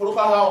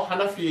fuqahaa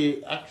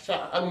Hanafi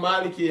ak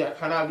Maliki ak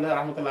Hanaabila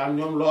rahmatullah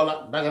ñoom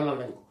loola daganal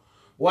nañ ko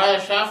waaye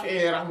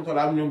Shafi'i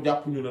rahmatullah ñoom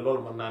jàpp ñu ne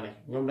loolu mën naa ne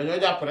ñoom dañoo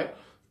jàpp rek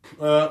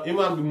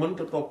imaam bi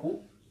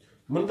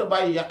mënta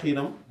bàyyi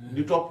yaqiinam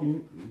di topp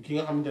ki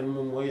nga xamante ne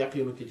moom mooy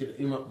yaqiinu ki ci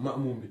imaam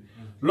ma'muum bi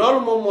loolu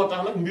moom moo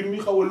tax nag mbir mi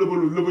xaw a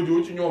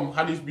lëbëjoo ci ñoom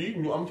xadis bi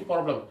ñu am ci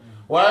problème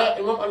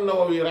waaye imaam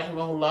an-Nawawi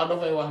rahimahullah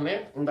dafay wax ne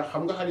ndax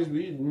xam nga xadis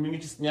bi mi ngi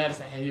ci ñaari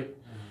saxiix yëpp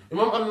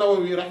imaam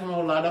an-Nawawi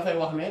rahimahullah dafay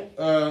wax ne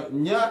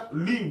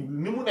lii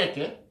ni mu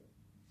nekkee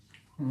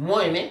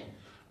mooy ne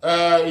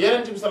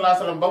Yonent bi sallallahu alayhi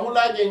wasallam ba mu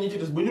laajee ñi ci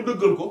des ba ñu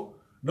dëggal ko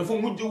dafa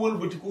mujj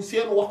wëlbatiku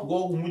seen wax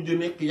googu mujj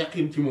nekk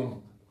yaqin ci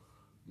moom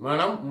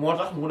maanaam moo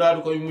tax mu daal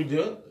di koy mujj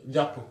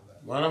jàpp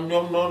maanaam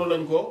ñoom noonu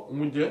lañ ko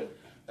mujj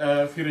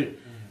firi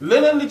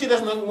leneen li ci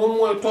des nag moom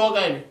mooy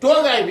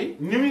toogaay bi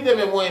ni muy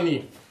demee mooy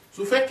nii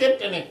su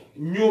fekkente ne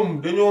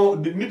ñoom dañoo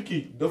nit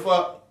ki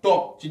dafa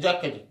toog ci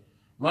jàkka ji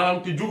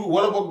maanaam te jug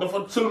wala boog dafa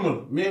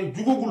sëlmal mais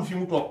jugagul fi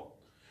mu toog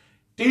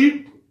te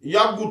it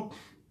yàggut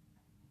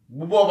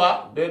bu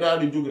boobaa day daal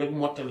di jug rek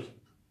mottali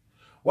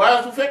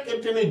waaye su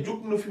fekkente ne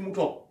jug na fi mu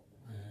toog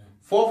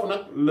foofu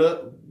nag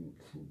la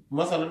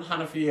masalan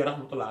Hanafi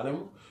rahmatullah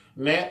alayhim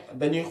ne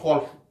dañuy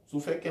xool su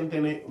fekkente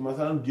ne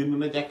masalan génn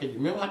na jàkka ji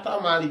même hatta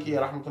Maliki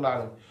rahmatullah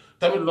alayhim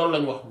tamit loolu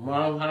lañ wax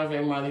maanaam Hanafi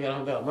ak Maliki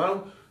rahmatullah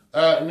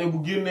maanaam ne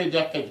bu génnee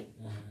jàkka ji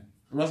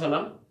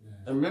masalan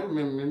même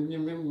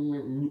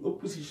ñu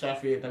ëpp si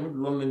Shafi'i tamit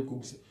loolu lañ ko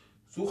gis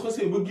su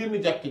xësee ba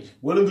génn jàkka ji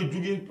wala nga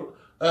jugee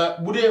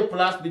bu dee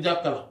place bi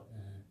jàkka la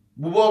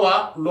bu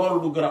boobaa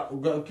loolu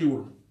du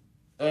kiiwul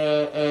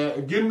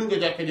génn nga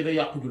jàkka ji day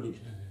yàqu julli gi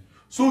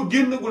soo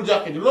génnagul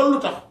jàkka ji loolu lu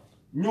tax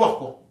ñu wax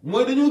ko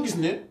mooy dañoo gis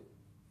ne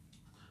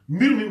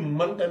mbir mi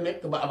mënta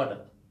nekk ba abadan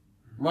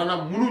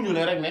maanaam mënuñu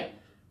ne rek ne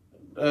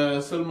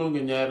seulement nga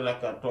ñaari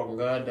rakka toog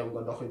nga dem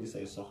nga dox ji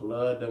say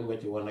soxla dem nga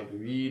ci wanag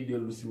wi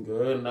dellu si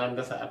nga naan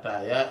nga sa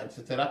ataaya et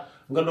cetera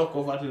nga doog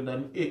koo fàttali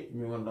daan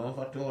mi man dama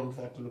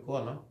fàttali ko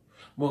woon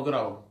moo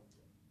garaawam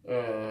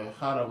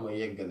xaaral ma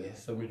yeggalee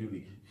sama julli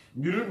gi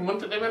mbir mi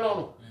mënta demee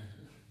noonu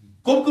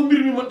comme que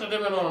mbir mi mënta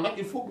demee noonu nag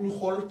il faut que ñu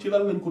xool ci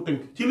lan lañ ko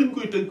tënk ci liñ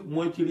koy tënk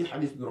mooy ci li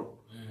xadis bi rob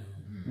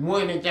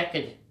mooy ne jàkka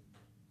ji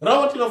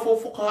rawatina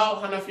foofu fuqahaa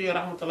Hanafi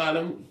rahmatullahi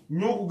alayhim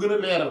ñoo ko gën a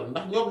leeral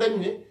ndax ñoom dañ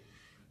ne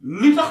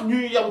li tax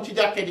ñuy yam ci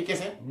jàkka ji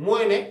kese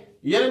mooy ne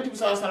Yonent bi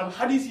sallallahu alayhi wasallam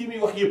xadis yi muy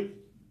wax yépp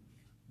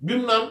bi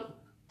mu naan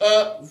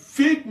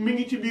féeg mi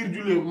ngi ci biir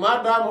jullee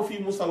maa daama fii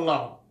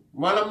musallaahu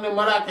maanaam ne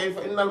malaaka yi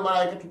fa innal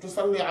malaa'ikata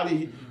tusalli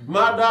alayhi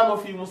maa daama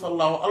fii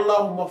musallaahu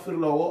allahumma ighfir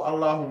lahu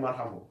allahumma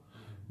arhamhu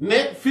ne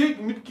féeg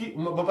nit ki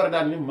ba pare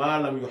daan ni maa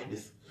lam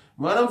yuhdis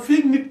maanaam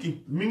féeg nit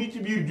ki mi ngi ci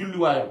biir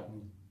julliwaayam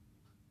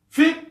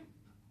féeg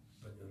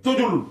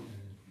tojulul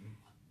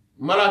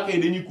malaaka yi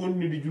dañuy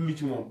continuer di julli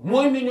ci moom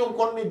mooy ne ñoom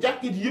kon ne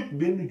jàkka ji yépp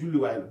benn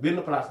julliwaay la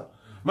benn place la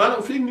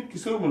maanaam féeg nit ki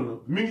sërmal na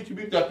mi ngi ci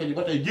biir jàkka ji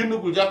ba tey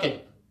génnagul jàkka ji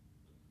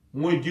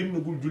mooy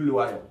génnagul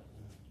julliwaayam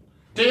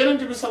te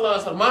Yonent bi sallallahu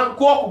alayhi wasallam maanaam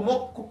kooku moo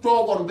ku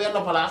toogoon benn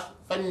place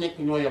fañ nekk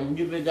ñoo yam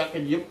ngir ne jàkka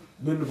ji yépp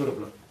benn bërëb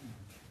la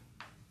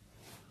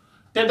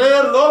te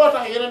d'ailleurs looloo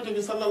tax Yonent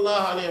bi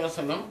sallallahu alayhi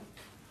wasallam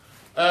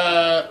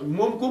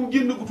moom comme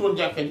génnagutoon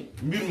jàkka ji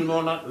mbir mi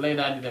noonu lay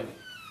daal di demee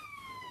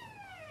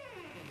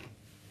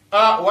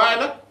waaye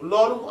nag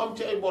loolu mu am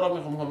ci ay borom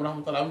xam-xam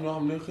rahmatullah ñoo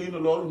xam ne xëy na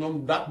loolu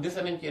ñoom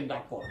dese nañ cee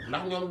d'accord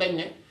ndax ñoom dañ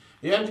ne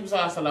Yonent bi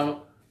sallallahu alayhi wasallam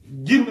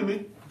génn na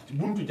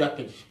buntu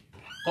jàkka ji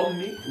comme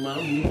ni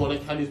maanaam bu ñu xoolee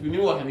ci xadiis bi ni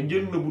mu waxee ne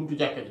génn na buntu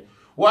jàkka ji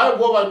waaye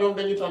boobaa ñoom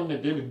dañuy toog ne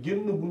déedéet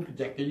génn na buntu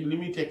jàkka ji li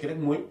muy tekki rek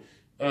mooy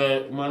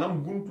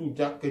maanaam buntu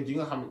jàkka ji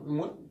nga xam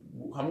mooy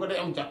xam nga day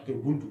am jàkka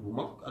buntu bu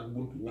mag ak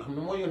buntu nga xam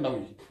ne mooy yu ndaw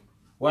yi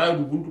waaye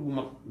du buntu bu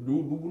mag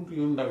du buntu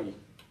yu ndaw yi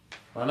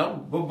maanaam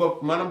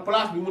maanaam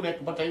place bi mu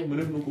nekk ba tey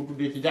mënees na ko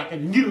tuddee ci jàkka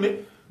ji ngir ne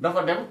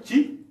dafa dem ci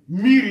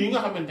miir yi nga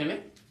xamante ne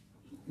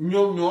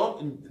ñoom ñoo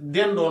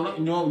dendoona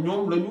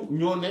ñoom lañu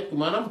ñoo nekk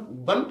maanaam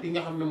bant yi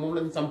nga xam ne moom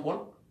lañ sampoon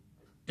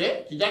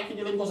te ci jàkka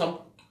ji lañ ko samp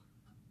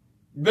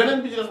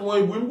beneen bi ci des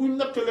mooy buñ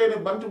nattalee ne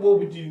bant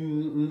boobu ci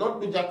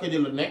ndodd jàkka ji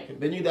la nekk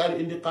dañuy daal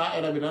di indi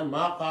qaa'ida bi naan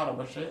maa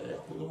qaaraba shay'an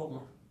yaxudu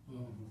hukmahu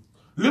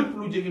lépp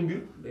lu jege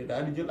mbir day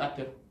daal di jël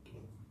àtteem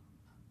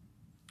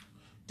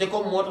te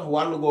comme moo tax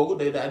wàllu googu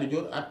day daal di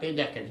jël àttee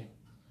jàkka ji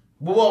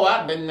bu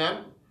boobaa dañ naan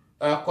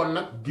kon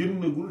nag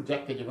génnagul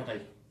jàkka ji ba tey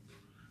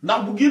ndax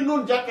bu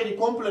génnoon jàkka ji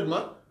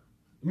complètement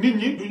nit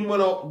ñi duñu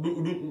mën a du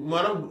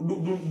maanaam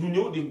du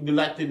ñëw di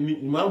laajte nit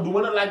maanaam du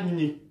mën a laaj nit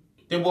ñi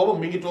te boobu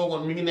mi ngi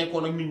toogoon mi ngi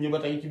nekkoon ak nit ñi ba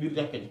tey ci biir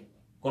jàkka ji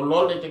kon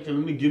loolu day tegte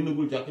lu ni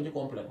génnagul jàkka ji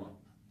complètement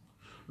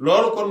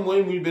loolu kon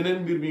mooy muy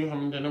beneen mbir bi nga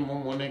xamante ne moom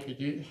moo nekk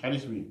ci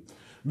xadis bi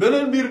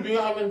beneen mbir bi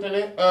nga xamante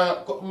ne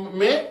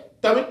mais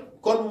tamit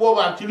kon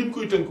boobaa ci liñ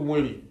koy tënk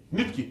mooy lii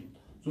nit ki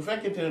su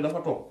fekkente ne dafa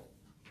toog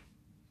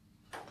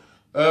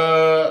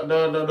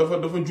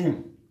dafa juum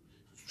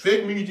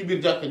feeg mi ngi ci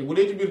biir jàkka ji bu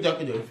dee ci biir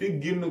jàkka ji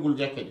feeg génnagul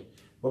jàkka ji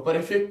ba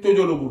pare feeg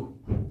tojolagul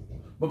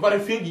ba pare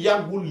feeg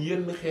yàggul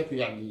yenn xeetu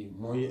yàgg yi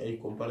mooy ay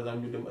comme par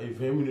exemple ñu dem ay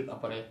 20 minutes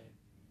après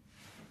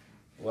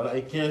wala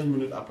ay 15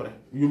 minutes après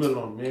yu mel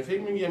noonu mais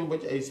feeg mi ngi yem ba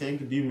ci ay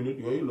 5-10 minutes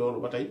yooyu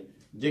loolu ba tey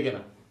jege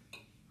na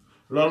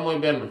loolu mooy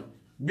benn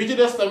bi ci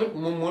des tamit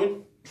moom mooy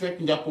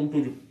fekk njàppam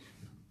tojut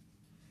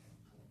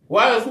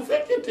waaye su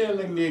fekkente ne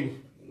nag léegi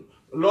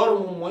loolu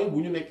moom mooy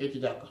bu ñu nekkee ci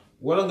jàkka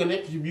wala nga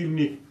nekk ci biir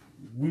néeg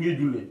bu ngay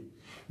jullee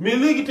mais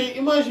léegi tey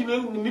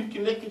imaginer nit ki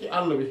nekk ci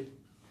àll bi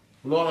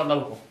loola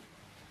dal ko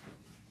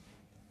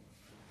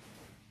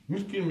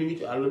nit ki mi ngi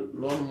ci àll bi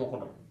loolu moo ko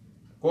dal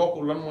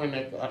kooku lan mooy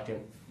nekk àtteem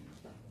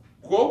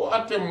kooku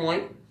àtteem mooy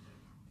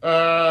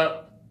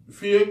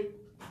fii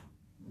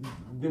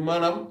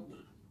maanaam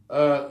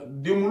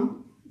demul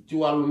ci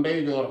wàllu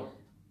ndeyjooram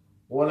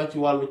wala ci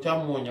wàllu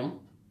càmmooñam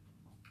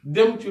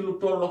dem ci lu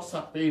tollook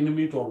sàppe yi ni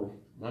muy toll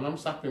maanaam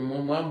sàppe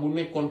moom maanaam bu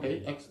nekkoon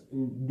tey ak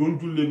doon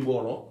julleen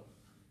mbooloo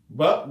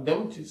ba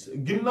dem ci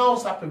ginnaaw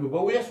sàppe bi ba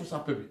weesu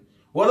sàppe bi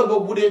wala ba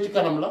bu dee ci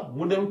kanam la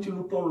mu dem ci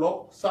lu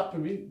tollook sàppe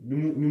bi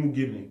ni mu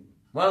génnee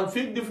maanaam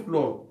fekk defut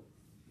loolu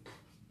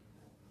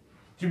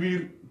ci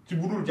biir ci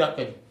budul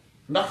jàkka ji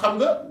ndax xam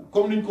nga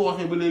comme niñ ko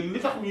waxee ba léegi li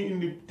tax ñuy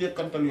indi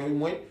tekkantal yooyu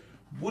mooy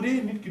bu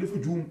dee nit ki dafa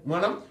juum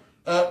maanaam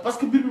parce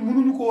que mbir bi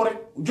mënuñu koo rek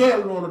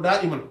joyal noonu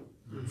daa iman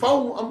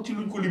faaw mu am ci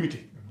luñ ko limité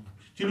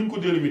ci luñ ko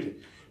délimité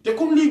te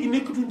comme léegi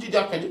nekkatuñ ci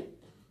jàkka ji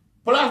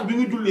place bi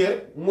nga jullee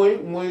rek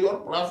mooy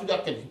yor place su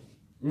jàkka ji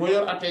mooy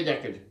yor attey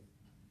jàkka ji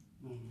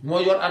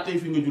mooy yor attey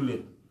fi nga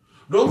jullee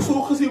donc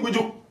soo xësee ba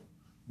jóg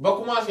ba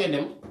commencé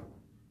dem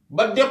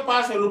ba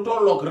dépassé lu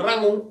tolloog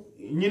rangu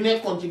ñi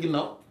nekkoon ci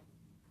ginnaaw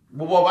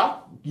bu boobaa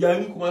yaa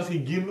ngi commencé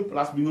génn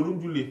place bi nga doon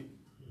jullee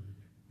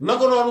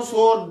naka noonu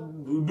soo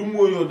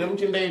dummóoyoo dem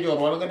ci ndeyjoor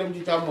wala nga dem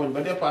ci càmmooñ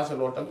ba dépassé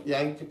loolu tamit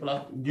yaa ngi ci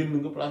place génn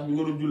nga place bi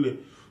nga doon jullee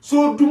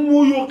soo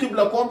dummóoyoo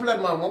xibla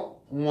complètement moom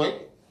mooy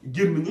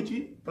génn nga ci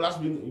place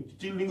bi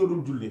ci li nga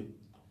doon jullee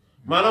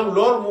maanaam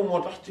loolu moom moo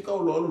tax ci kaw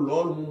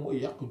loolu moom mooy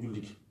yàq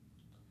julli gi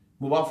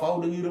bu baax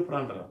faaw dañuy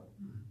reprendre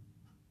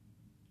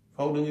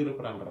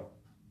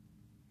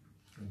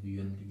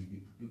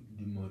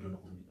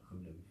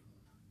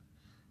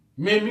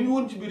mais mi ngi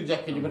woon ci biir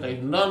jàkke ji ba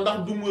tey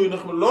ndax du mooy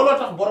ndax looloo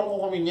tax borom ko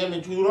xam yi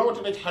ñenn ci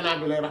rawatina ci xanaa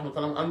bi lay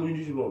rahmatullah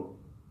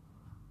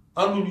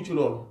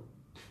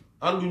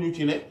ànduñu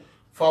ci ne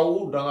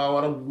faw dangaa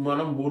war a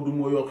maanaam boo du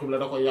mooy yoo xibla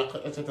da koy yàq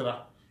et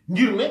cetera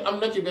ngir ne am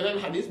na ci beneen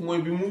xadis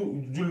mooy bi mu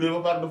jullee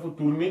ba pare dafa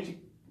tourné ci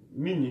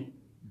nit ñi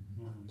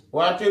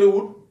waa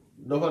terewut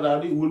dafa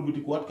daal di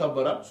wëlbatikuwaat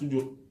kàbbaraat su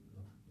jot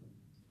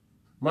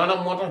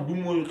maanaam moo tax du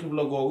mooy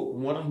xibla googu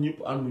moo tax ñëpp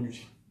ànduñu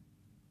ci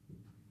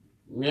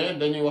mais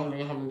dañuy wax li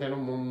nga xamante ne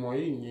moom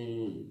mooy ñi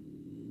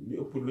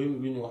ëpp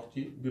li ñu wax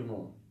ci biir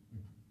moom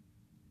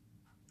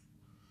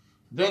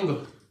dégg nga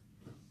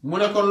mu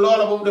ne kon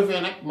loola ba mu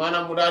defee nag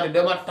maanaam mu daal di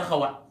demaat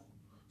taxawaat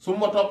su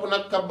ma topp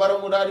nag kabbara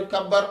mu daal di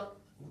kabbar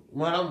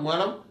maanaam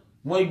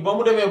mooy ba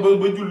mu demee ba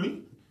julli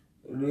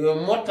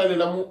mottali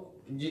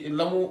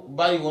la mu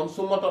bàyyi woon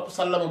su ma topp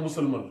sallama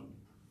musulman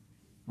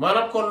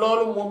maanaam kon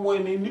loolu moom mooy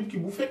ne nit ki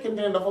bu fekkente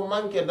ne dafa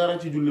manqué dara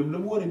ci jullim la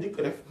mu war a njëkk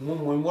def moom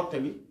mooy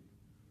mottali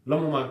la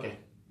mu manqué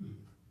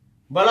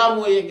balaa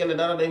moo yeggale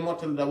dara day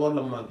mottali d'abord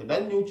la mu manqué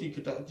dañ ñëw ci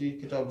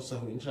kitaabu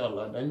sahwi insha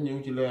allah dañ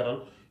ñëw ci leeral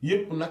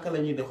yépp naka la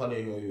ñuy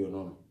doxalee yooyu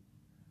noonu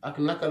ak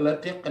naka la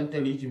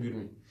teqantel yi ci mbir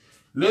mi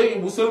léegi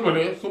bu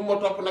sëlmalee su ma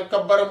topp nag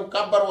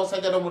kabbar wa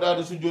sajada mu daal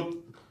di sujjóot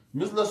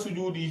mis la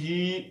sujjóot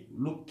yi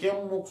lu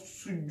kemm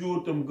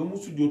sujjóotam ga mu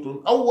sujjóotoon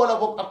aw wala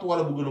boog at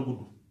wala bu gën a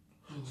gudd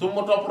su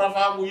ma topp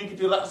rafaa mu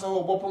yëkkati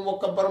rasahu boppam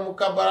mu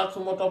kabbaraat su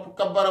ma topp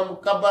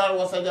kabbaraat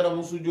wa sajada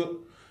mu sujjóot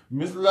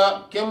mis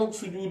la kemuk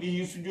sujjóot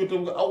yi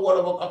sujjóotam nga aw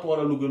wala boog at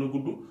wala lu gën a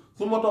gudd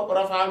su ma topp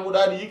rafaa mu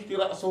daal di yëkkati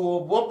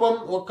rasahu boppam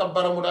wa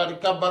kabbara mu daal di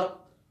kabbar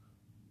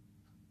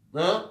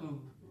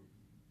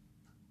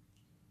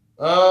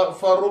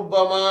fa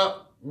rubbama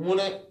mu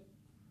ne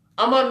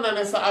amaan na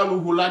ne sa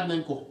aluhu laaj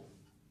nañ ko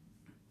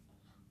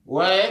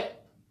waaye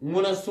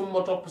mu ne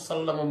summa topp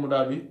sallama mu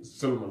daal di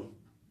sëlmal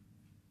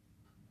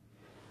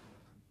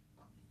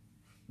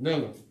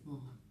dégg nga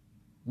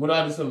mu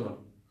daal di sëlmal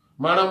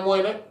maanaam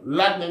mooy ne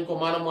laaj nañ ko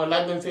maanaam mooy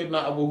laaj nañ Seydina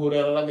Abu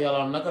Hurayra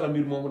radiyallahu anhu naka la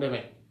mbir moomu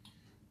demee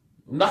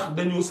ndax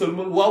dañoo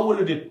sëlmal waaw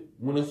wala déet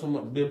mu ne suma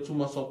déet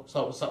suma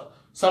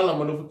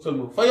sallama dafa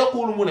sëlmal fa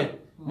yaqulu mu ne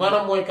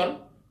maanaam mooy kan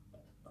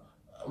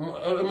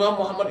imaam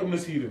Muhammad ibn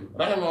Sirin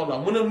rahimahullah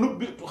mu ne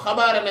nubbitu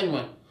xabaare nañ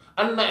ma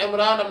anna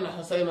Imran ibn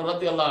Husayn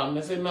radiyallahu anhu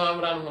ne Seydina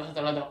Imran ibn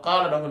Husayn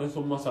qaala dafa ne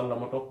summa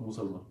sallama toog mu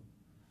sëlmal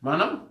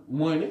maanaam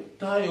mooy ne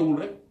taayewul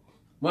rek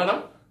maanaam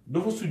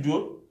dafa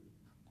sujjóot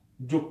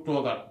jóg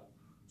toogaat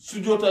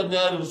sujjóotaat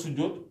ñaareelu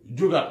sujjóot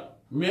jógaat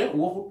mais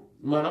waxut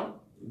maanaam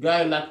gaa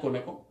yi laaj ko ne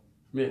ko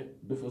mais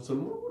dafa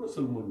sëlmal wala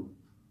sëlmalul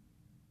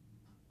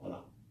voilà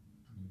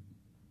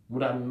mu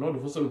daan noonu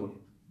dafa sëlmal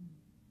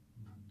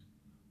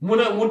mu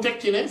ne mu teg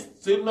ci ne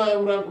Seydina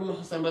Imran ibn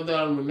Husayn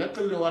radiyallahu anhu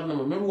nettali war na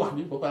ma même wax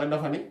bi ba pare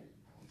dafa ne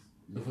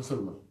dafa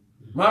sëlmal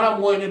maanaam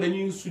mooy ne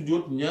dañuy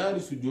sujjóot ñaari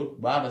sujjóot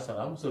baada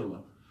salaam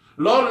sëlmal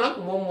loolu nag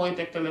moom mooy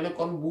tegtale ne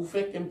kon bu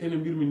fekkente ne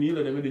mbir mi nii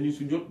la demee dañuy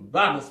sujjóot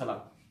baada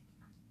salaam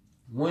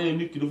mooy ne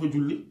nit ki dafa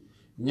julli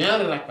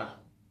ñaari rakka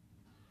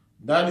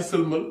daal di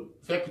sëlmal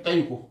fekk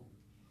tayu ko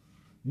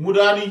mu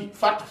daal di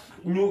fàtt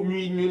ñu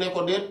ne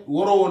ko deet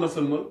waroo woon a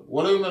sëlmal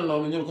wala yu mel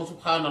noonu ñu ne ko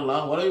subhaanallah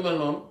wala yu mel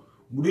noonu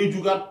bu dee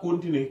jugaat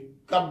continuer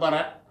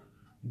kabbaraat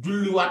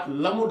julliwaat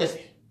la mu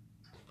dese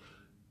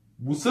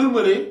bu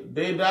sëlmalee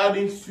day daal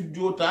di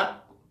sujjootaat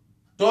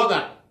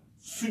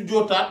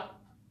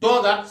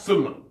toogaat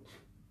sëlmal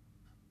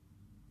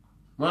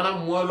maanaam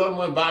mooy loolu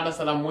mooy baada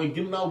salaam mooy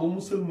ginnaaw ba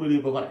mu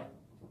sëlmalee ba pare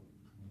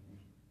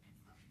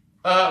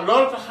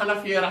loolu tax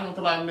Hanafi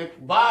rahmatullah nekk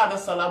baada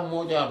salaam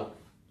moo jaabu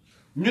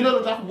ñu ne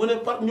lu tax mu ne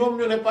ñoom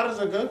ñu ne parce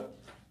que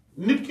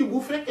nit ki bu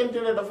fekkente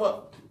ne dafa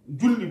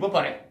julli ba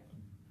pare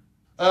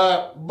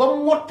ba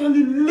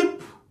mottali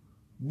lépp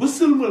ba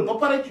sëlmal ba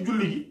pare ci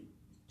julli gi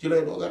ci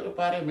lay doog a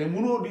réparer mais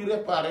mënoo di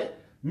réparer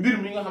mbir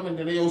mi nga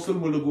xamante ne yow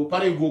sëlmal goo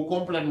pare goo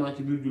complètement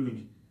ci biir julli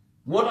gi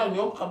moo tax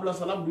ñoom qabla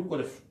salaam duñ ko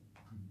def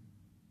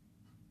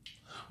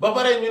ba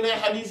pare ñu ne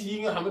xadis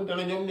yi nga xamante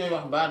ne ñoom ñooy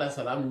wax baada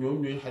salaam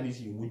ñoom ñooy xadis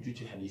yi mujj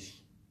ci xadis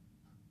yi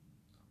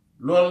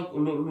loolu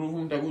lu fu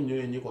mu tegu ñu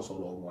ne ñi ko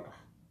soloo moo tax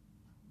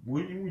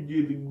muy ñu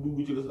mujjee di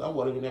dugg ci lislaam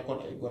wala ñu nekkoon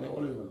ay gone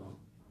wala ñu mel noonu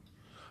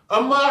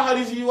amma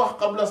xadis yi wax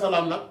qabla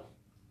salaam nag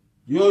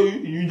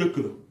yooyu yu njëkk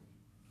la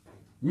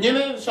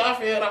ñeneen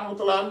Shaafi'i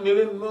rahmatullah ne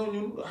leen noo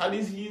ñun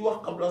xadis yi wax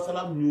qabla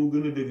salaam ñoo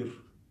gën a dëgër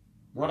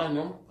moo tax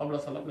ñoom qabla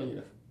salaam la ñuy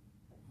def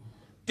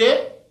te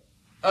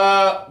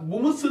bu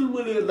ma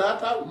sëlmalee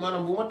laataa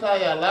maanaam bu ma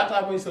taayaa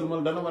laataa may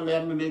sëlmal dana ma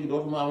leer ne léegi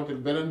dootuma amatel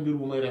beneen mbir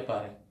bu may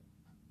réparer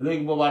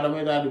léegi boobaa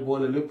damay daal di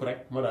boole lépp rek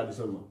ma daal di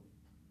sëlmal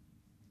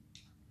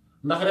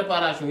ndax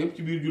réparation yépp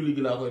ci biir julli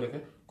gi laa koy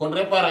defee kon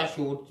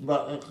réparation ba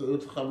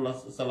qabla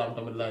salaam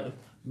tamit laay def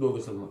doog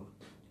a sëlmal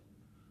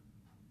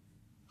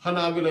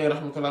xanaa bi lay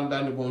rahmatullah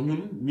daal ni bon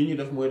ñun ni ñuy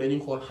def mooy dañuy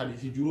xool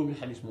xadis yi juróomi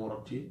xadis moo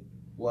rot ci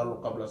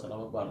wàllu qabla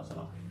salaam ak baada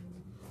salaam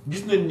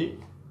gis nañ ni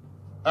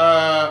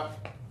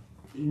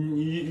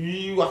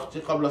yi wax ci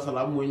qabla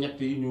salaam mooy ñett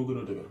yi ñoo gën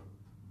a dëgër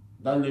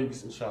daañ leen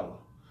gis insha allah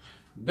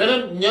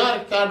beneen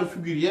ñaari cas de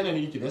figure yeneen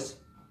yi ci des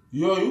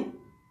yooyu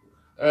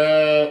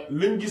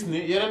lañ gis ne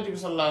yeneen bi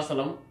sallallahu alayhi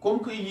wasallam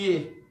comme que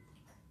yee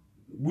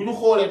bu ñu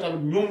xoolee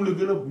tamit ñoom la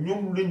gën a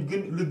ñoom lañ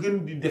gën la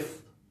gën di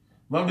def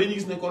maanaam dañuy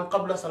gis ne kon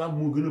qabla salaam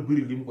moo gën a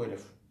bëri li mu koy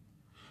def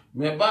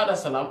mais baada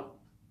salaam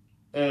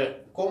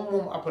comme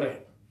moom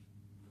après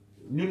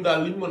ñun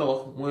daal li ñu mën a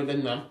wax mooy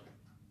dañ naan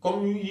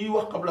comme yi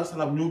wax qabla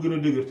salaam ñoo gën a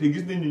dëgër te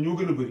gis nañ ni ñoo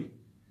gën a bëri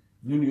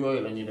ñun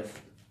yooyu la ñuy def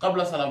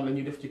qabla salaam la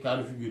ñuy def ci cas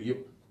de figure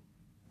yépp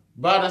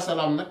baada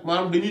salaam nag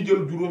maanaam dañuy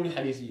jël juróomi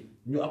xadiis yi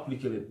ñu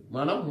appliquer leen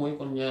maanaam mooy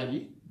kon ñaar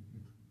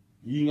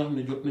yi nga xam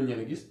ne jot nañ leen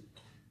a gis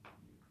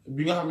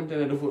bi nga xamante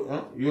ne dafa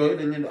yooyu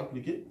dañ leen di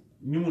appliquer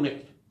ni mu nekk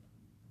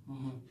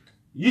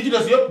yi ci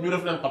des yépp ñu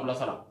def leen qabla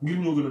salaam ngir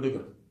ñoo gën a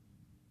dëgër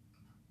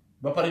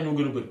ba pare ñoo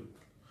gën a bëri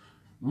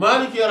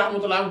Maliki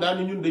rahmatullah daal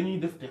ni ñun dañuy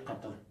def te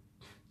xattal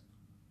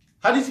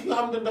xadis yi nga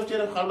xam ne daf cee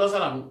def qabla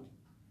salaam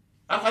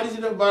ak xadis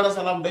yi def baada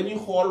salaam dañuy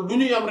xool du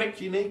ñu yam rek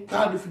ci ne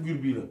cas de figure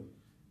bii la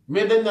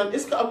mais dañ naan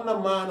est-ce que am na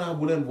maanaa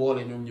bu leen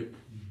boole ñoom ñëpp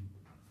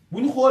bu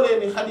ñu xoolee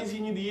ni xadis yi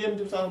ñu di yéen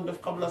salaam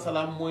def qabla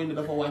salaam mooy ne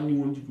dafa wàññi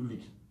woon ci julli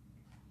gi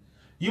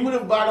yi mu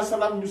def baada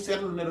salaam ñu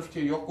seetlu ne daf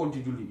cee yokkoon ci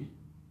julli gi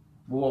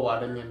bu boobaa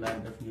dañ leen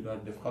daan def ñu daan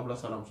def qabla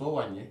salaam soo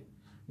wàññee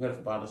nga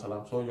def baada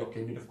salaam soo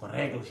yokkee ñu def ko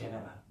règle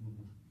générale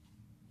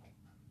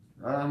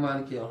ah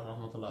Maliki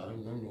rahmatullah rek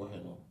ñoom ñu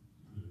waxee noonu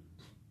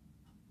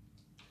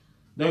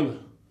dégg nga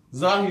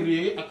zahiri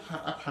yi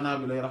ak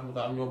xanaabila yi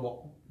rahmatullah ñoo bokk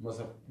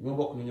masab ñoo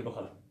bokk ni ñu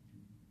doxale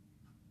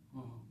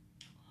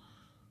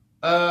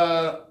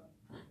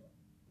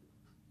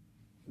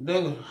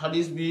dégg nga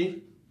xadis bi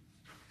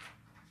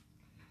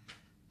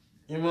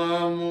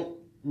imaamu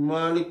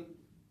Malik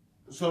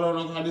solo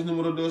na ko xadis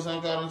numéro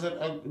 247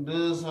 ak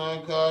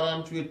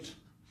 248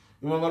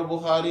 imaam al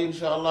Buxaari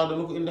insha allah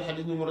dana ko indi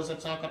xadis numéro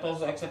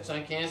 714 ak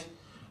 715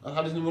 ak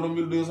xadis numéro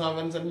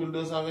 1227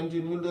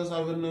 1228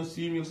 1229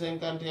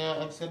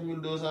 6051 ak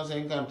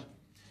 7250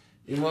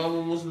 imaamu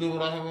Muslim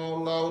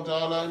rahimahullahu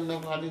taala indi na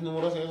ko xadis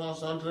numéro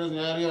 573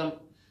 ñaari yoon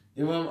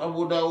imaam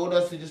Abu Dawud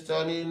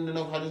as-Sijistaani indi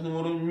na ko xadis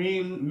numéro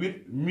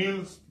 1008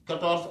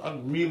 1014 ak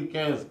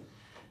 1015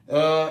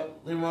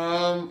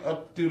 imaam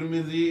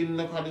At-Tirmidhi indi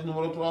na ko xadis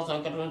numéro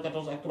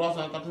 394 ak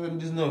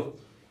 399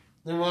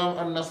 imaam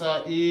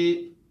An-Nasaa'i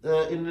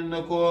indi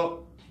na ko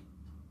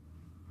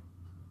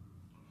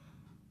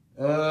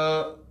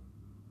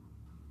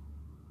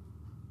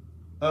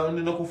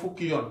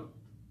fukki yoon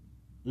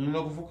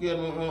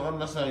moom imaam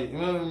An-Nasaa'i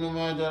imaam Ibn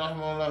Maaja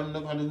rahimahullah indi na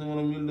ko xadis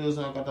numéro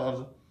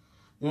 1214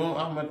 imaam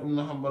Ahmad ibn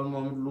Hanbal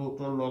moom it lu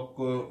tolloog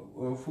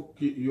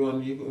fukki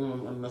yoon yi ko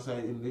imaam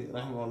An-Nasaa'i indi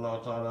rahimahullahu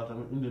taala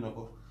tamit indi na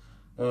ko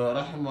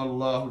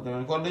rahimallahu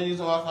jamii kon dañuy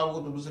sa waa xaabu ko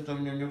tudd si tam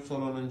ñoom ñëpp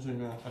solo nañ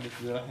suñu xadis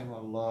bi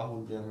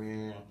rahimallahu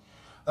jamii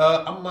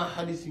amma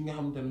xadis yi nga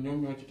xamante ne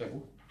ñoom ñoo ci tegu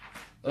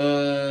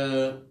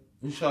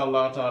insha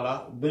allah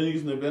taala dañuy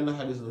gis ne benn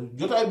xadis la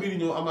jotaay bii di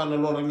ñëw amaan na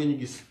loolu rek la ñuy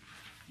gis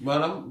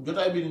maanaam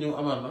jotaay bii di ñëw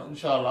amaan na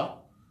insha allah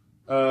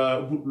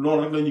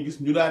loolu rek la ñuy gis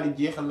ñu daal di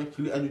jeexal nag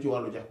ci li aju ci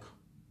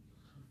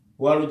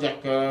wàllu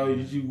jàkk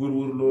yi ci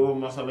wër-wërloo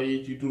masala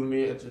yi ci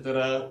tournée et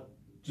cetera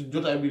ci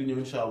jotaay bii di ñëw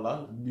insha allah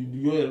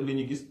yooyu rek la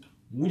ñuy gis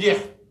mu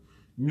jeex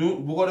ñu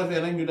bu ko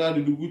defee nag ñu daal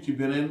di dugg ci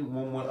beneen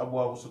moom mooy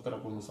abwaabu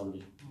sutratul musalli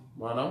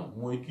maanaam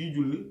mooy kii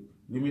julli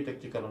li muy teg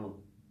ci kanamam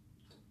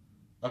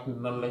ak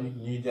nan lañ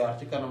ñuy jaar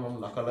ci kanamam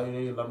naka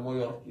lañ lan moo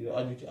yor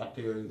aju ci àtte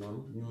yooyu noonu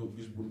ñu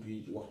gis bunt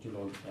yi wax ci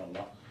loolu insha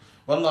allah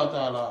wallahu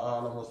taala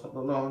a'lam wa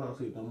sallallahu ala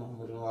sayyidina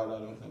muhammadin wa ala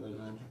alihi wa sahbihi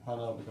ajma'in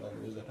subhana rabbika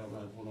rabbil izzati amma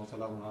yasifun wa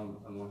salamun ala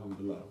al-mursalin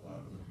walhamdulillahi rabbil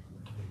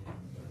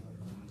alamin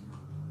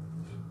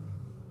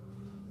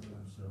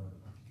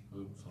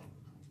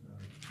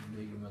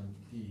léegi man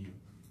ci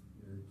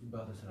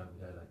baada salaam bi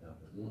daay laaj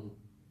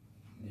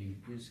léegi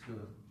puisque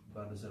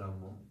baada salaam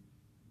moom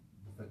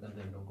bu fekkante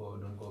ne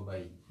danga koo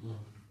bàyyi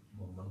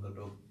moom mën nga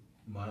toog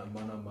maanaam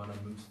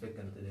même su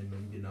fekkante ne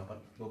même ginnaaw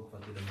at boo ko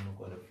fàttali mën na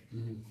koo def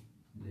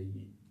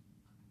léegi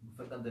bu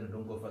fekkante ne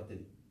danga koo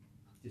fàttali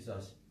ci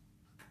saas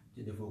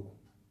ci defoo ko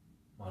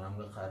maanaam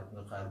nga xaar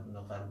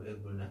ba egg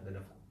bu neex nga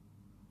def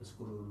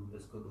ko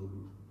est-ce que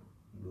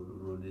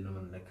loolu dina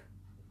mën nekk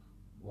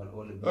wala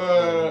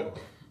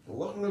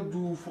wax na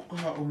du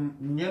fuqaha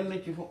ñenn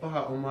ci fuqaha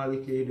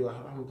maliki yi di wax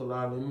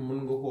rahmatullah alayhim mën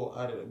nga koo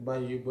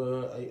bàyyi ba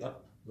ay at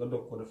nga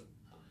doog ko def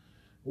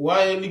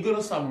waaye li gën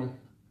a sàmm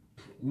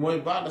mooy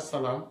baada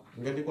salaam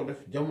nga di ko def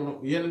jamono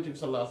Yonent bi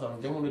sallallahu alayhi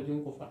wasallam jamono ji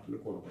nga ko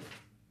fàttalikoo la ko def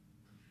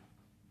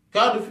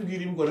cas de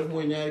figure yi mu ko def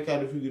mooy ñaari cas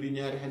de figure yi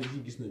ñaari xadiis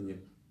yi gis nañ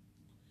leen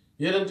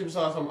Yonent bi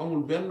sallallahu alayhi wasallam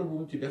amul benn bu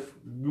mu ci def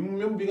bi mu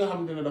même bi nga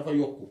xamante ne dafa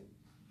yokku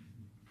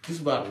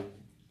tisbaar bi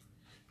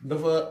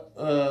dafa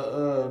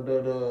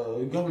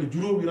nga xam ne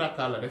juróomi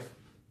ràkkaa la def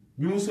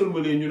bi mu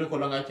sëlmalee ñu ne ko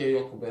da ngaa cee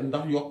yokk benn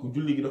ndax yokk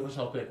julli gi dafa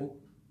sawteeku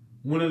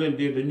mu ne leen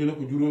déedéet ñu ne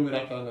ko juróomi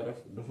ràkkaa nga def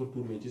dafa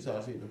tourné ci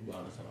saa si def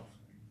baada salaam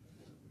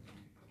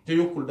te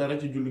yokkul dara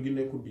ci julli gi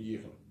nekkul di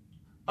jeexal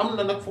am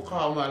na nag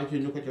fuqahaa Maaliki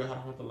ñu ko ci wax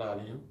rahmatullahi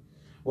alayhim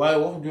waaye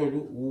wax jooju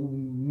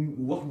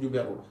wax ju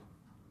beru la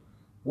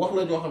wax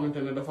la joo xamante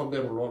ne dafa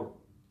beru lool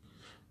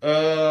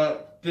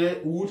te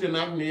wuute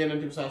naag ni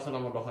Yonent bi sallallahu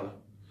alayhi wasallam doxale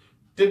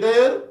te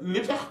d'ailleurs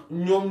li tax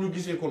ñoom ñu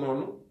gisee ko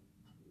noonu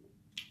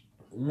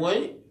mooy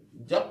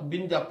jàpp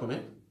biñ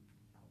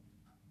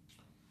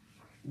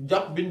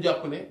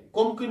jàpp ne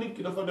comme que nit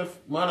ki dafa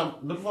def maanaam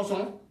de toute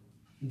façon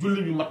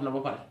julli bi mat na ba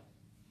pare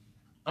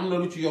am na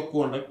lu ci yokk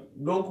woon rek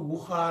donc bu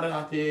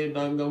xaaraatee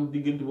dangam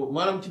diggante boobu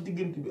maanaam ci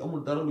diggante bi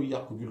amul dara lu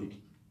yàqu julli gi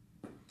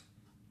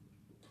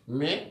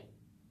mais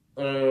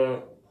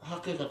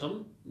xaqiiqatan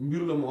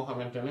mbir la moo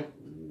xamante ne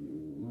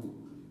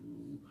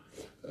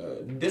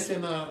dese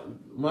naa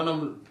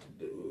maanaam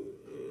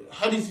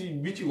xadis yi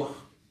bi ci wax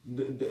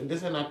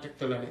dese naa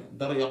tegtale ne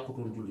dara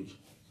yàqutoon julli gi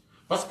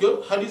parce que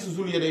xadis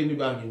Zul Yadayni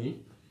baa ngi nii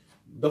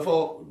dafa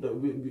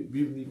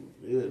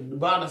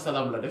baada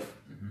salaam la def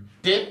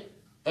te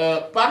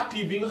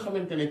partie bi nga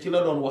xamante ne ci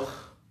la doon wax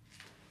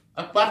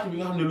ak partie bi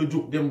nga xam ne la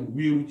jóg dem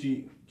wéeru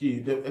ci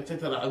kii dem et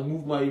cetera ak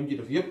mouvement yi mu ci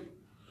def yépp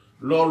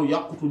loolu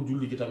yàqutoon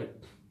julli gi tamit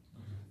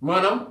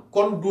maanaam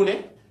kon du ne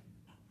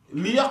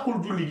li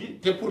yàqul julli gi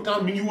te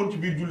pourtant mi ngi woon ci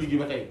biir julli gi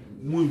ba tey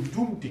mooy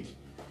njuumte gi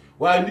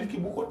waaye nit ki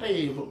bu ko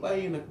tayee ba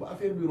bàyyi nag ba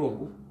affaire bi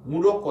romb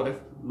mu doog ko def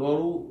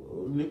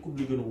loolu nekkul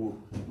li gën a wóor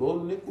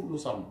loolu nekkul lu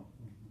sàmm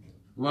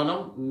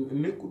maanaam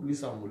nekkul li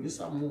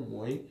sàmm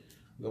mooy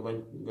nga bañ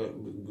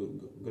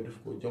nga def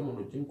ko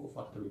jamono ji nga ko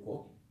fàttali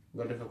ko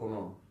nga defe ko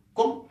noonu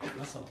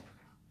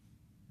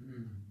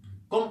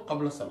comme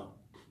qabla salaam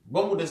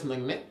ba mu des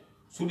nag ne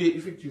su dee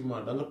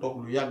effectivement da nga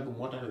toog lu yàgg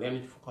moo tax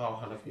lenn ci fuqahaa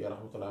Hanafi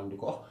rahmatullah di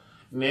ko wax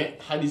ne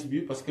xadis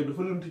bi parce que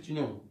dafa lënt ci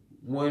ñoom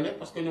mooy ne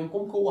parce que ñoom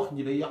comme que wax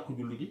ji day yàqu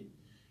julli gi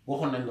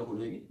waxoon nañ la ko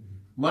léegi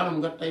maanaam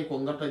nga tey ko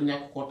nga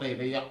ñàkk koo tey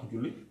day yàqu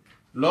julli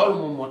loolu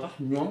moom moo tax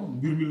ñoom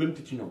mbir mi lënt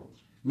ci ñoom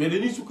mais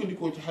dañuy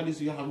sukkandikoo ci xadis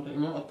yi nga xamante ne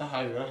imam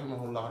At-Tahawi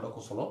rahimahullah da ko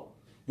solo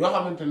yoo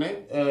xamante ne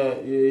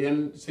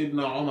yenn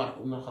Seydina Omar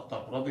ibn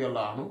al-Khattab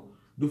radiyallahu anhu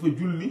dafa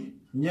julli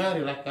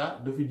ñaari rakka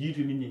dafa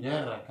jiite nit ñi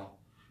ñaari rakka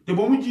te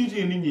ba mu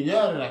jiitee nit ñi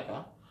ñaari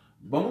rakka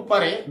ba mu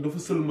paree dafa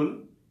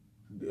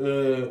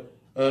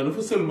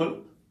sëlmal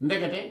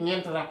ndekete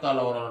ñeenti rakka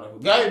la waroon a def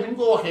gars yi bi ñu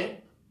ko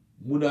waxee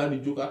mu daal di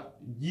jógaat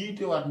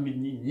jiitewaat nit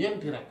ñi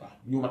ñeenti rakka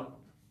yu mat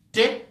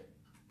te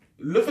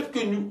le fait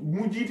que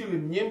mu jiite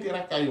leen ñeenti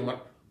rakka yu mat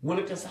mu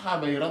ne te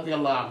saxaaba yi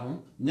radiyallahu anhum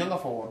ña nga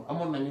fa woon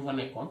amoon na ñu fa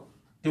nekkoon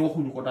te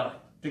waxuñu ko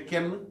dara te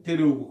kenn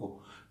terewuñu ko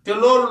te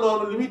loolu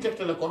noonu li muy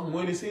tegtale kon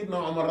mooy ne Seydina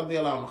Omar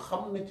radiyallahu anhu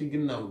xam na ci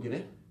ginnaaw gi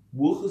ne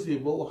boo xësee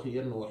ba wax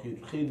yenn wax yi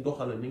xëy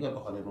doxale ni nga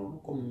doxale noonu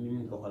comme ni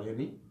mu doxalee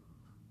ni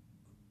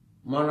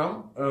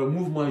maanaam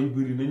mouvement yi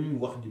bëri nañ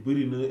wax ji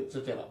bëri na et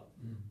cetera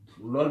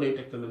loolu day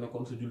tegtale ne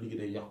kon sa julli gi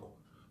day yàqu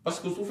parce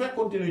que su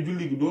fekkoonte ne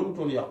julli gi doonu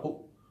toon yàqu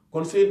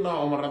kon Seydina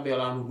Omar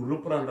radiyallahu anhu du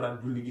reprendre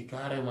julli gi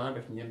carrément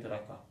def ñeenti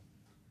rakka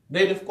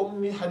day def comme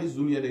ni xadis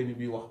Zul Yadayni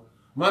bii wax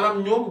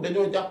maanaam ñoom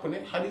dañoo jàpp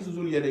ne xadis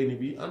Zul Yadayni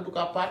bii en tout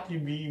cas partie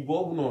bii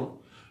boobu noonu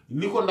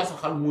li ko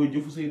ndasaxal mooy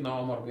jëfu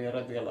Seydina Omar bi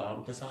radiyallahu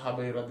anhu te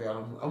saxaaba yi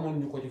radiyallahu anhu amoon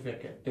ñu ko ci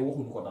fekkee te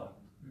waxuñu ko dara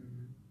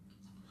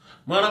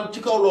maanaam ci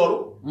kaw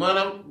loolu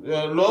maanaam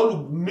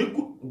loolu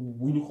nekkut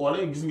bu ñu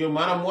xoolee gis nga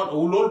maanaam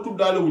moo loolu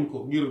tuddaale wuñ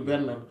ko ngir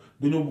benn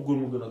dañoo bëggoon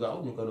mu gën a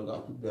gaaw ñu gën a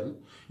gaaw benn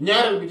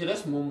ñaareel bi ci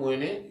des moom mooy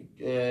ne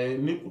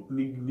nekkut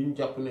li ñu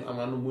jàpp ne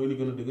amaan mooy li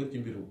gën a dëgër ci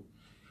mbir mi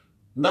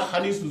ndax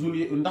xadis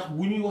ndax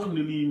bu ñuy wax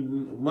ne lii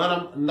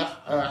maanaam ndax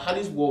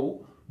xadis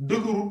boobu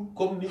dëgërul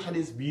comme ni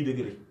xadis bii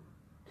dëgëre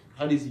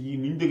xadis yii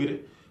niñ dëgëre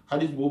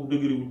xadis boobu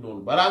dëgëre wuñ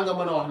noonu balaa nga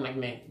mën a wax nag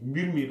ne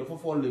mbir mi dafa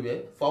folli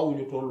bee faaw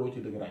ñu tolloo ci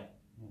dëgëraay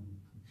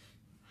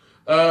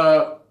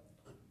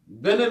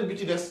beneen bi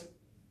ci des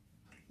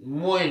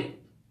mooy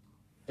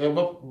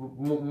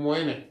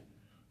mooy ne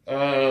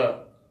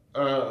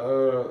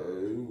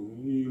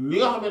li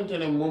nga xamante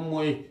ne moom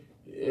mooy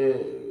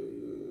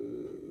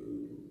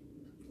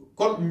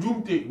kon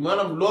njuumte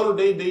maanaam loolu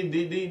day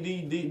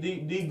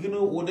gën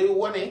a day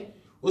wane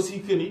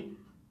aussi que ni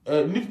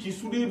nit ki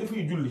su dee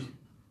dafay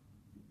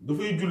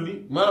julli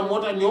maanaam moo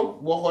tax ñoom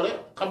boo xoolee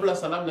qabla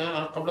salaam nee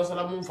na qabla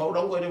salaam moom faw da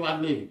nga koy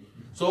defaat léegi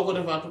soo ko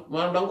defaatut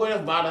maanaam da nga koy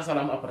def baada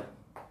salaam après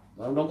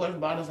maanaam da nga koy def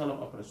baada salaam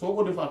après soo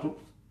ko defaatut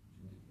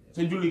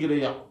sa julli gi day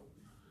yàqu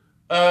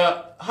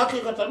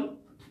xaqiqatan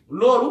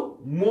loolu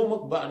moom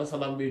ak baada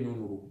salaam bee ñoo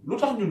nuroo lu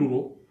tax ñu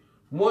nuroo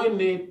mooy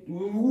ne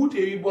wuute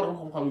yi borom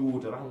xam-xam yu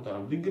wuute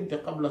rahmatullah diggante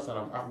qabla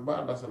salaam ak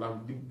baada salaam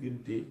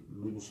diggante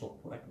lu ñu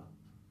sopp rek la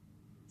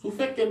su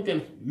fekkente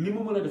ne li ma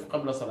mën a def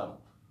qabla salaam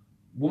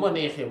bu ma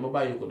neexee ma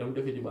bàyyi ko dem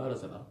defee ci baada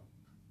salaam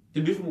te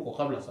defuma ko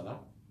qabla salaam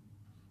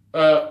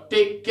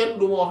te kenn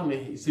du ma wax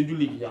ne sa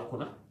julli gi yàqu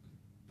na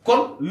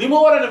kon li ma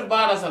war a def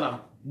baada salaam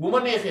bu ma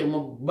neexee ma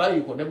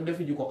bàyyi ko dem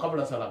defe ji ko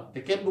qabla salaam te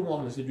kenn du ma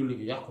wax ne sa julli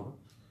gi yàqu na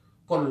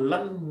kon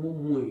lan moom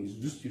mooy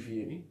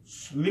justifier ni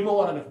li ma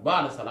war a def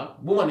baada salaam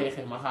bu ma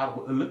neexee ma xaar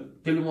ba ëllëg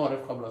te li ma war a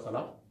def qabla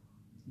salaam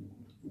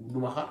du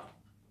ma xaar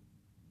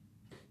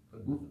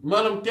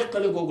maanaam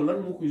teqale googu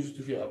lan moo koy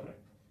justifier après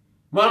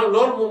maanaam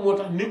loolu moom moo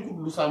tax nekkul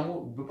lu sàmm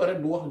ba pare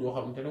du wax joo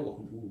xamante ne wax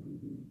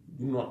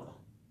du noot la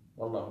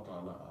wallahu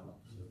taala alam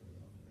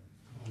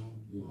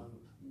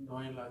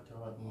damay laajte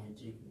waat mooy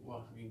ci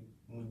wax bi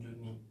mujj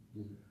nii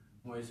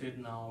mooy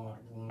Seydina Omar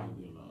bu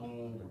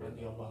mu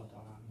radiyallahu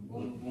taala bu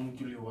mu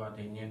julli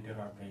waatee ñeenti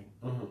rakka yi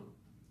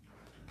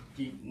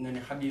ci nga ne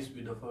xadis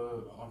bi dafa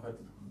en fait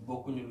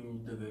bokkuñu lu ñu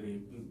dëgëree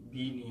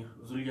bii nii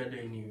Zul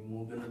Yadayni bi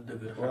moo gën a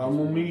dëgër. waaw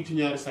moom mi ngi ci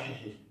ñaari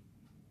saxiix yi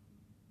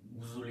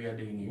Zul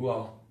Yadayni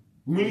waaw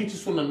mi ngi ci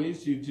sunan yi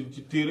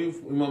ci téere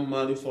imam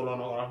Maalik solo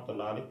na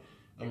rahmatullahi alayhi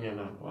ak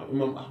ñeneen waaw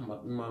imam Ahmad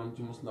imam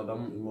ci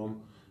musnadam imam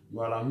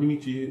voilà mi ngi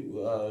ci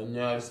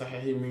ñaari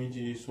saxiix yi mi ngi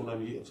ci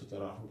sunan yi et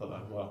cetera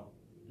rahmatullahi waaw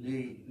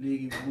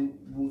léegi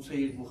bu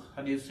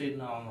xadis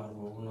Seydina Omar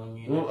boobu noonu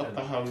ñuy moom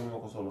At-Tahawi moo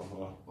ko solo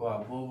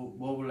waaw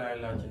boobu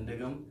laay laajte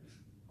ndegam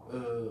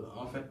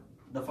en fait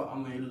dafa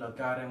amee la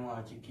carrément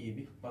ci kii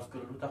bi parce que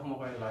lu tax ma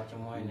koy laajte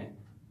mooy ne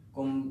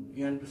comme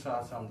yentu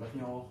saa sam daf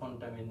ñoo waxoon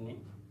tamit ni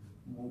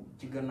bu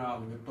ci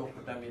gannaawam ñu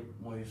topp tamit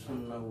mooy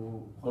sunna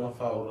wu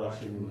xulafaa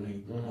ur-raashidiin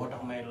yi moo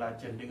tax may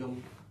laajte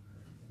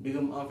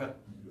ndegam en fait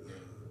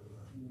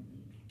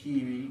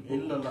kii bi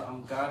illa la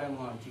am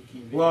carrément ci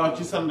kii bi waaw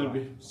ci sanad bi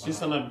ci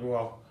sanad bi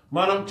waaw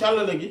maanaam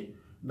càllale gi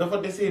dafa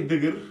desee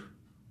dëgër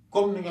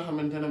comme ni nga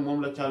xamante ne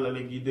moom la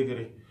càllale gi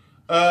dëgëre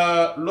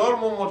loolu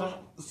moom moo tax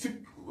si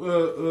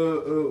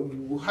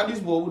xadis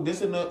boobu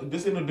dese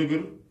na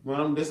dëgër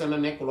maanaam dese na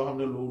nekk loo xam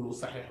ne lu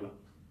saxiix la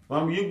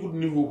maanaam yëggut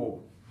niveau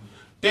boobu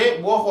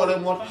te boo xoolee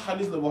moo tax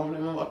xadis la boo xam ne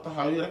moom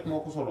At-Tahawi rek moo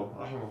ko solo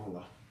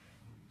rahimahullah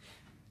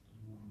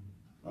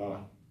voilà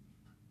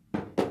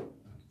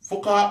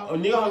fuqaha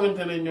ñi nga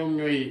xamante ne ñoom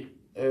ñooy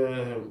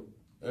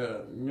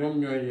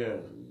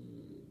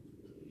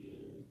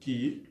kii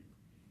yi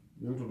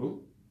ñu tudd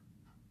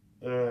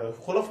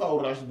xulafaa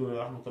ur-raashiduun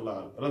rahmatullah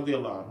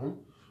radiyallahu anhum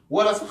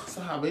wala sax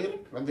saxaaba yi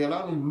rek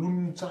radiyallahu anhum lu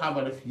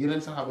saxaaba def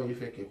yeneen saxaaba yi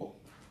fekkee ko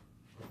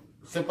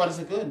c'est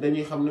parce que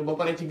dañuy xam ne ba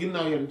pare ci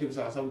ginnaaw Yonent bi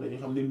sallallahu alayhi wasallam dañuy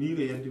xam ne lii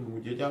la Yonent bi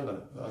mujjee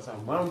jàngale sax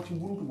maanaam ci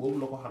buntu boobu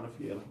la ko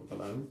Hanafi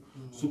rahmatullah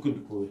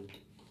sukkandikoo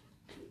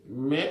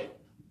mais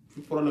fi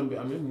problème bi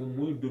amee moom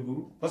mooy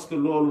dëgëru parce que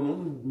loolu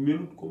noonu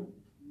melut comme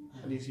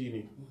xadiis yi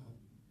nii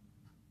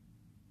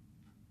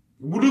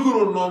bu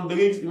dëgëroon noonu da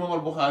ngay gis imaam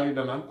al-Buxaari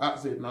danaan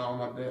Seydina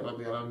Omar de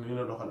radiyallahu anhu ni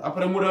la doxal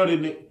après mu daal di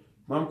ne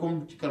maanaam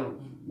comme ci kanam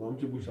maanaam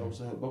ci bu sax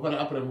ba pare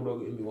après mu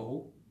doog indi waxu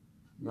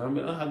maanaam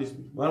benn xadiis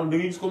bi maanaam da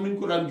ngay gis comme ni ñu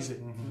ko daan gisee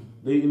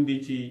day indi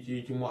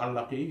ci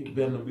muallaq yi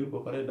benn mbir ba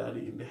pare daal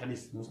di indi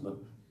xadiis musnad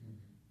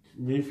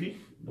mais fii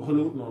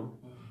doxalewut noonu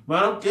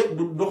maanaam képp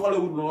du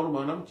doxalewut noonu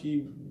maanaam ci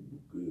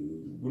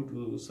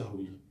buntu saxu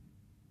yi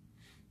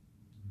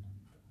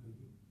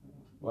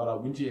voilà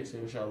buñ ci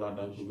yegsee insha allah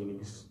daañu ko gën a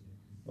gis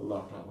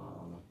wallahu taala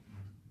alam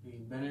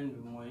beneen bi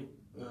mooy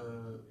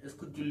est-ce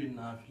que julli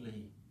naafila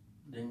yi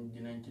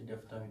dinañ ci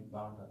def tamit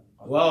baax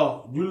waaw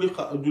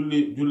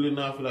julli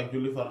naafila ak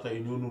julli farata yi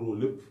ñoo nuroo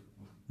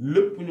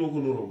lépp ñoo ko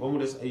nuroo ba mu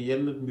des ay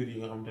yenn mbir yi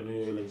nga xam te ne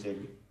yooyu lañ segg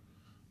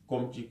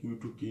comme ci kuy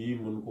tukki yi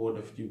mën koo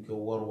def ci ko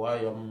war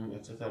waayam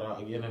et cetera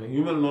ak yeneen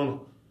yu mel noonu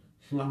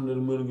nga xam ne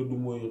mën nga du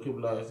mooy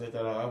xibla et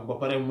cetera ba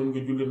pare mën nga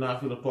julli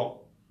naafila toog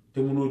te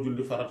mënoo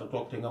julli farata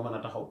toog te nga mën a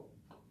taxaw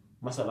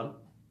masalan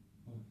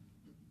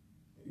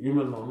yu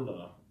mel noonu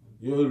dara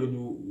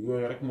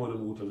yooyu rek moo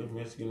leen wutale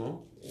mais sinon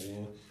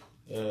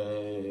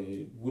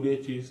bu dee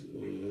ci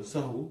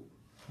saxu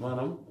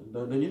maanaam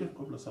dañuy def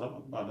qabla salaam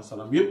ak ba'da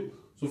salaam yépp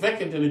su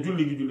fekkente ne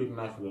julli gi julli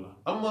naafila la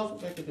amma su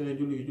fekkente ne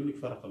julli gi julli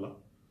farata la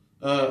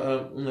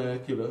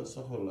kii la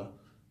saxur la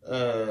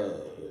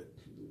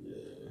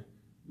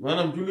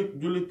maanaam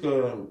jullit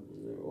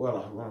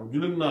voilà maanaam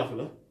jullit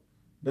naafila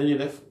dañuy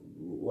def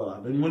voilà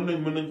mën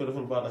nañ ko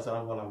defal ba'da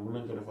salaam voilà mën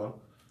nañ ko defal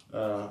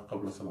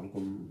qabla salaam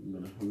comme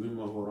li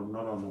ma waroon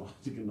naroon wax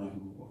ci ginnaaw bi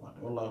ma ko fàtte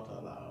wallahu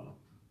ta'ala a'lam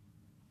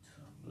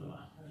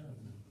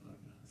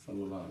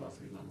sallallahu ala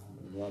sayyidina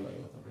Muhammad wa ala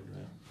alihi wa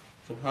sahbihi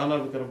subhana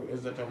rabbika rabbil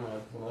izzati amma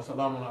yasifun wa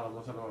salamun ala al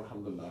mursalin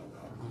walhamdulillahi rabbil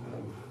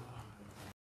alamin